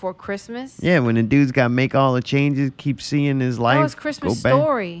Nightmare Before Christmas. Yeah, when the dude's got to make all the changes, keep seeing his life. was Christmas go back.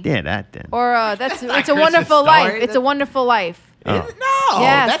 Story. Yeah, that then. Or that's It's a Christmas Wonderful Life. Story. It's a Wonderful Life. Oh. No,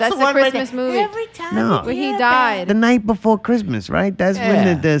 Yes, that's the the one where Christmas they- movie. Every time No. Where he died. The night before Christmas, right? That's Yeah.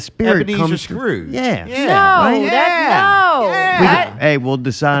 when the spirit Ebenezer comes. Scrooge. Yeah. Yeah. No, right? that's no. Yeah. We- That- hey, we'll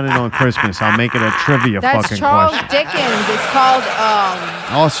decide it on Christmas. I'll make it a trivia that's fucking Charles question. Dickens. It's called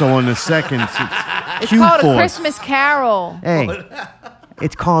Also on the second, it's Q called A Force. Christmas Carol. Hey,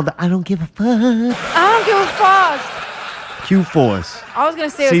 it's called I Don't Give a Fuck. I don't give a fuck. Q Force. I was gonna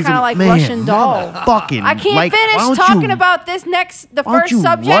say it was Season- kind of like man, Russian Doll. Fucking. I can't like, why finish don't talking you- about this the Why don't first you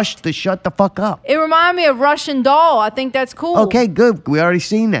subject. rush to shut the fuck up? It reminded me of Russian Doll. I think that's cool. Okay, good. We already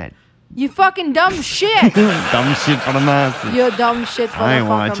seen that. You fucking dumb shit. Dumb shit for the masses. You're dumb shit for I the ain't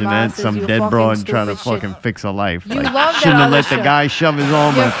fucking watching that. masses, Some you dead fucking broad trying to stupid fucking shit. fix a life. You love that shouldn't have other let the show. guy shove his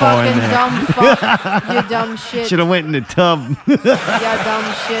arm You that far in fucking there. dumb fuck. You dumb shit. Should have went in the tub. You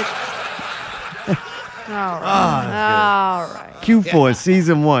dumb shit. All right. All right. Q Force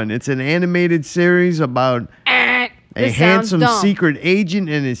Season 1. It's an animated series about a This sounds handsome dumb. secret agent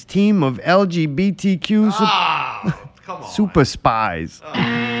and his team of LGBTQ super spies.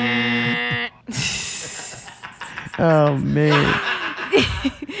 Oh man.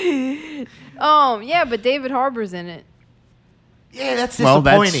 Yeah, but David Harbour's in it. Yeah, that's Well,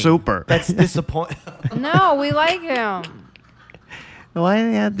 disappointing. that's super. That's disappointing. No, we like him. Why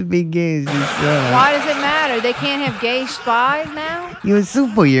do they have to be gays? Why does it matter? They can't have gay spies now? You're a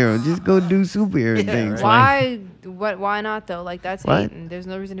superhero. Just go do superhero things. Why? Why not though? Like that's What? hating. There's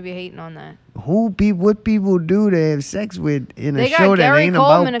no reason to be hating on that. What people do to have sex with in a They show got that Gary ain't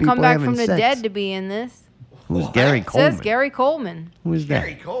Coleman about to people come back having from the sex? dead to be in this. Who's Gary It Coleman? says Gary Coleman. Who's that?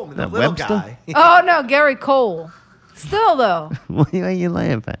 Gary Coleman, the That little Webster? guy. Oh no, Gary Cole. Still though, Why are you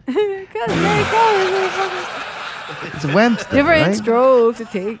laughing at? because Gary Cole is a fucking It's Webster, different right? strokes it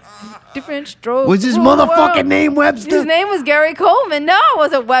takes. Different strokes. Was his Whoa, motherfucking whoa. name Webster? His name was Gary Coleman. No, it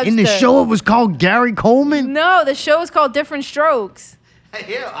wasn't Webster. In the show, it was called Gary Coleman. No, the show is called Different Strokes.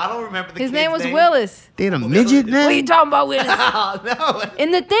 Yeah, I don't remember the His kid's name was Willis. They had a midget What are you now. talking about, Willis? Oh, no.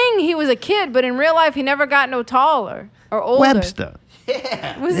 In the thing, he was a kid, but in real life, he never got no taller or older. Webster.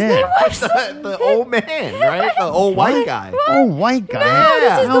 Was his Yeah. name Webster? The old man, right? The old white guy. Oh, white guy. No,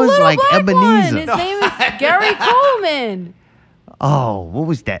 this is that the was little like black Ebenezer. one. His name is Gary Coleman. Oh, what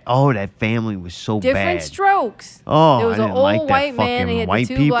was that? Oh, that family was so Different bad. Strokes. Oh, There was I an didn't old like that white man. fucking He had white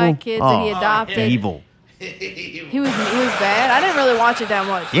the two people. black kids that he Oh, adopted. Evil. He was bad. I didn't really watch it that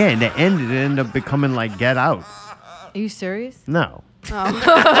much. Yeah, in the end, it ended up becoming like Get Out. Are you serious? No, Oh,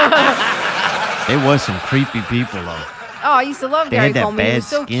 there was some creepy people though. oh I used to love They Gary had that Coleman. He bad was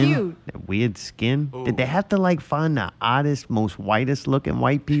so skin, cute. that weird skin. Did they have to like find the oddest, most whitest looking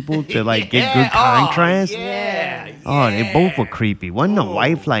white people to like get good contrast? Yeah. Oh, they both were creepy. Wasn't the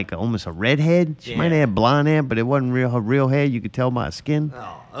wife like almost a redhead? She might have had blonde hair, but it wasn't her real hair. You could tell by her skin.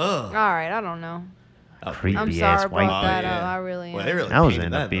 All right, I don't know. Creepy I'm ass sorry I white brought that people. up. I really am. Well, they really That was painted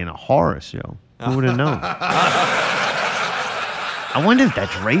ended up that, being a horror show. Who would have known? I wonder if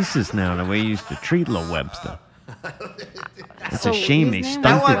that's racist now, the way you used to treat Lil Webster. It's a shame they his name stunted.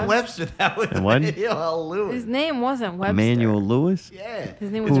 That wasn't Webster. That was It wasn't? Emmanuel Lewis. His name wasn't Webster. Emmanuel Lewis? Yeah.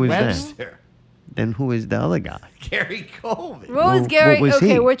 His name was Who is that? Webster. Then who is the other guy? Gary Coleman. What was Well, Gary? what was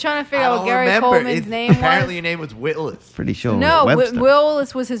okay, he? we're trying to figure I out don't what Gary remember. Coleman's It's- name Apparently, was. your name was Willis. Pretty sure No, Webster.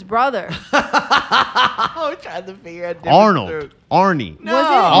 Willis was his brother. I'm trying to figure out. Arnold. Arnie. No. Was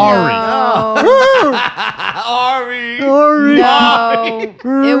it? Ari. Ari. Ari.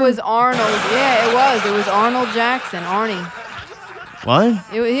 No, it was Arnold. Yeah, it was. It was Arnold Jackson. Arnie. What?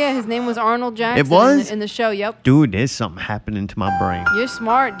 Yeah, his name was Arnold Jackson. It was? in the show. Yep. Dude, there's something happening to my brain. You're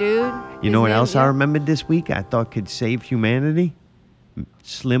smart, dude. You know what else I remembered this week I thought could save humanity?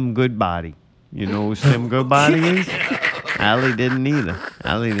 Slim Goodbody. You know who Slim Goodbody is? Allie didn't either.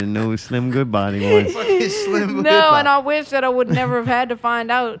 Allie didn't know who Slim Goodbody was. Slim No, and I wish that I would never have had to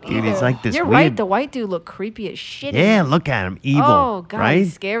find out. Dude, he's either. like this You're weird- right. The white dude looked creepy as shit. in Yeah, this. look at him. Evil. Oh god, right?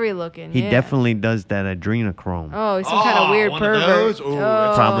 he's scary looking. He yeah. definitely does that adrenochrome. Oh, he's some kind of weird one of pervert. those? Ooh,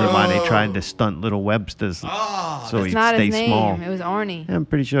 that's Probably why they Oh. tried to stunt little Websters so It's he'd not stay his name. small. It was Arnie. Yeah, I'm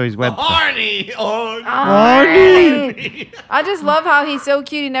pretty sure he's Webster. Arnie. Oh, Arnie. I just love how he's so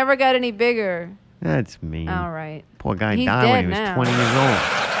cute. He never got any bigger. That's mean. All right. Poor guy He's died when dead he was now. 20 years old.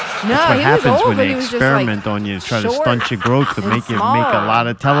 No, That's what he happens was old, when but they he was just experiment like on you to try to short stunt your growth to and make you make small. a lot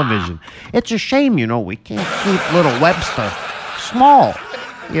of television. It's a shame, you know, we can't keep little Webster small,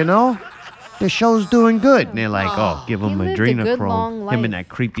 you know? The show's doing good. And they're like, oh, give him lived a good, adrenochrome. long Him life. and that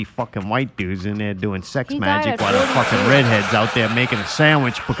creepy fucking white dude's in there doing sex He died magic at while the 42. fucking redhead's out there making a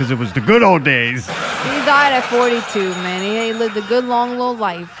sandwich because it was the good old days. He died at 42, man. He lived a good, long, little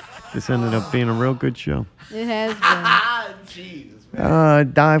life. This ended up being a real good show. It has been. Jesus,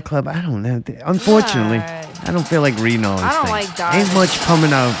 man. Dive Club. I don't know. Unfortunately, Alright. I don't feel like reading all this. I don't like Dive. Ain't much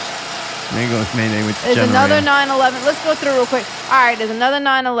coming out. There goes Mayday with the There's generator. another 9/11. Let's go through real quick. All right, there's another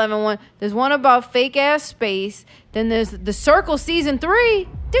 9/11 one. There's one about fake ass space. Then there's The Circle season 3.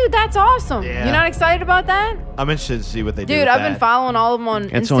 Dude, that's awesome. Yeah. You're not excited about that? I'm interested to see what they do. Dude, with I've been that. following all of them on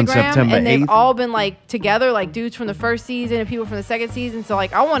It's Instagram, on September and they've 8th. all been like together, like dudes from the first season and people from the second season. So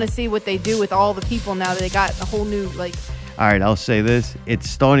like, I want to see what they do with all the people now that they got a whole new like. All right, I'll say this. It's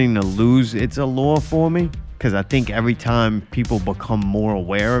starting to lose its allure for me because I think every time people become more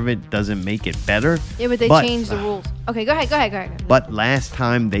aware of it doesn't make it better. Yeah, but they changed the rules. Okay, go ahead. But last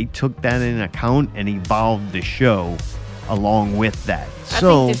time they took that into account and evolved the show along with that. I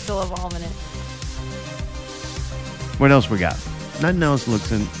So, think they're still evolving it. what else we got? Nothing else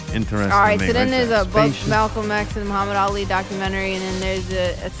looks interesting. All right, to me, so then right there's there. a Buck Spaceship. Malcolm X and Muhammad Ali documentary, and then there's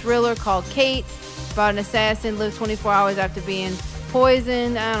a thriller called Kate about an assassin lived 24 hours after being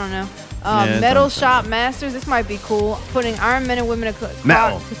poisoned. I don't know. Yeah, it Metal sounds Shop Masters. This might be cool. Putting Iron Men and women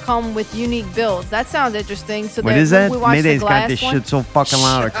Metal. to come with unique builds. That sounds interesting. So What there- is that? We watched Mayday's the got glass this one. shit so fucking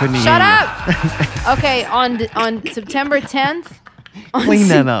loud I couldn't even Shut hear up. Okay, on September 10th. you. Clean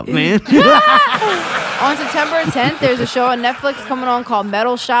that up, man. On September 10th, there's a show on Netflix coming on called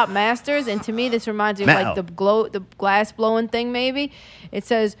Metal Shop Masters, and to me, this reminds me of like Metal. the glass blowing thing. Maybe it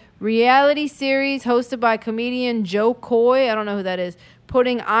says reality series hosted by comedian Joe Coy. I don't know who that is.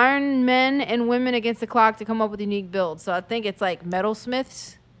 Putting Iron Men and women against the clock to come up with unique builds. So I think it's like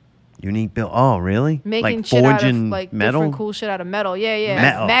metalsmiths Unique build. Oh, really? making like shit out of forging like metal? different cool shit out of metal. Yeah.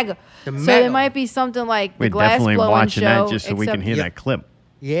 Metal. MAGA. The So metal. it might be something like We're the glass definitely blowing watching show. that just so we can except- hear that clip.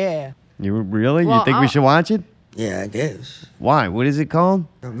 Yeah. You really? Well, you think we should watch it? Yeah, I guess. Why? What is it called?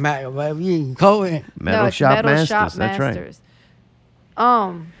 Whatever you can call it. Metal No, it's Shop Metal Masters. Shop That's Masters.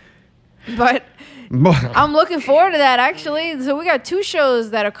 But I'm looking forward to that actually. So we got 2 shows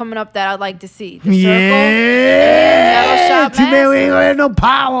that are coming up that I'd like to see. The Circle and Metal Shop Too bad we ain't Masters. gonna have no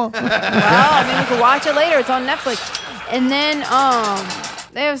power. Well, I mean, we can watch it later. It's on Netflix. And then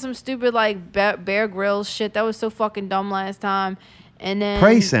they have some stupid like Bear Grylls shit that was so fucking dumb last time. And then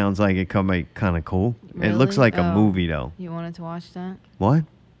Prey sounds like it could be kind of cool. It looks Really? like a Oh. movie though. You wanted to watch that? What?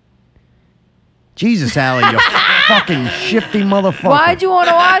 Jesus, Allie, you fucking shifty motherfucker. Why'd you want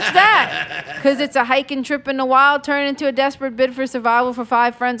to watch that? Because it's a hiking trip in the wild turned into a desperate bid for survival for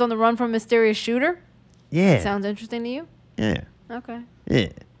 5 friends on the run from a mysterious shooter. Yeah. Sounds interesting to you? Yeah. Okay. Yeah.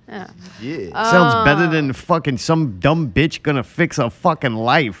 Yeah. Sounds better than fucking some dumb bitch gonna fix a fucking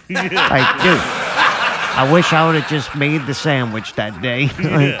life. Like, dude, I wish I would have just made the sandwich that day.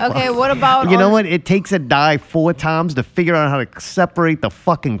 Okay, what about You know on- what? It takes a guy 4 times to figure out how to separate the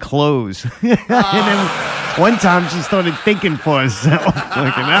fucking clothes. And then one time she started thinking for herself.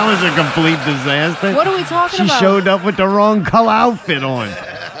 Like, and that was a complete disaster. What are we talking She about? showed up with the wrong color outfit on.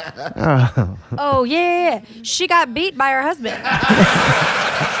 Oh. Oh, yeah. She got beat by her husband.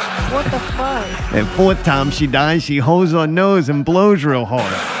 What the fuck? And fourth time she dies, she holds her nose and blows real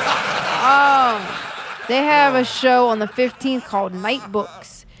hard. Oh, they have a show on the 15th called Night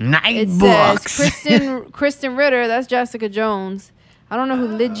Books. Night Books. Says Kristen Ritter. That's Jessica Jones. I don't know who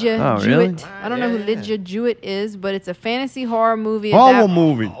Lydia Jewett. I don't know who Lydia Jewett is, but it's a fantasy horror movie.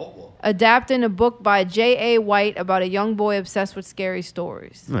 Adapting a book by J.A. White about a young boy obsessed with scary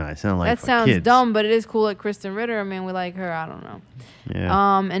stories. That sounds kids. dumb, but it is cool. Like Kristen Ritter. I mean, we like her. I don't know.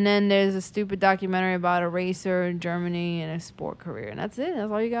 Yeah. And then there's a stupid documentary about a racer in Germany and a sport career, and that's it.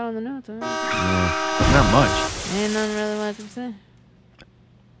 That's all you got on the notes. All right? Not much. Ain't nothing really much to say.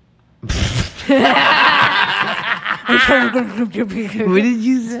 What did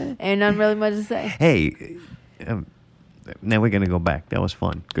you say? Ain't nothing really much to say. Hey, now we're gonna go back. That was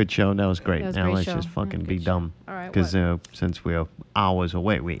fun. Good show. That was great. That was a Now great let's show. just fucking be dumb. All right, Because since we're hours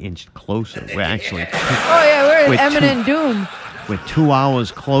away, we're inched closer. We're actually. Oh yeah, we're With in imminent doom. We're 2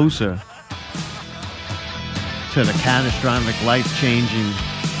 hours closer to the catastrophic, life-changing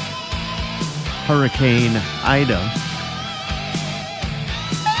Hurricane Ida.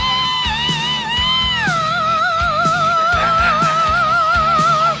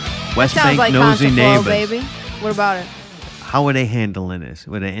 West Sounds Bank like nosy Contraflow, neighbors. baby. What about it? How are they handling this?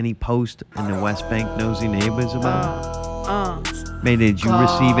 Were there any posts in the West Bank nosy neighbors about it? Maybe did you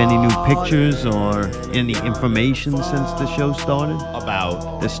receive any new pictures or any information since the show started?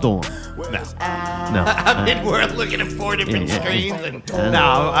 About the storm? No. No. I mean, we're looking at 4 different Yeah, screens, and yeah.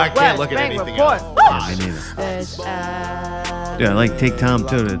 no, I can't look at Bank anything report. else. Yeah, me neither. There's, Yeah, I'd like to take time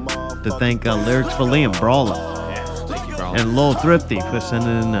to thank Lyrics for Liam, Brawler, Thank you, bro. and Lil Thrifty for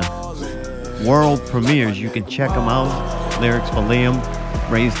sending in the world premieres. You can check them out. Lyrics for Liam,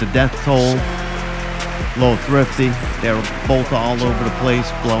 Raise the Death Toll, Lil Thrifty. They're both all over the place,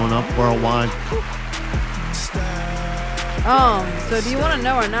 blowing up worldwide. so do you want to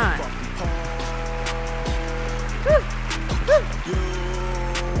know or not?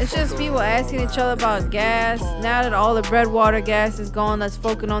 It's just people asking each other about gas. Now that all the breadwater gas is gone, let's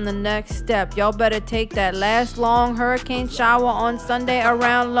focus on the next step. Y'all better take that last long hurricane shower on Sunday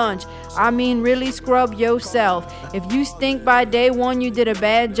around lunch. I mean, really scrub yourself. If you stink by day one, you did a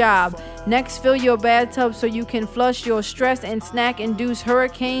bad job. Next, fill your bathtub so you can flush your stress and snack-induced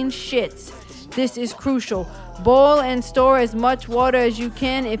hurricane shits. This is crucial. Boil and store as much water as you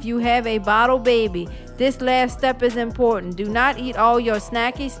can if you have a bottle baby. This last step is important. Do not eat all your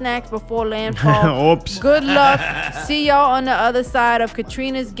snacky snacks before landfall. Oops. Good luck. See y'all on the other side of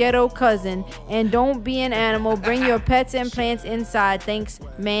Katrina's ghetto cousin. And don't be an animal. Bring your pets and plants inside. Thanks,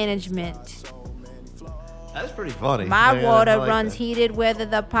 management. That's pretty funny. My Yeah, water I like runs that. heated whether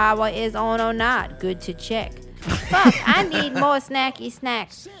the power is on or not. Good to check. Fuck, I need more snacky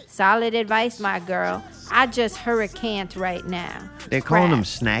snacks. Solid advice, my girl. I just hurricaned right now. They're calling them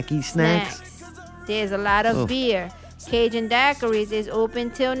Crap. snacky snacks? There's a lot of Oof. beer. Cajun Daiquiris is open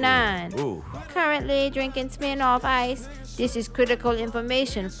till 9. Ooh. Currently drinking Smirnoff Ice. This is critical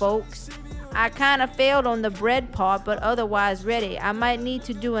information, folks. I kind of failed on the bread part, but otherwise ready. I might need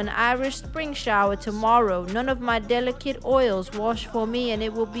to do an Irish spring shower tomorrow. None of my delicate oils wash for me, and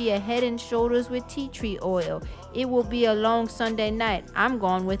it will be a head and shoulders with tea tree oil. It will be a long Sunday night. I'm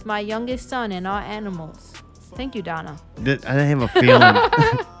going with my youngest son and our animals. Thank you, Donna. I have a feeling.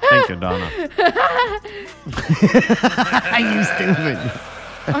 Thank you, Donna. You stupid.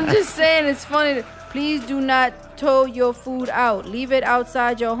 I'm just saying it's funny. Please do not tow your food out. Leave it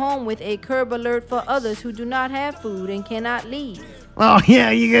outside your home with a curb alert for others who do not have food and cannot leave. Oh, yeah,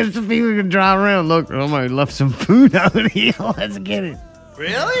 you get some people who can drive around. Look, somebody left some food out here. Let's get it.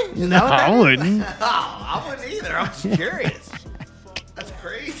 Really? No, I wouldn't. Oh, I wouldn't either. I'm just curious. That's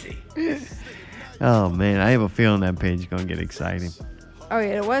crazy. Oh, man, I have a feeling that page is going to get exciting. Oh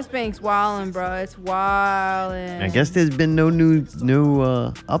yeah, the West Bank's wildin', bro. It's wildin'. I guess there's been no new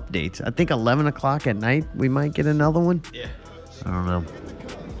updates. I think 11 o'clock at night, we might get another one. Yeah. I don't know.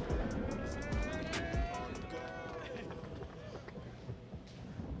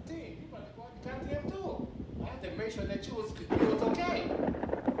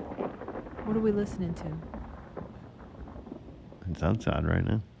 What are we listening to? It's outside right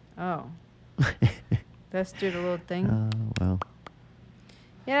now. Oh. That's just a little thing. Well.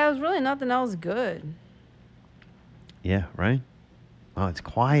 Yeah, that was really nothing else good. Yeah, right? Oh, it's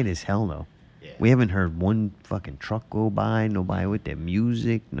quiet as hell, though. Yeah. We haven't heard one fucking truck go by, nobody with their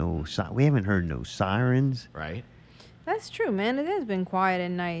music, we haven't heard no sirens. Right. That's true, man. It has been quiet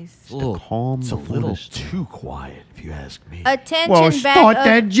and nice. It's a little calm. It's a little too quiet, if you ask me. Attention, well, back start up.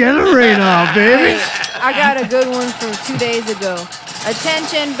 that generator up, baby. I got a good one from 2 days ago.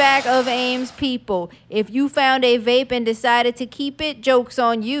 Attention back of Ames people. If you found a vape and decided to keep it, joke's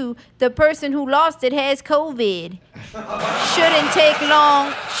on you. The person who lost it has COVID.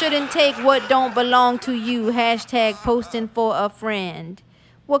 Shouldn't take what don't belong to you. Hashtag posting for a friend.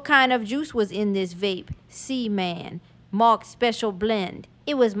 What kind of juice was in this vape? Seaman. Marked special blend.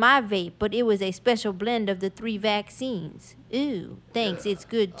 It was my vape, but it was a special blend of the 3 vaccines. Ooh, thanks, it's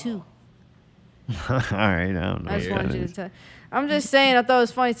good too. All right, I don't know. I just wanted you to tell. I'm just saying, I thought it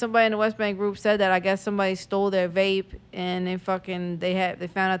was funny. Somebody in the West Bank group said that. I guess somebody stole their vape and they found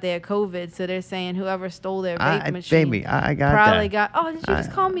out they had COVID. So they're saying whoever stole their vape machine, baby, I got probably that. got. Oh, did you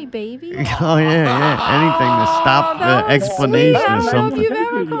just call me baby? Oh yeah. Anything to stop that the was explanation sweet. I or don't know something. if you've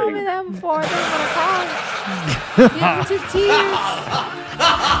ever called me that before. I don't want to cry. Get into tears.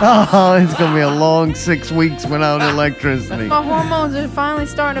 Oh, it's gonna be a long 6 weeks without electricity. My hormones are finally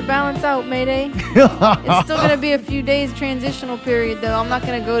starting to balance out, Mayday. It's still gonna be a few days transitional period, though. I'm not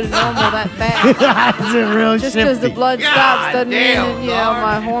gonna go to normal that fast. Is it real Just because the shifty? blood stops doesn't mean that,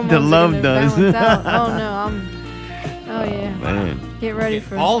 my hormones The love are does. gonna balance out. Oh yeah. Man. Get ready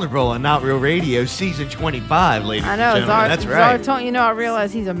for. Vulnerable on Not Real Radio, season 25, ladies I know. and gentlemen. That's right. I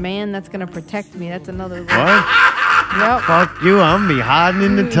realize he's a man that's gonna protect me. That's another. What? Yep. Fuck you! I'm be hiding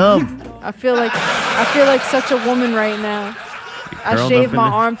in the tub. I feel like such a woman right now. I curled shave up in my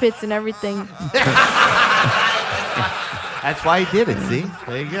the- armpits and everything. That's why he did it. See,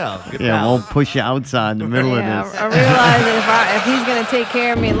 there you go. Good Yeah, balance. won't push you outside in the middle Yeah, of this. I realize that if he's gonna take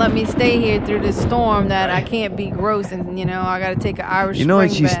care of me and let me stay here through this storm, that I can't be gross and I gotta take an Irish. You know when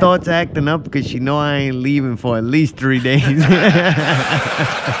Spring she bath. starts acting up because she know I ain't leaving for at least 3 days.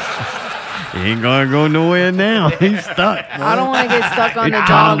 He ain't gonna go nowhere now. He's stuck. I don't want to get stuck on It's the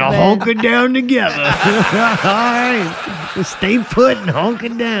time dog to bed. hunker down together. All right, just stay put and hunker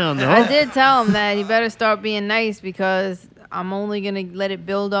down. I did tell him that he better start being nice because I'm only gonna let it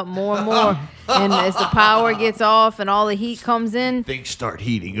build up more and more. And as the power gets off and all the heat comes in, Things start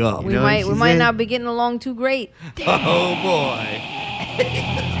heating up. we might not be getting along too great. Oh boy.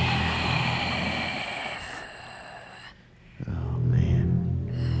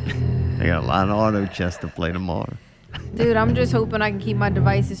 I got a lot of auto chess to play tomorrow. Dude, I'm just hoping I can keep my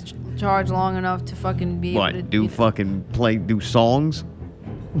devices charged long enough to fucking be able to What? Do songs?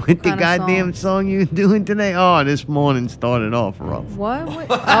 With the kind of goddamn song you doing today? Oh, this morning started off rough. What? Oh.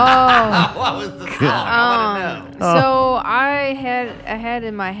 What was the song? I want to know. So I had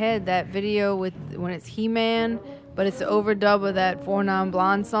in my head that video with when it's He-Man, but it's the overdub of that 4-9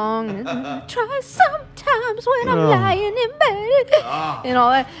 Blonde song. Try sometimes when I'm lying in bed and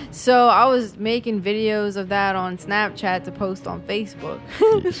all that. So I was making videos of that on Snapchat to post on Facebook.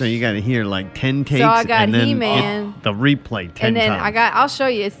 So you got to hear like 10 takes. So I got and then He-Man. the replay 10 And then times. I'll show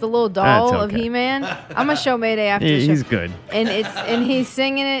you. It's the little doll That's of okay. He-Man. I'm gonna show Mayday after the show. He's good. And he's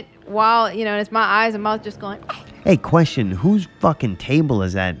singing it while and it's my eyes and mouth just going. Hey, question. Whose fucking table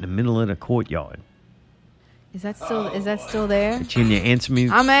is that in the middle of the courtyard? Is that still there? Can you answer me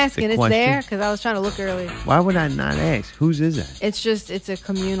I'm asking. the It's question? there because I was trying to look earlier. Why would I not ask? Whose is that? It's a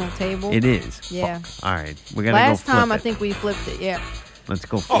communal table. It is. Yeah. Fuck. All right. We got to go Last flip time it. I think we flipped it. Yeah. Let's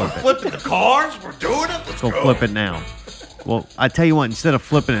go Oh, flip it. flipping the cars? We're doing it? Let's go flip it now. Well, I tell you what, instead of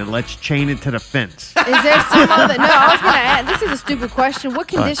flipping it, let's chain it to the fence. Is there some other? No, I was gonna ask. This is a stupid question. What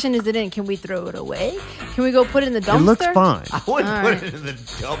condition is it in? Can we throw it away? Can we go put it in the dumpster? It looks fine. I wouldn't All put right. it in the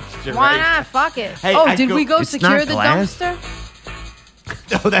dumpster. Why right? not? Fuck it. Hey, oh, I'd did we go It's secure not the glass. dumpster?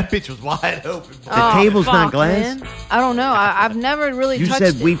 No, that bitch was wide open. The table's not fuck, glass? Man. I don't know. I've never really You touched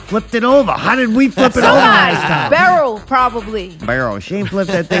said it. we flipped it over. How did we flip it over Somebody. last time? Barrel, probably. Barrel. She ain't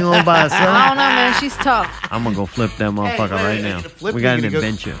flipped that thing over by herself. I don't know, man. She's tough. I'm gonna go flip that motherfucker wait, right you now. gonna flip We or got you an gonna go-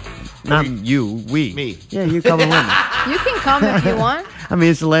 adventure. Not you, we. Me. Yeah, you coming with me. You can come if you want. I mean,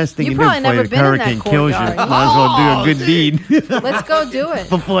 it's the last thing You you do probably before never the been in that hurricane kills you. courtyard. Might as well do a good deed Let's go do it.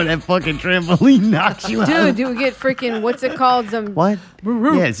 before that fucking trampoline knocks you Dude, out. do we get freaking, what's it called? Some What?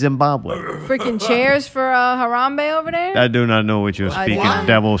 Yeah, Zimbabwe. freaking chairs for Harambe over there? I do not know what you're I speaking. do.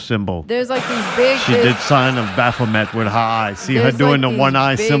 Devil symbol. There's like these big. She did sign of Baphomet with her eye. See her there's doing like the these one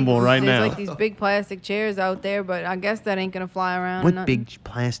eye big- symbol right there's now. like these big plastic chairs out there, but I guess that ain't gonna fly around. What nothing. big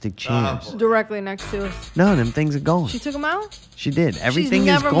plastic chairs? Directly next to us. No, them things are gone. She took them out? She did. Everything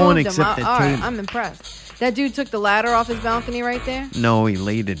She's is never gone moved except the them. All right, table. I'm impressed. That dude took the ladder off his balcony right there. No, he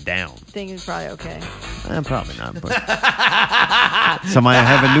laid it down. Think it's probably okay. Probably not, but somebody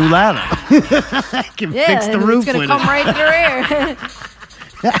have a new ladder. Can Yeah, fix the roof it's gonna with come it. right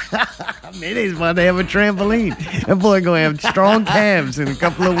through here. Maybe it's why they have a trampoline. That boy gonna have strong calves in a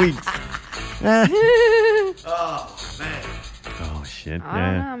couple of weeks. Oh, man. Oh shit! I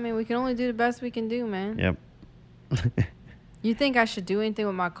don't know. I mean, we can only do the best we can do, man. Yep. You think I should do anything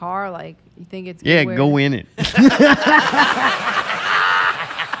with my car? Like, you think it's Yeah, weird? go in it.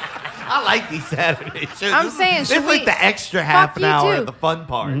 I like these Saturday shows. I'm saying, should it's like we- the extra half an you hour, too. the fun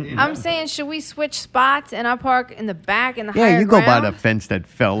part. you know? I'm saying, should we switch spots and I park in the back in the Yeah, higher you go by ground? the fence that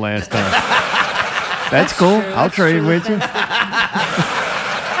fell last time. That's cool. true, I'll that's trade true, with you.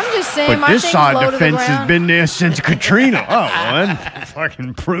 I'm just saying, But my this thing's side low of to the fence ground. has been there since Katrina. Oh, well,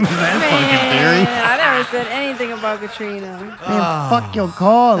 fucking prove that fucking theory. Man, I never said anything about Katrina. Man, fuck your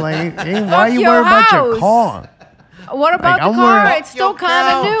car. Like, hey, why are you your worried about your house. car? What about Like, the I'm car? worried- It's still kind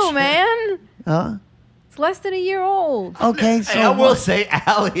of new, man. Huh? It's less than a year old. Okay, so Hey, I will what? say,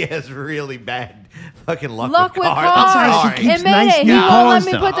 Allie has really bad fucking luck with cars. cars. I'm She sorry. keeps And Mayday, nice he new won't cars, let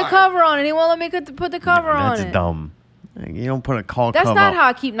me though. put the cover on it. He won't let me put the cover on That's it. dumb. Like, you don't put a car That's cover not up. how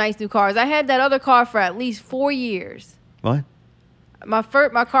I keep nice new cars. I had that other car for at least 4 years. What? My car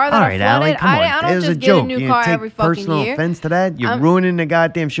that All I right, flooded, Allie, come on. I don't It was just a get joke. a new You car take every fucking personal year. offense to that. You're I'm- ruining the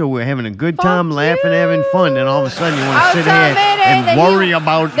goddamn show. We're having a good time, laughing, having fun, and all of a sudden you want I to was sit telling here Mayday and that worry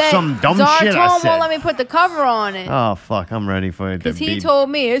about that some dumb shit I Zartone said. won't let me put the cover on it. Oh, fuck. I'm ready for it to Because he be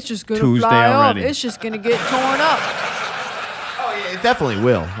told me it's just going to Tuesday fly already. off. It's just going to get torn up. Oh, yeah, it definitely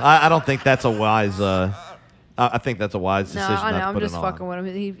will. I don't think that's a wise. I think that's a wise No, decision. I not know. to I'm put just it on. fucking with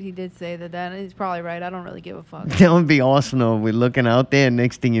him. He did say that, and he's probably right. I don't really give a fuck. That would be awesome though. We're looking out there.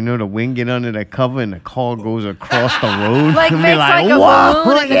 Next thing you know, the wind get under the cover and the car goes across the road. Like, And makes be like a "Whoa,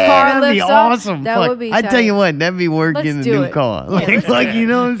 balloon and the yeah, car that'd be lifts up." awesome. That Fuck. would be I tell you tight. what, that'd be work Let's in the do new it. car. Yeah, Like, let's do you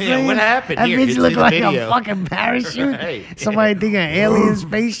know what I'm Yeah, saying? what happened? That Here, bitch it's look in the like video. a fucking parachute. Right. Somebody think an alien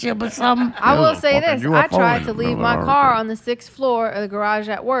spaceship or something. I will That was a say fucking this. I UFO. tried to leave my car on the 6th floor of the garage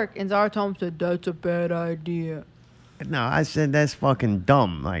at work, and Zartome said, that's a bad idea. No, I said that's fucking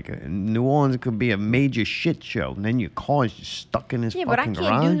dumb. Like, New Orleans could be a major shit show, and then your car is just stuck in this Yeah, but I fucking can't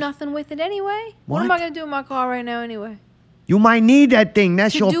garage. do nothing with it anyway. What am What? I going to do with my car right now anyway? You might need that thing.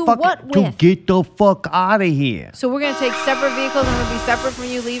 That's To your do fucking what to with? get the fuck out of here. So we're going to take separate vehicles and we'll be separate from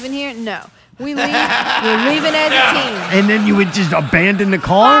you leaving here? No. We leave. We're leaving as a team. And then you would just abandon the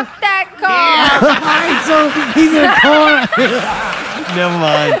car? Fuck that car. Alright, so he's in a car. Never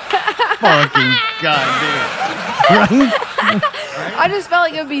mind. Fucking goddamn. Right? I just felt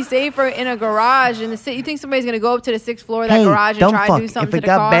like it would be safer in a garage in the city. You think somebody's going to go up to the 6th floor of that Hey, garage and dumb try fuck. to do something If to it the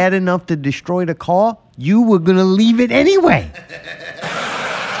got car? bad enough to destroy the car, you were gonna leave it anyway.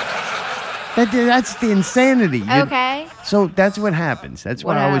 That's the insanity. Okay. So that's what happens. That's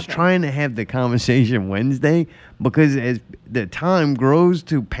What why I was happened? trying to have the conversation Wednesday, because as the time grows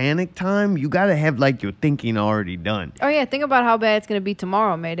to panic time, you got to have like your thinking already done. Oh, yeah. Think about how bad it's going to be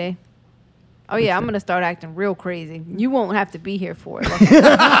tomorrow, Mayday. Oh, yeah. I'm going to start acting real crazy. You won't have to be here for it.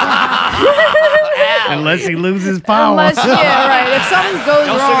 Unless he loses power. Unless, yeah, right. If something goes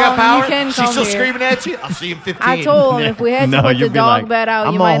Y'all wrong, still got power? you can She's come still here. screaming at you? I'll see you in 15. I told him if we had to No, put the you'd be dog like, bed out,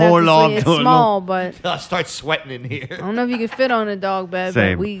 you "I'ma might have hold to off see it's till it small, but I'll start sweating in here. I don't know if you can fit on a dog bed,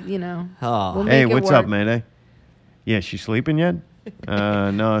 Same. but we, you know, Oh. we'll make Hey, it what's work. up, man? Yeah, she sleeping yet?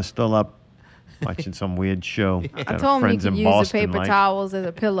 No, still up watching some weird show. I Got told him you friends could in use Boston, the paper like. towels as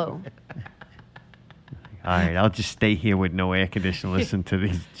a pillow. All right, I'll just stay here with no air conditioning, listen to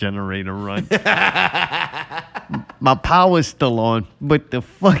these generator run. My power's still on, but the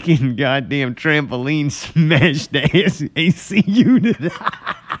fucking goddamn trampoline smashed the AC unit.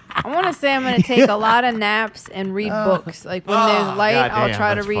 I want to say I'm going to take a lot of naps and read books. Like when there's light, I'll goddamn, try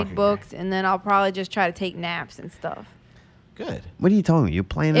to that's read fucking books, and then I'll probably just try to take naps and stuff. Good. What are you talking about? You're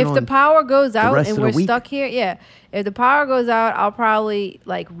planning If on the power goes out rest and of the we're week? stuck here, yeah. If the power goes out, I'll probably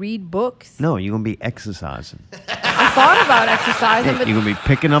like read books. No, you're going to be exercising. I thought about exercising, but You're going to be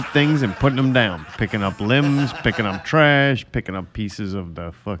picking up things and putting them down. Picking up limbs, picking up trash, picking up pieces of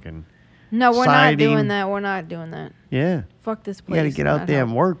the fucking... no, we're not siding. doing that. We're not doing that. Yeah. Fuck this You place. got to get We're out not there and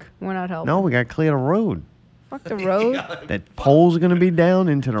helping. work. We're not helping. No, we got to clear the road. Fuck the road. That pole's going to be down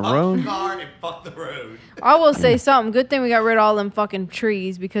into the road. Car and fuck the road. I will say something. Good thing we got rid of all them fucking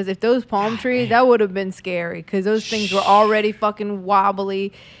trees, because if those palm trees, that would have been scary, because those things were already fucking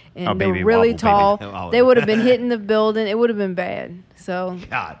wobbly and Oh, they're baby, really wobble, tall. baby. Oh. They would have been hitting the building. It would have been bad. So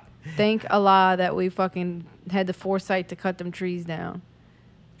God. thank Allah that we fucking had the foresight to cut them trees down.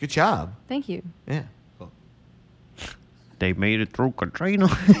 Good job. Thank you. Yeah. Cool. They made it through Katrina.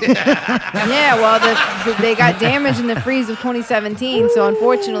 Yeah, well, they got damaged in the freeze of 2017, so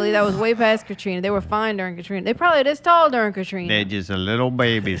unfortunately that was way past Katrina. They were fine during Katrina. They probably this tall during Katrina. They're just a little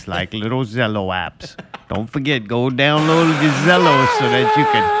babies, like little Zello apps. Don't forget, go download the Zello so that you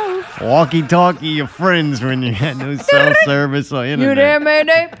can walkie-talkie your friends when you had no cell service or You there, internet.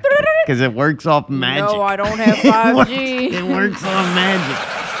 Mayday? Because it works off magic. No, I don't have It works- 5G. It works on magic.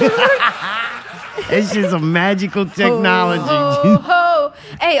 It's just a magical technology. Ho, ho.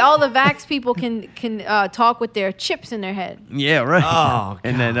 Hey, all the vax people can talk with their chips in their head. Yeah, right. Oh,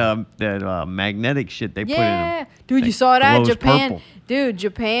 and that magnetic shit they put in Yeah, them. dude, you saw that? glows Japan, purple. dude,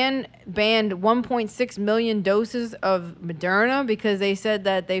 Japan banned 1.6 million doses of Moderna because they said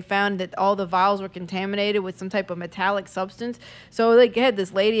that they found that all the vials were contaminated with some type of metallic substance. So they had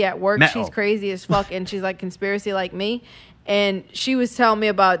this lady at work. Metal. She's crazy as fuck, and she's like conspiracy like me. And she was telling me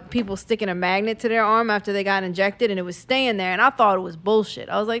about people sticking a magnet to their arm after they got injected, and it was staying there. And I thought it was bullshit.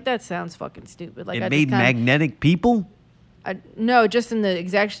 I was like, that sounds fucking stupid. Like, It I made just kinda, magnetic people? no, just in the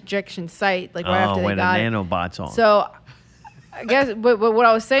injection site, like right after where they the got it. nanobots on. So, I guess, but what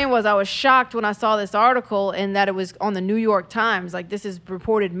I was saying was I was shocked when I saw this article and that it was on the New York Times. Like, this is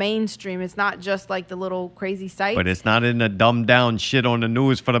reported mainstream. It's not just like the little crazy sites. But it's not in the dumbed down shit on the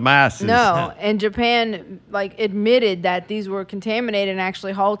news for the masses. No, and Japan like admitted that these were contaminated and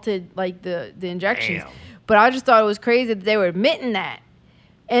actually halted like the injections. Damn. But I just thought it was crazy that they were admitting that.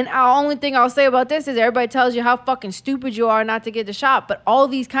 And the only thing I'll say about this is everybody tells you how fucking stupid you are not to get the shot, but all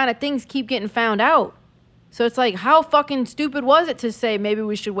these kind of things keep getting found out. So it's like, how fucking stupid was it to say maybe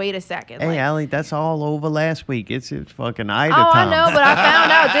we should wait a second? Hey, Like, Allie, that's all over last week. It's fucking Ida oh, time. I know, but I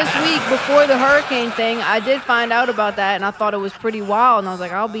found out this week before the hurricane thing. I did find out about that, and I thought it was pretty wild. And I was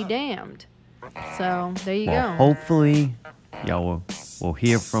like, I'll be damned. So there you Well, go. hopefully, y'all will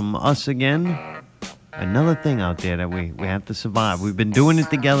hear from us again. Another thing out there that we have to survive. We've been doing it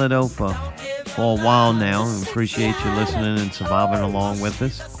together, though, for a while now. And appreciate you listening and surviving along with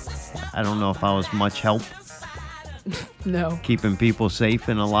us. I don't know if I was much help No. keeping people safe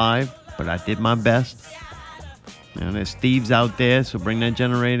and alive, but I did my best. And there's thieves out there, so bring that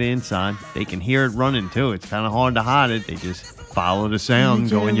generator inside. They can hear it running, too. It's kind of hard to hide it. They just follow the sound,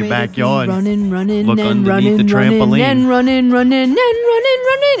 go in your backyard, running, look underneath the trampoline. and running,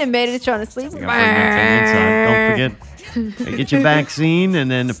 and made it trying to sleep. You gotta bring that thing inside. Don't forget, get your vaccine, and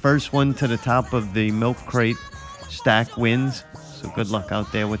then the first one to the top of the milk crate stack wins. So good luck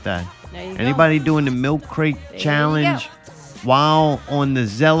out there with that. There you go. Anybody doing the milk crate you challenge while on the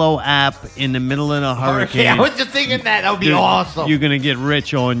Zello app in the middle of a hurricane? I was just thinking that would be awesome. You're gonna get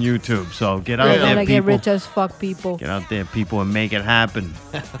rich on YouTube. So get out We're there, gonna get people. rich as fuck, people. Get out there, people, and make it happen.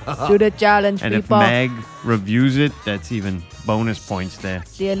 Do the challenge, And people. if Mag reviews it, that's even bonus points there.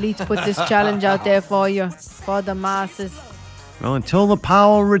 The elites put this challenge out there for you, for the masses. Well, until the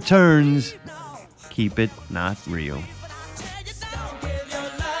power returns, keep it not real.